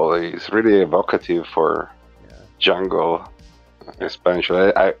jungle is really evocative for jungle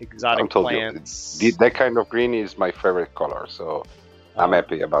expansion. Exotic plants. That kind of green is my favorite color, so I'm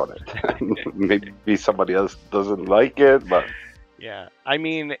happy about it. Maybe somebody else doesn't like it, but yeah, I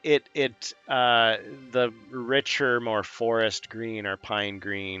mean the richer, more forest green or pine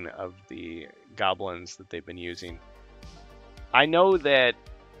green of the goblins that they've been using. I know that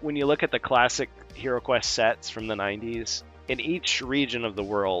when you look at the classic HeroQuest sets from the 90s, in each region of the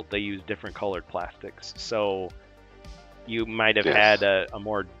world they use different colored plastics. So you might have had a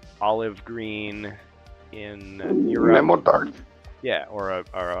more olive green in Europe. More dark. Yeah, or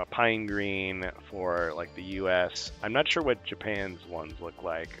a pine green for like the U.S. I'm not sure what Japan's ones look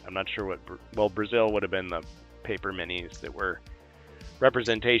like. I'm not sure what Brazil would have been the paper minis that were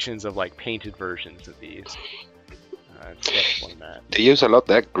representations of like painted versions of these. They use a lot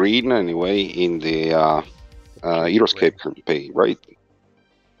that green anyway in the HeroScape campaign, right?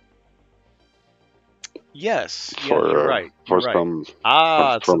 Yes, you're right. For some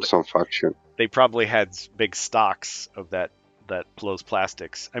faction, they probably had big stocks of those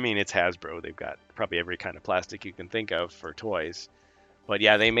plastics. I mean, it's Hasbro. They've got probably every kind of plastic you can think of for toys. But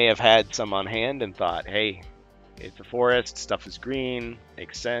yeah, they may have had some on hand and thought, hey, it's a forest, stuff is green,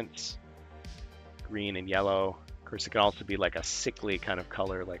 makes sense. Green and yellow. Of course, it can also be like a sickly kind of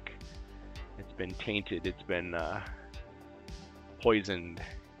color, like it's been tainted, it's been poisoned,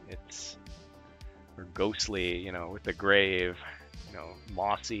 or ghostly, with the grave,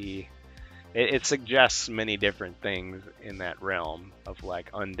 mossy. It suggests many different things in that realm of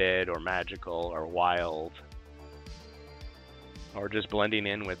like undead or magical or wild, or just blending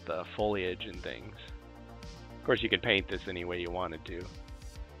in with the foliage and things. Of course, you could paint this any way you wanted to.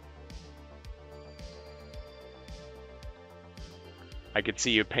 I could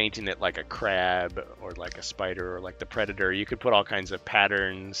see you painting it like a crab or like a spider or like the predator. You could put all kinds of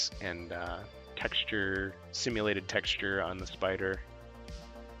patterns and simulated texture on the spider.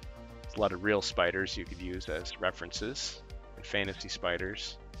 There's a lot of real spiders you could use as references, and fantasy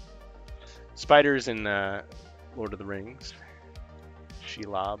spiders. Spiders in Lord of the Rings.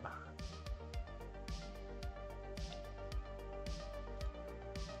 Shelob.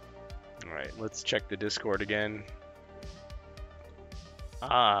 Alright, let's check the Discord again.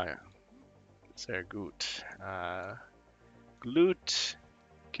 Sehr gut. Glut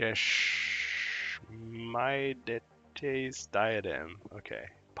geschmeidetes Diadem. Okay.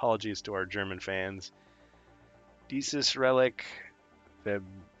 Apologies to our German fans. Dieses Relic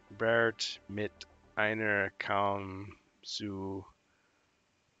vibriert mit einer kaum zu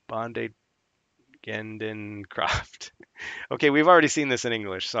Gendencroft. Okay, we've already seen this in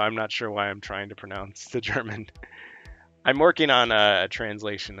English, so I'm not sure why I'm trying to pronounce the German. I'm working on a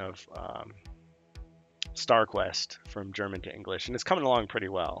translation of StarQuest from German to English, and it's coming along pretty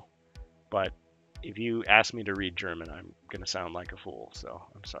well. But if you ask me to read German, I'm going to sound like a fool, so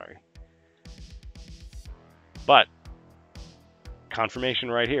I'm sorry. But confirmation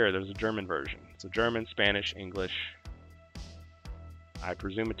right here, there's a German version. So German, Spanish, English, I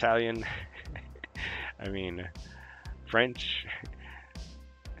presume Italian. I mean, French.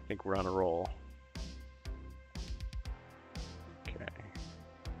 I think we're on a roll. Okay.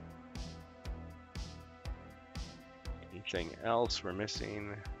 Anything else we're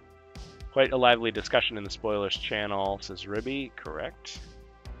missing? Quite a lively discussion in the spoilers channel, says Ribby. Correct.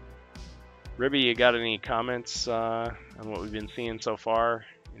 Ribby, you got any comments on what we've been seeing so far?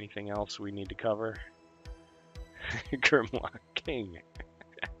 Anything else we need to cover? Grimoire King.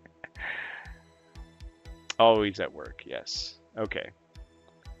 Oh, he's at work. Yes. Okay.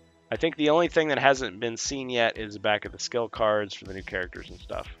 I think the only thing that hasn't been seen yet is the back of the skill cards for the new characters and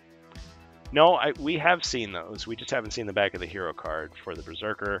stuff. No, we have seen those. We just haven't seen the back of the hero card for the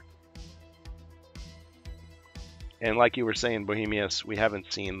Berserker. And like you were saying, Bohemius, we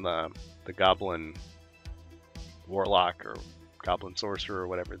haven't seen the Goblin Warlock or Goblin Sorcerer or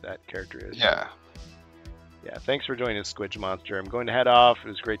whatever that character is. Yeah. Yeah, thanks for joining us, Squidge Monster. I'm going to head off. It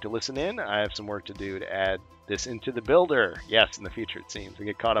was great to listen in. I have some work to do to add this into the builder. Yes, in the future, it seems. We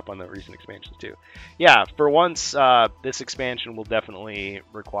get caught up on the recent expansions, too. Yeah, for once, this expansion will definitely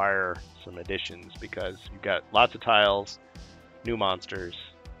require some additions because you've got lots of tiles, new monsters,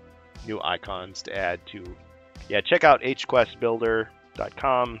 new icons to add to. Yeah, check out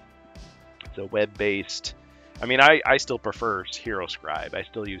HeroQuestBuilder.com. It's a web-based. I mean, I still prefer HeroScribe. I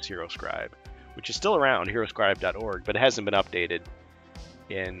still use HeroScribe, which is still around, heroscribe.org, but it hasn't been updated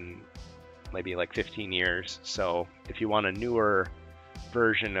in maybe like 15 years. So if you want a newer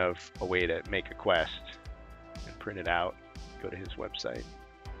version of a way to make a quest and print it out, go to his website.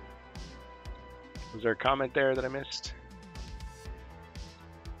 Was there a comment there that I missed?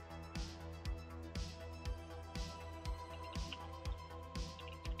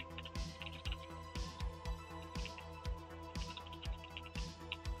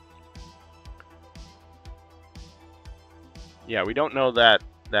 Yeah, we don't know that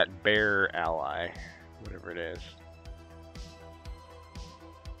bear ally, whatever it is.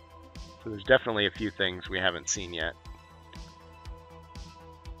 So there's definitely a few things we haven't seen yet.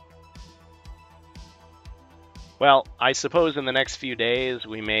 Well, I suppose in the next few days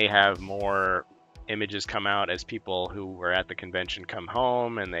we may have more images come out as people who were at the convention come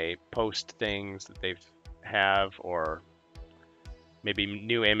home and they post things that they have, or maybe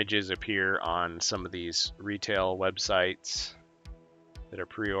new images appear on some of these retail websites that are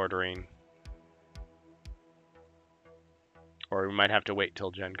pre-ordering. Or we might have to wait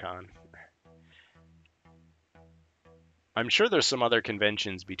till Gen Con. I'm sure there's some other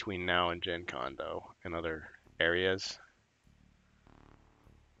conventions between now and Gen Con, though, in other areas.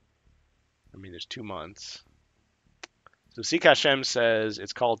 I mean, there's 2 months. So Sikashem says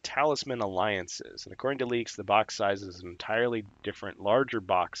it's called Talisman Alliances, and according to leaks, the box size is an entirely different, larger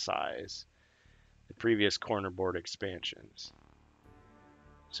box size than previous cornerboard expansions.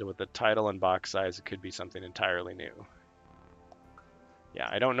 So with the title and box size, it could be something entirely new. Yeah,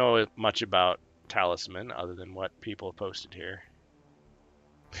 I don't know much about Talisman other than what people have posted here.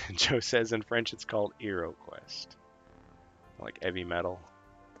 Joe says in French it's called HeroQuest. Like heavy metal.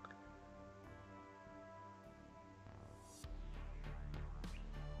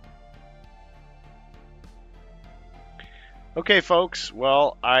 Okay, folks.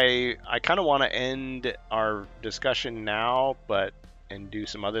 Well, I kind of want to end our discussion now, and do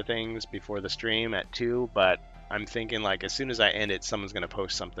some other things before the stream at 2, but I'm thinking like as soon as I end it, someone's going to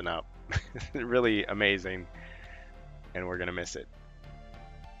post something up. Really amazing, and we're going to miss it.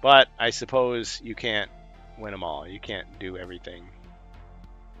 But I suppose you can't win them all. You can't do everything.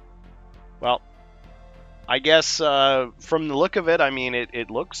 Well, I guess from the look of it, I mean,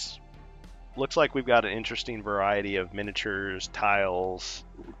 it looks like we've got an interesting variety of miniatures, tiles,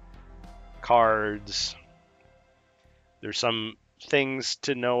 cards. There's some things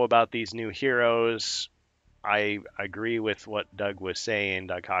to know about these new heroes. I agree with what Doug was saying,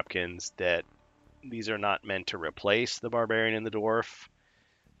 Doug Hopkins, that these are not meant to replace the barbarian and the dwarf,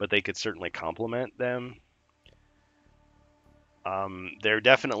 but they could certainly complement them. They're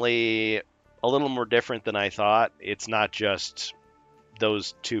definitely a little more different than I thought. It's not just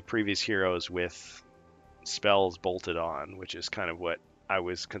those 2 previous heroes with spells bolted on, which is kind of what I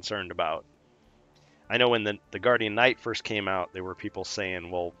was concerned about. I know when the Guardian Knight first came out, there were people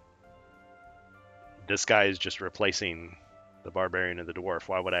saying, well, this guy is just replacing the barbarian and the dwarf.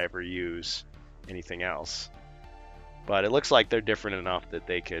 Why would I ever use anything else? But it looks like they're different enough that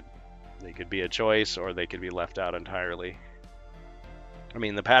they could be a choice, or they could be left out entirely. I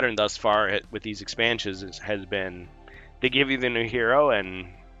mean, the pattern thus far with these expansions has been they give you the new hero, and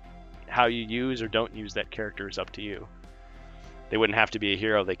how you use or don't use that character is up to you. They wouldn't have to be a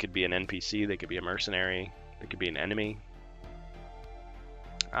hero. They could be an NPC. They could be a mercenary. They could be an enemy.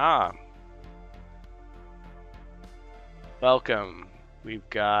 Ah. Welcome. We've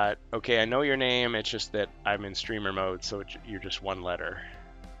got... Okay, I know your name. It's just that I'm in streamer mode, so you're just one letter.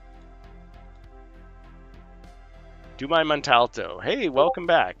 Dumai Montalto. Hey, welcome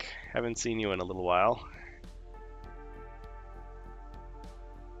back. Haven't seen you in a little while.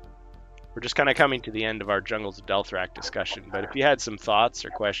 We're just kind of coming to the end of our Jungles of Delthrak discussion, but if you had some thoughts or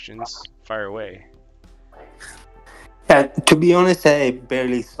questions, fire away. Yeah, to be honest, I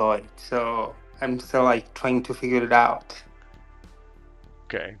barely saw it, so I'm still like trying to figure it out.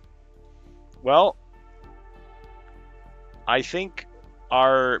 Okay. Well, I think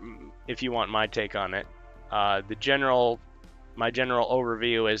if you want my take on it, my general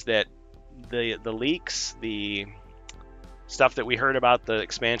overview is that the leaks, the stuff that we heard about the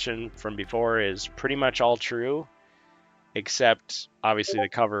expansion from before is pretty much all true, except obviously the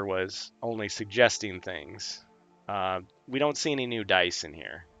cover was only suggesting things. We don't see any new dice in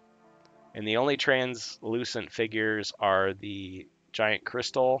here, and the only translucent figures are the giant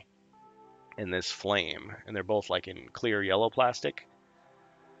crystal and this flame, and they're both like in clear yellow plastic.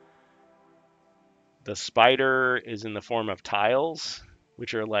 The spider is in the form of tiles,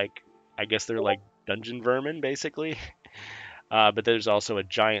 which are like, I guess they're like dungeon vermin basically. But there's also a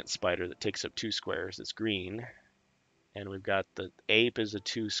giant spider that takes up 2 squares. It's green. And we've got the ape is a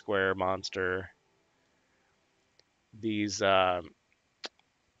 2-square monster. These, I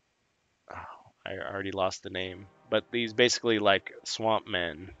already lost the name. But these basically like swamp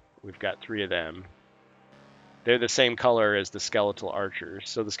men. We've got 3 of them. They're the same color as the skeletal archers.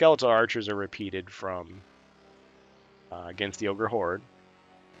 So the skeletal archers are repeated from against the ogre horde.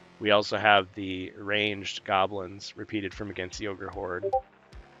 We also have the ranged goblins repeated from against the ogre horde.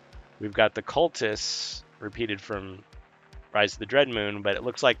 We've got the cultists repeated from Rise of the Dreadmoon, but it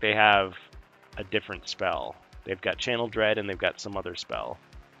looks like they have a different spell. They've got Channel Dread and they've got some other spell.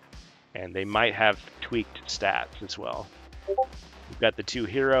 And they might have tweaked stats as well. We've got the 2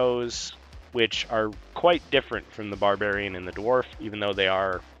 heroes, which are quite different from the barbarian and the dwarf, even though they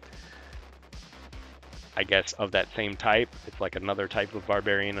are, I guess, of that same type. It's like another type of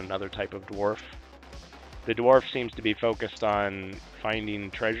barbarian, another type of dwarf. The dwarf seems to be focused on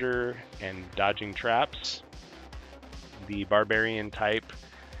finding treasure and dodging traps. The barbarian type,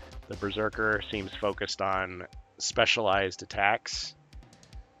 the berserker, seems focused on specialized attacks.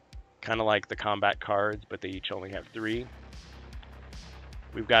 Kind of like the combat cards, but they each only have 3.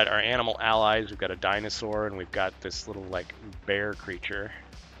 We've got our animal allies. We've got a dinosaur, and we've got this little like bear creature.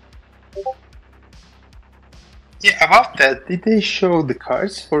 Yeah, about that, did they show the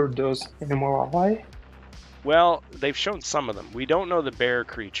cards for those animal ally? Well, they've shown some of them. We don't know the bear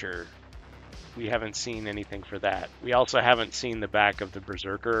creature. We haven't seen anything for that. We also haven't seen the back of the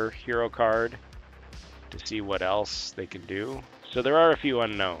Berserker hero card to see what else they can do. So there are a few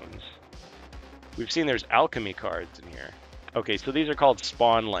unknowns. We've seen there's alchemy cards in here. Okay, so these are called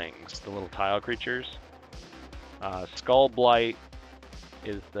spawnlings, the little tile creatures. Skull Blight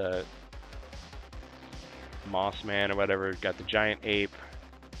is the Moss Man or whatever. We've got the giant ape.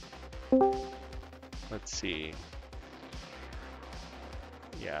 Let's see.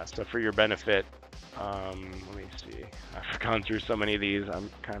 Yeah, so for your benefit, let me see. I've gone through so many of these, I'm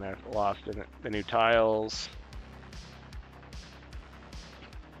kind of lost in it. The new tiles.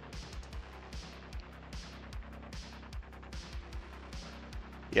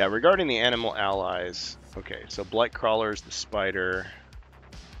 Yeah, regarding the animal allies, okay, so Blightcrawler is the spider.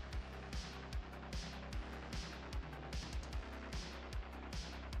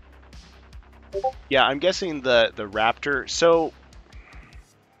 Yeah, I'm guessing the raptor. So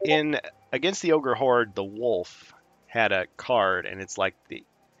in against the ogre horde, the wolf had a card, and it's like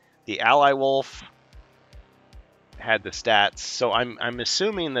the ally wolf had the stats. So I'm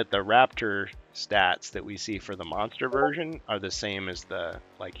assuming that the raptor stats that we see for the monster version are the same as the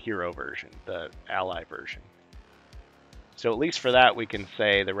like hero version, the ally version. So at least for that we can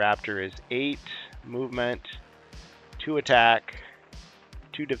say the raptor is 8 movement, 2 attack,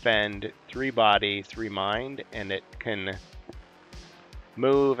 2 defend, 3 body, 3 mind, and it can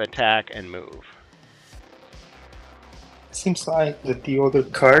move, attack, and move. Seems like that the other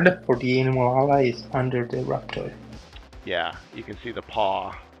card for the animal ally is under the raptor. Yeah, you can see the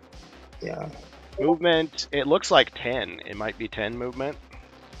paw. Yeah. Movement, it looks like 10. It might be 10 movement.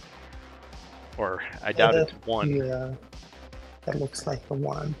 Or I doubt it's 1. Yeah, that looks like a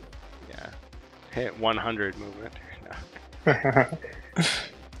 1. Yeah. Hit 100 movement.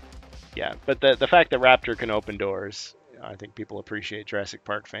 Yeah, but the fact that Raptor can open doors, I think people appreciate. Jurassic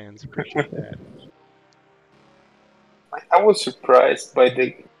Park fans appreciate that. I was surprised by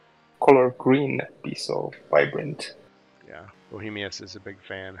the color green be so vibrant. Yeah, Bohemius is a big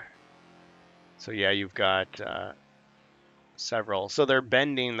fan. So yeah, you've got several. So they're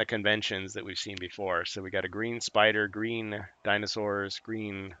bending the conventions that we've seen before. So we got a green spider, green dinosaurs,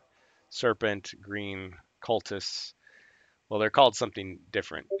 green serpent, green cultists. Well, they're called something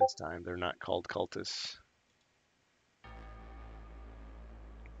different this time. They're not called cultists.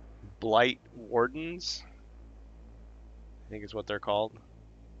 Blight wardens, I think is what they're called.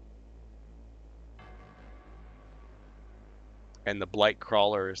 And the blight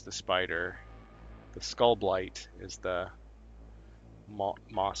crawler is the spider. The skull blight is the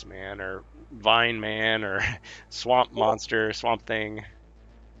moss man or vine man or swamp monster, swamp thing.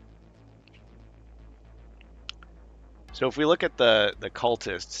 So if we look at the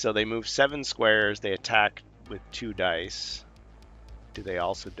cultists, so they move 7 squares, they attack with 2 dice. Do they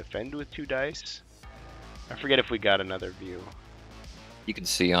also defend with 2 dice? I forget if we got another view. You can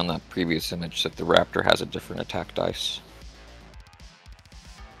see on that previous image that the raptor has a different attack dice.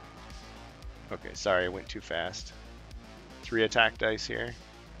 Okay, sorry, I went too fast. 3 attack dice here.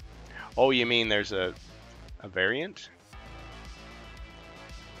 Oh, you mean there's a variant?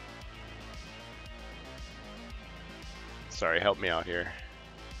 Sorry, help me out here.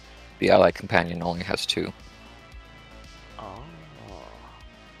 The ally companion only has 2. Oh.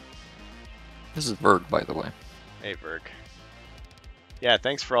 This is Verg, by the way. Hey, Verg. Yeah,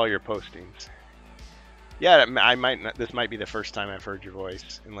 thanks for all your postings. Yeah, I might not, this might be the first time I've heard your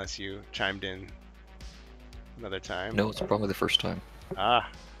voice, unless you chimed in another time. No, it's probably the first time. Ah.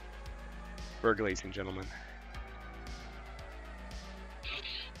 Verg, ladies and gentlemen.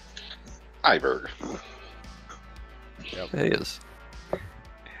 Hi, Berg. Yep. It is.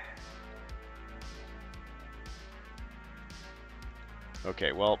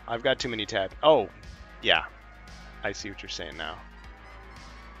 Okay, well, I've got too many tabs. Oh, yeah. I see what you're saying now.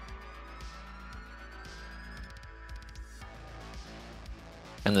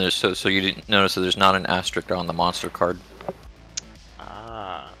 And there's so you didn't notice that there's not an asterisk on the monster card,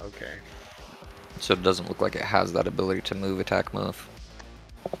 Ah, okay. so it doesn't look like it has that ability to move, attack, move.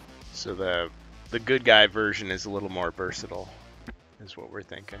 So the good guy version is a little more versatile, is what we're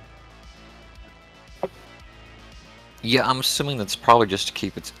thinking. Yeah, I'm assuming that's probably just to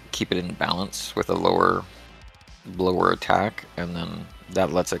keep it in balance with a lower attack, and then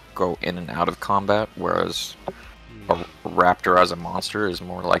that lets it go in and out of combat, whereas a raptor as a monster is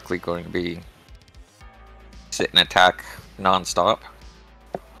more likely going to be sit and attack non-stop.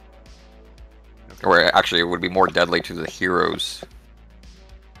 Okay. Or actually it would be more deadly to the heroes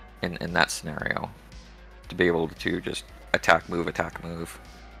in that scenario, to be able to just attack, move,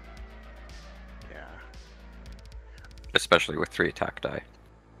 Yeah. especially with 3 attack die.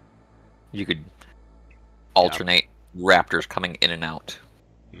 You could alternate raptors coming in and out.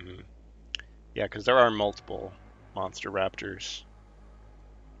 Mm-hmm. Yeah, because there are multiple monster raptors.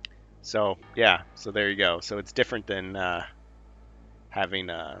 So yeah, so there you go. So it's different than having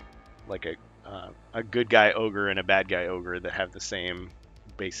like a good guy ogre and a bad guy ogre that have the same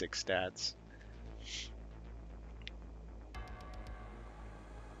basic stats.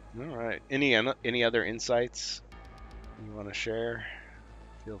 All right. Any other insights you want to share?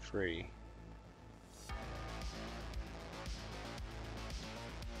 Feel free.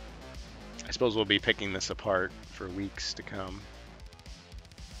 I suppose we'll be picking this apart for weeks to come.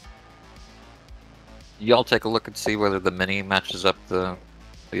 Y'all take a look and see whether the mini matches up the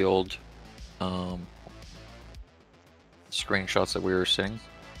old screenshots that we were seeing.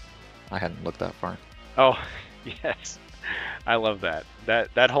 I hadn't looked that far. Oh, yes. I love that.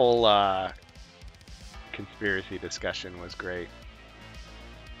 That whole conspiracy discussion was great.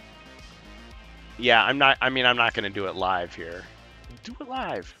 Yeah, I'm not going to do it live here. Do it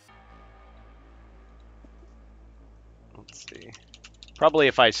live. Let's see. Probably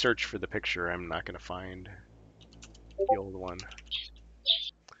if I search for the picture, I'm not going to find the old one.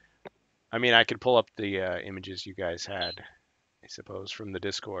 I mean, I could pull up the images you guys had, I suppose, from the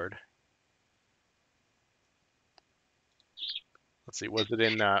Discord. Let's see, was it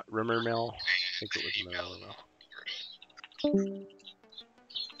in Rumor Mill? I think it was in the Rumor Mill.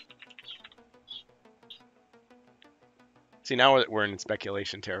 See, now we're in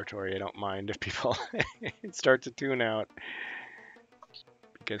speculation territory. I don't mind if people start to tune out,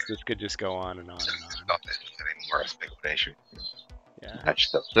 guess this could just go on and on and on. Not any more speculation. Yeah. Match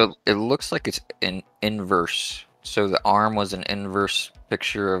stuff. So it looks like it's an inverse. So the arm was an inverse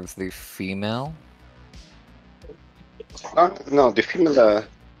picture of the female. No, the female.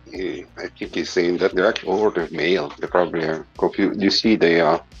 I think he's saying that they're actually or the male. They probably are confused. You see,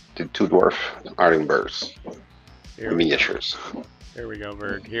 the two dwarf are inverse miniatures. Here we go,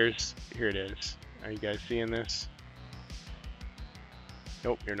 Berg. Here it is. Are you guys seeing this?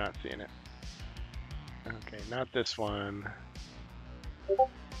 Nope, you're not seeing it. Okay, not this one. Alright,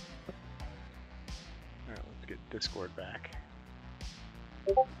 let's get Discord back.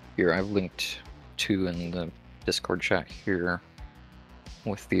 Here, I've linked two in the Discord chat here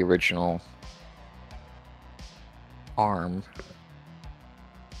with the original arm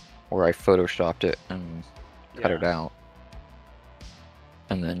where I photoshopped it and cut it out.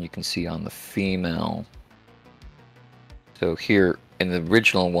 And then you can see on the female. So here, in the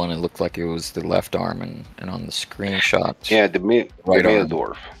original one, it looked like it was the left arm, and on the screenshot... Yeah, the male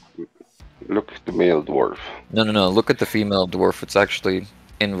dwarf. Look at the male dwarf. No. Look at the female dwarf. It's actually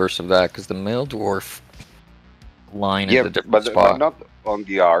inverse of that, because the male dwarf line is a different spot. But not on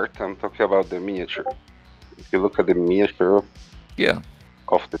the art. I'm talking about the miniature. If you look at the miniature of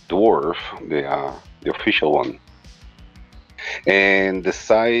the dwarf, the official one, and the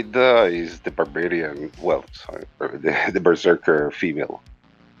side is the barbarian. Well, sorry, the berserker female.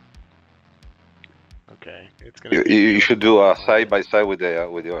 Okay, it's gonna. You should do a side by side with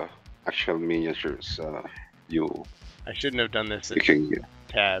the actual miniatures. I shouldn't have done this.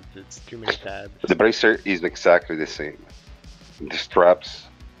 Tabs. It's too many tabs. The bracer is exactly the same. The straps.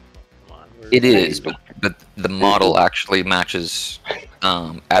 It is, but the model actually matches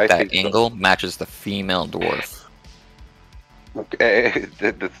at that angle matches the female dwarf. Okay,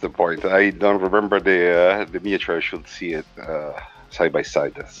 that's the point. I don't remember the miniature. I should see it side by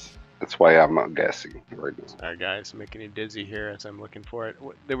side. That's why I'm guessing right now. Alright, guys, making me dizzy here as I'm looking for it.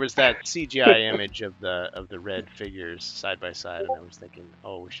 There was that CGI image of the red figures side by side, and I was thinking,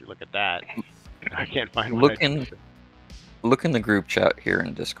 oh, we should look at that. I can't find one. Look in the group chat here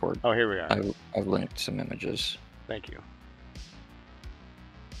in Discord. Oh, here we are. I've linked some images. Thank you.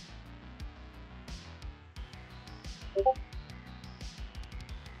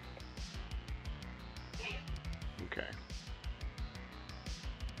 Okay.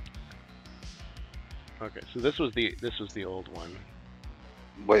 Okay, so this was the old one.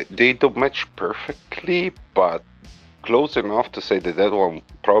 Well, they don't match perfectly, but close enough to say that one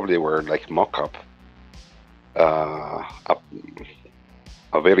probably were like mock-up. A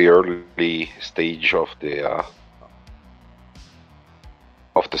very early stage of the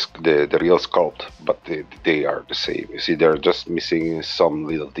real sculpt, but they are the same. You see, they're just missing some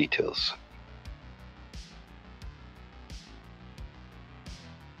little details.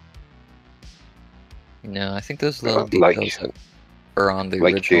 No, I think those little details that are on the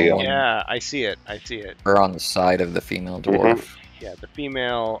original one. Yeah, I see it. Are on the side of the female dwarf. Yeah, the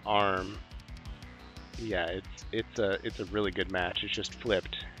female arm. Yeah, it's a really good match. It's just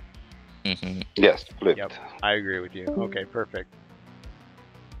flipped. Yes, flipped. Yep, I agree with you. Okay, perfect.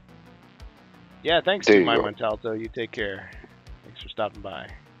 Yeah, thanks to my Montalto. You take care. Thanks for stopping by.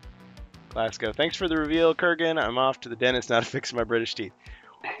 Glasgow, thanks for the reveal, Kurgan. I'm off to the dentist now to fix my British teeth.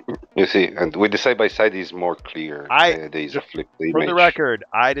 You see, and with the side by side is more clear. There's a flip image. For the record,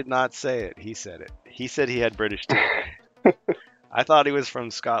 I did not say it. He said it. He said he had British teeth. I thought he was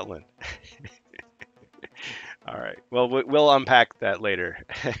from Scotland. All right. Well, we'll unpack that later.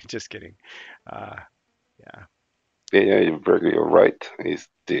 Just kidding. Yeah. Yeah, you're right. It's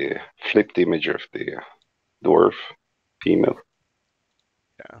the flipped image of the dwarf female.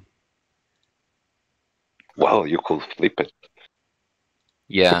 Yeah. Well, you could flip it.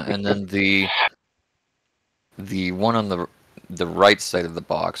 Yeah, and then the one on the right side of the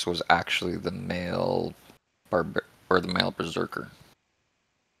box was actually the male the male berserker.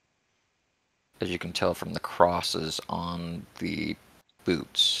 As you can tell from the crosses on the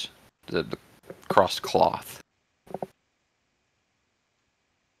boots, the crossed cloth.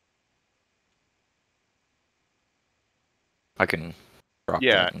 I can drop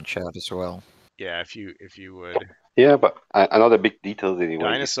that in chat as well. Yeah, if you would. Yeah, but another big detail anyway.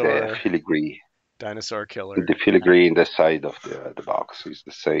 Dinosaur. Is the filigree. Dinosaur killer. The filigree in the side of the box is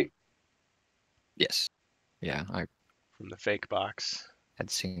the same. Yes. Yeah, I from the fake box. Had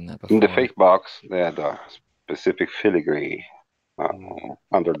seen that before. In the fake box, they had a specific filigree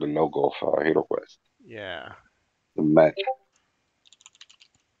under the logo of HeroQuest. Yeah. The match.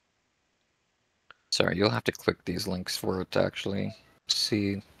 Sorry, you'll have to click these links for it to actually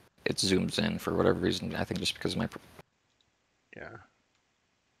see. It zooms in for whatever reason. I think just because of my... Yeah.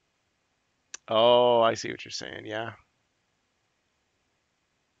 Oh, I see what you're saying. Yeah,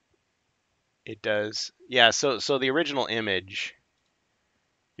 it does. Yeah, so the original image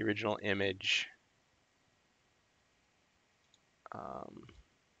um,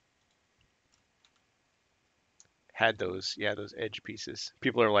 had those edge pieces.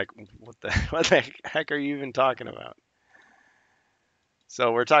 People are like, what the what the heck are you even talking about?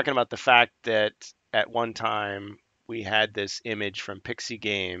 So we're talking about the fact that at one time we had this image from Pixie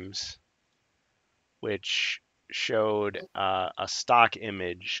Games, which showed a stock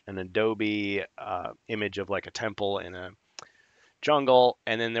image, an Adobe image of like a temple in a jungle,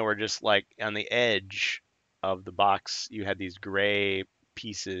 and then there were just like on the edge of the box, you had these gray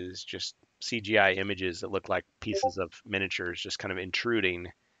pieces, just CGI images that looked like pieces of miniatures just kind of intruding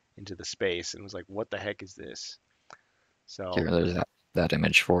into the space, and it was like, what the heck is this? So Here, there's that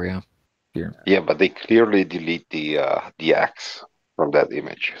image for you. Here. Yeah, but they clearly delete the axe from that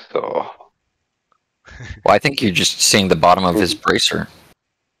image. So Well, I think you're just seeing the bottom of his bracer.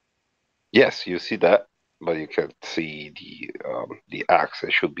 yes, you see that, but you can't see the axe.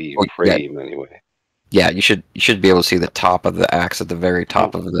 It should be in Oh, yeah, frame anyway. yeah. You should be able to see the top of the axe at the very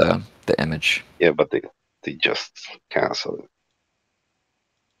top of the image. Yeah, but they just cancel it.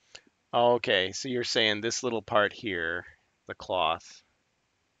 okay, so you're saying this little part here, the cloth,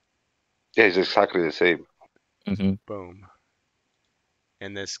 Yeah, it's exactly the same. Mm-hmm. boom,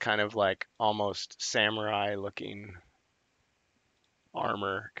 and this kind of like almost samurai looking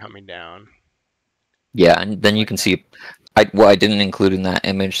armor coming down. Yeah, and then you can see. What I didn't include in that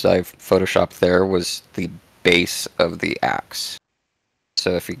image that I've photoshopped there was the base of the axe.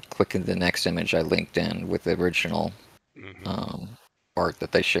 So if you click in the next image, I linked in with the original art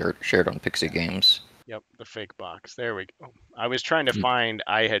that they shared on Pixie Games. Yep, the fake box. There we go. I was trying to find.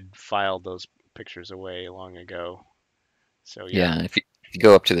 I had filed those pictures away long ago. So yeah. Yeah, if you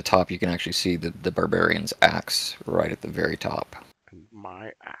go up to the top, you can actually see the barbarian's axe right at the very top.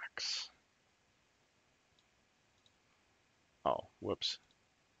 My axe. Oh, whoops.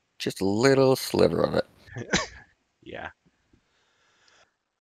 Just a little sliver of it. Yeah.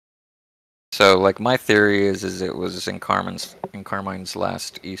 So, like, my theory is it was in Carmine's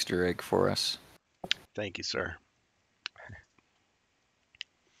last Easter egg for us. Thank you, sir.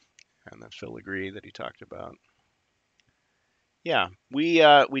 And that Phil agreed that he talked about. Yeah, we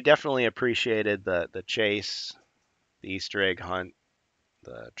definitely appreciated the chase, the Easter egg hunt,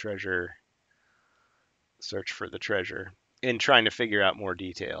 the treasure search for the treasure, in trying to figure out more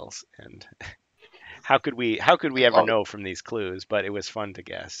details. And how could we ever know from these clues? But it was fun to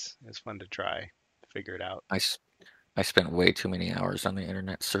guess. It was fun to try to figure it out. I spent way too many hours on the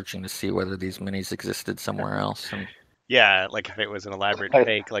internet searching to see whether these minis existed somewhere else. And Yeah, like if it was an elaborate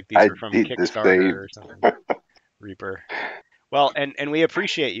fake, like these I were from did the Kickstarter same. or something. Reaper. Well, and we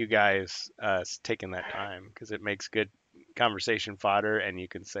appreciate you guys taking that time because it makes good conversation fodder, and you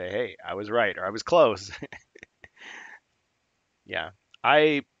can say, "Hey, I was right," or "I was close." Yeah,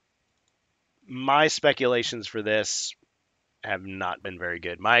 my speculations for this have not been very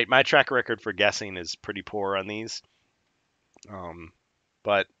good. My track record for guessing is pretty poor on these.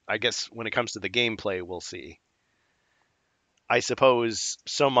 But I guess when it comes to the gameplay, we'll see. I suppose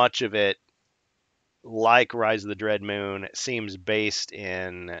so much of it, like Rise of the Dread Moon, seems based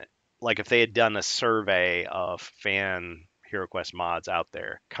in, like, if they had done a survey of fan HeroQuest mods out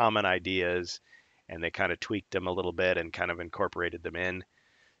there, common ideas, and they kind of tweaked them a little bit and kind of incorporated them in.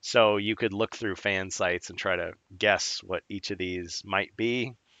 So you could look through fan sites and try to guess what each of these might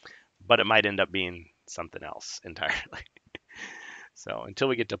be, but it might end up being something else entirely. So until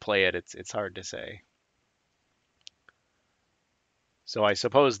we get to play it, it's hard to say. So I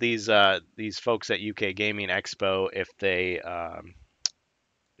suppose these folks at UK Gaming Expo, if they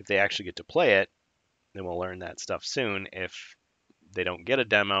actually get to play it, then we'll learn that stuff soon. If they don't get a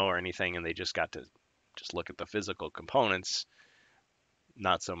demo or anything and they just got to just look at the physical components,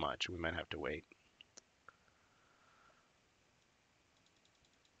 not so much. We might have to wait.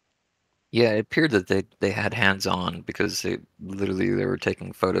 yeah, it appeared that they had hands on because they were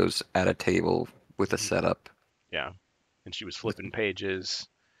taking photos at a table with a setup. Yeah, and she was flipping pages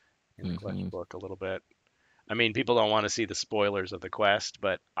in the quest Mm-hmm. book a little bit. I mean, people don't want to see the spoilers of the quest,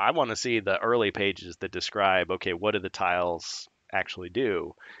 but I want to see the early pages that describe, okay, what do the tiles actually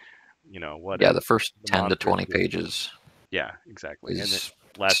do? You know, what Yeah, do the first the 10 to monsters 20 do? pages Yeah, exactly. And the is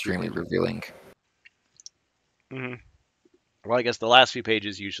last few extremely pages. revealing. Well, I guess the last few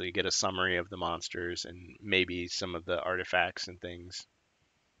pages usually get a summary of the monsters and maybe some of the artifacts and things.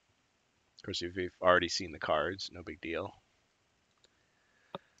 Of course, if you've already seen the cards, no big deal.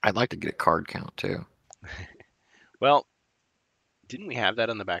 I'd like to get a card count too. Well, didn't we have that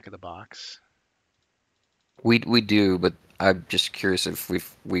on the back of the box? We do, but I'm just curious if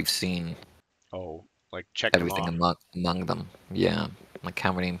we've seen Oh, like check them everything off. among them. Yeah, like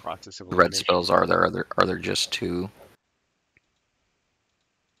how many Process of red elimination. spells are there? Are there just 2?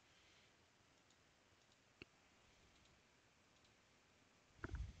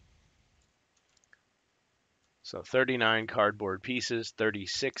 So 39 cardboard pieces,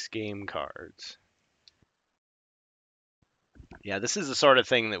 36 game cards. Yeah, this is the sort of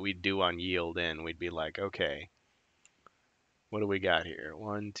thing that we'd do on Yield In. We'd be like, okay, what do we got here?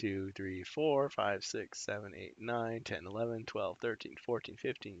 1, 2, 3, 4, 5, 6, 7, 8, 9, 10, 11, 12, 13, 14,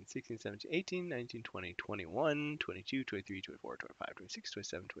 15, 16, 17, 18, 19, 20, 21, 22, 23, 24, 25, 26,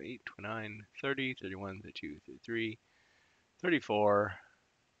 27, 28, 29, 30, 31, 32, 33, 34.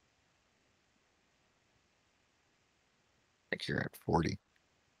 I think you're at 40.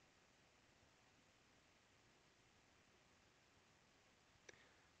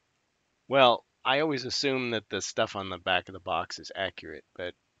 Well, I always assume that the stuff on the back of the box is accurate,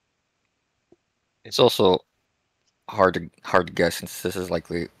 but It's also hard to guess since this is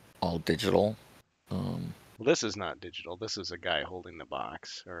likely all digital. well, this is not digital. This is a guy holding the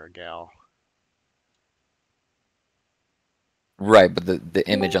box or a gal. Right, but the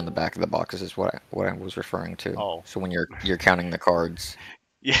image on the back of the boxes is what I was referring to. Oh. So when you're counting the cards,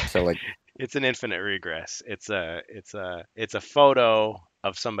 Yeah. so like It's an infinite regress. It's a photo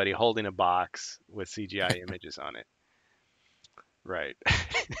of somebody holding a box with CGI images on it. Right.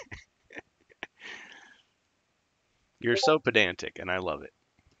 You're so pedantic, and I love it.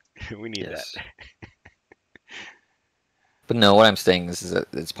 We need yes. that. But no, what I'm saying is that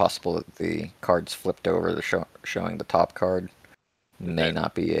it's possible that the cards flipped over, showing the top card may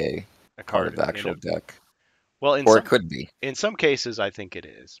not be a part card of the at the end actual of. deck. Well, Or it could be. in some cases, I think it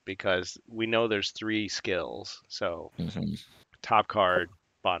is because we know there's 3 skills. So top card,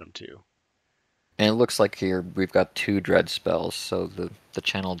 bottom 2. And it looks like here we've got 2 dread spells. So the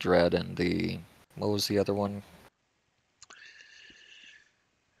channel dread and the what was the other one?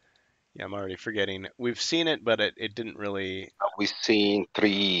 Yeah, I'm already forgetting. We've seen it, but it didn't really. We've seen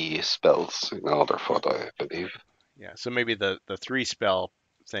 3 spells in another photo, I believe. Yeah, so maybe the 3 spell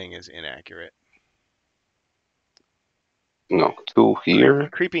thing is inaccurate. No, 2 here.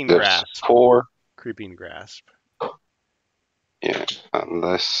 Creeping There's grasp. 4. Creeping grasp. Yeah,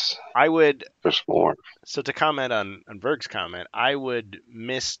 unless I would. there's more. So to comment on Berg's comment, I would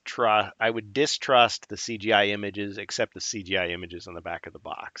distrust the CGI images, except the CGI images on the back of the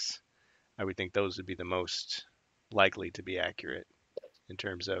box. I would think those would be the most likely to be accurate in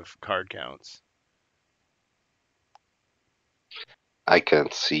terms of card counts. I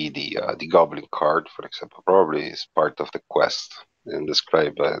can't see the goblin card, for example. Probably is part of the quest and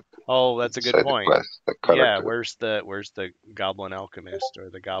describe it. Oh, that's a good point. The quest, the character. Yeah, where's the goblin alchemist or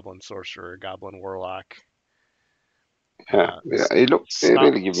the goblin sorcerer, or goblin warlock? Yeah, it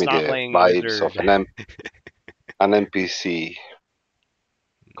really gives me the vibes wizard. of an NPC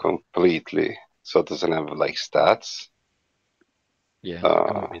completely. So it doesn't have like stats. Yeah.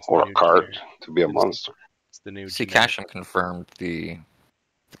 Or a card to be a monster. It's the new. See, Casham confirmed the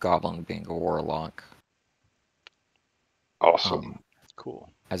goblin being a warlock. Awesome. Cool.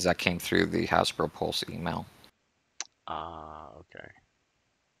 As that came through the Hasbro Pulse email. Okay.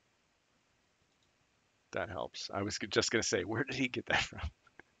 That helps. I was just going to say, where did he get that from?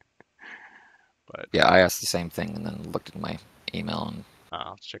 But yeah, I asked the same thing and then looked at my email and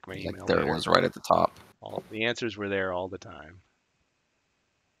I'll check my email. There it was right at the top. The answers were there all the time.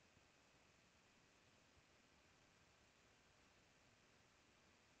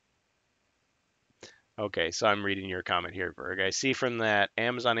 Okay, so I'm reading your comment here, Berg. I see from that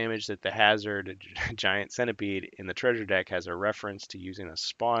Amazon image that the hazard giant centipede in the treasure deck has a reference to using a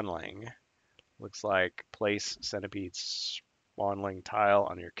spawnling. Looks like place centipede spawnling tile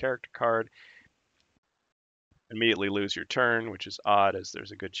on your character card. Immediately lose your turn, which is odd as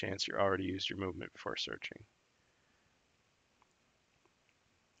there's a good chance you already used your movement before searching.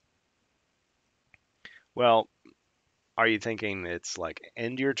 Well, are you thinking it's like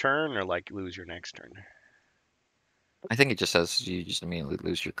end your turn or like lose your next turn? I think it just says you just immediately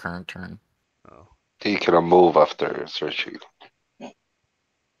lose your current turn. Oh. You can move after searching.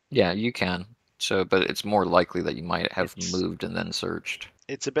 Yeah, you can. So, but it's more likely that you might have moved and then searched.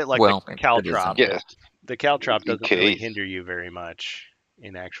 It's a bit like the caltrop. Yes. The caltrop doesn't really hinder you very much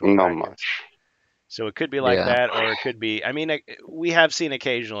in actual Not practice. much. So it could be like that, or it could be. I mean, we have seen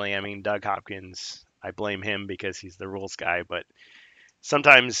occasionally. I mean, Doug Hopkins. I blame him because he's the rules guy, but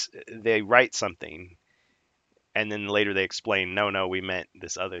sometimes they write something, and then later they explain, no, we meant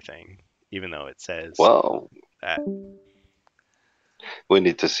this other thing, even though it says that. We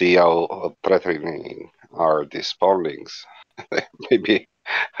need to see how threatening are the spawnlings. Maybe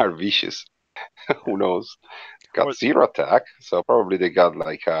are vicious. Who knows? Got Or, 0 attack, so probably they got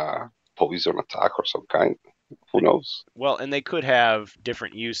like a poison attack or some kind. Who knows? well, and they could have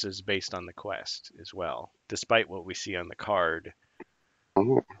different uses based on the quest as well, despite what we see on the card.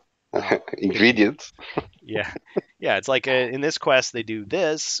 Oh. Uh, Ingredients. yeah, yeah. It's like in this quest they do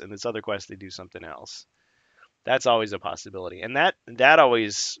this, and this other quest they do something else. That's always a possibility, and that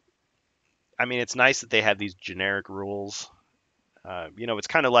always. I mean, it's nice that they have these generic rules. It's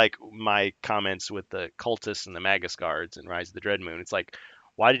kind of like my comments with the cultists and the Magus guards in Rise of the Dread Moon. It's like,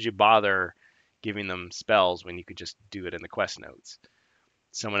 why did you bother giving them spells when you could just do it in the quest notes?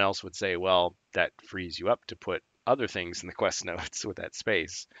 Someone else would say, well, that frees you up to put other things in the quest notes with that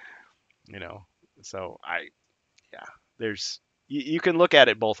space, you know. So yeah, there's you can look at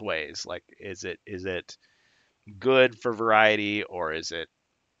it both ways. Like, is it good for variety, or is it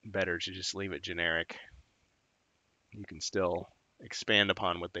better to just leave it generic? You can still expand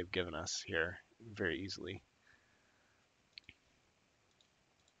upon what they've given us here very easily.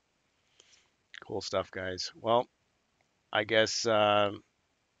 Cool stuff, guys. Well, I guess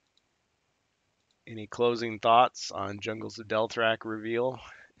any closing thoughts on Jungles of Delthrak reveal?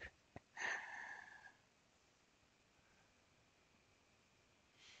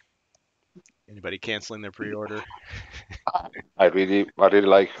 Anybody canceling their pre-order? I really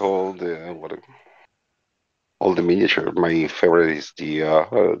like all the miniature. My favorite is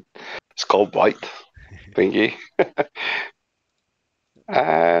the skull bite thingy.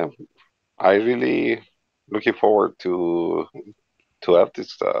 I really looking forward to have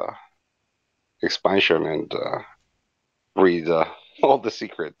this expansion and read all the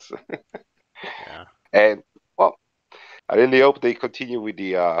secrets. Yeah. And well, I really hope they continue with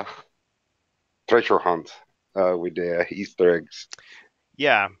the treasure hunt with the Easter eggs.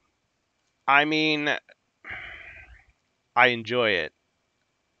 Yeah. I mean, I enjoy it.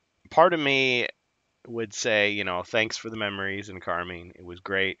 Part of me would say, thanks for the memories and Carmine. It was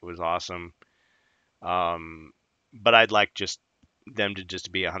great. It was awesome. But I'd like just them to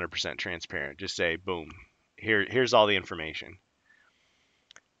just be 100% transparent. Just say, boom, here's all the information.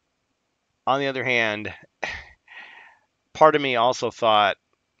 On the other hand, part of me also thought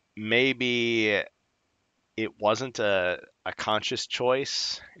maybe it wasn't a conscious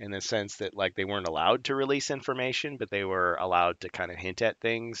choice in the sense that like they weren't allowed to release information, but they were allowed to kind of hint at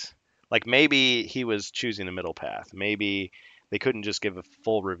things. Like maybe he was choosing a middle path. Maybe they couldn't just give a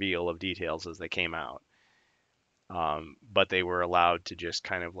full reveal of details as they came out. But they were allowed to just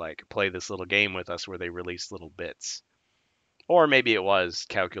kind of like play this little game with us where they released little bits. Or maybe it was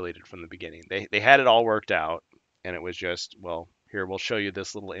calculated from the beginning. They had it all worked out, and it was just, well, here, we'll show you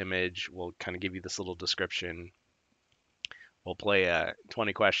this little image. We'll kind of give you this little description. We'll play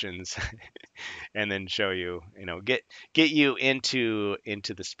 20 questions and then show you, get you into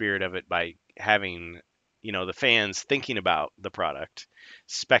the spirit of it by having, the fans thinking about the product,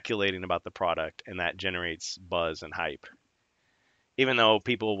 speculating about the product, and that generates buzz and hype. Even though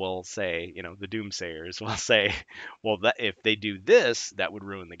people will say, the doomsayers will say, well, that if they do this, that would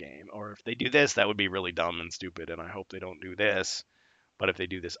ruin the game, or if they do this, that would be really dumb and stupid, and I hope they don't do this. But if they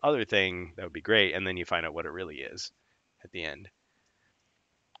do this other thing, that would be great, and then you find out what it really is at the end.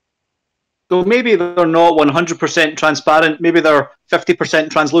 So maybe they're not 100% transparent. Maybe they're 50%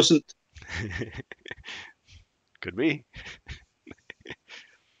 translucent. Could be.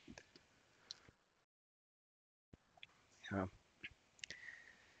 Yeah.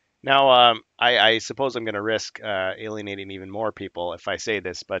 Now, I suppose I'm going to risk alienating even more people if I say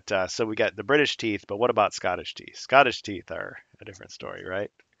this, but so we got the British teeth, but what about Scottish teeth? Scottish teeth are a different story,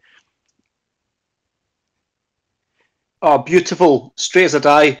 right? Oh, beautiful. Straight as a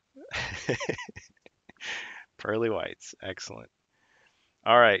die. Pearly whites. Excellent.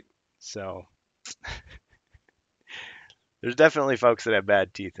 All right. So there's definitely folks that have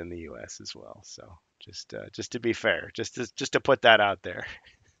bad teeth in the U.S. as well. So just to be fair, just to put that out there,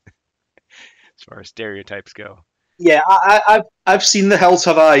 as far as stereotypes go. Yeah, I've seen The Hills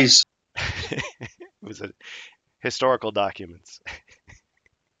Have Eyes. It was historical documents.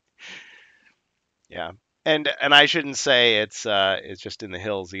 Yeah. And I shouldn't say it's just in the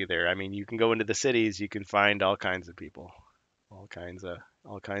hills either. I mean, you can go into the cities, you can find all kinds of people, all kinds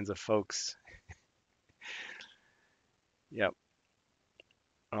of folks. Yep.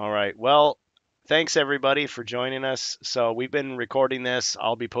 All right. Well, thanks everybody for joining us. So we've been recording this.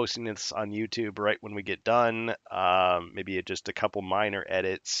 I'll be posting this on YouTube right when we get done. Maybe just a couple minor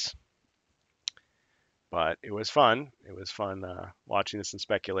edits. But it was fun. It was fun watching this and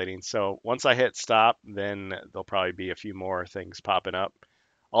speculating. So once I hit stop, then there'll probably be a few more things popping up.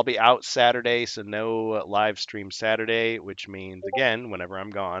 I'll be out Saturday, so no live stream Saturday, which means, again, whenever I'm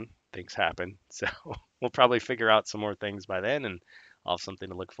gone, things happen. So we'll probably figure out some more things by then, and I'll have something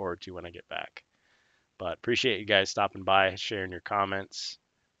to look forward to when I get back. But appreciate you guys stopping by, sharing your comments.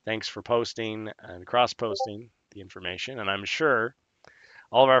 Thanks for posting and cross-posting the information, and I'm sure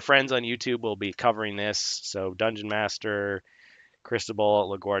all of our friends on YouTube will be covering this. So Dungeon Master,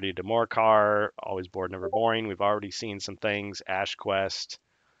 Cristobal, LaGuardia de Morcar, Always Bored, Never Boring. We've already seen some things. Ash Quest,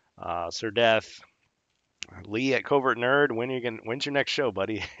 Sir Death, Lee at Covert Nerd. When's your next show,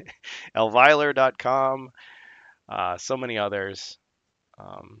 buddy? Elviler.com. So many others.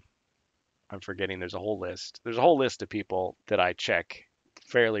 Um, I'm forgetting. There's a whole list. There's a whole list of people that I check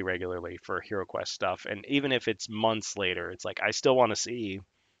fairly regularly for HeroQuest stuff. And even if it's months later, it's like I still want to see,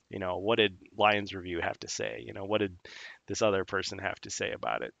 what did Lions Review have to say? What did this other person have to say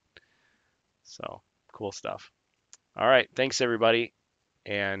about it? So cool stuff. All right. Thanks, everybody.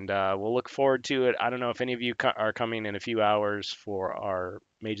 And we'll look forward to it. I don't know if any of you are coming in a few hours for our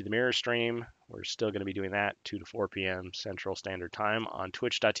Mage of the Mirror stream. We're still going to be doing that 2 to 4 p.m. Central Standard Time on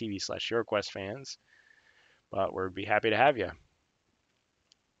twitch.tv/HeroQuestFans. But we'd be happy to have you.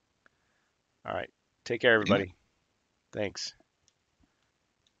 All right. Take care, everybody. Thanks.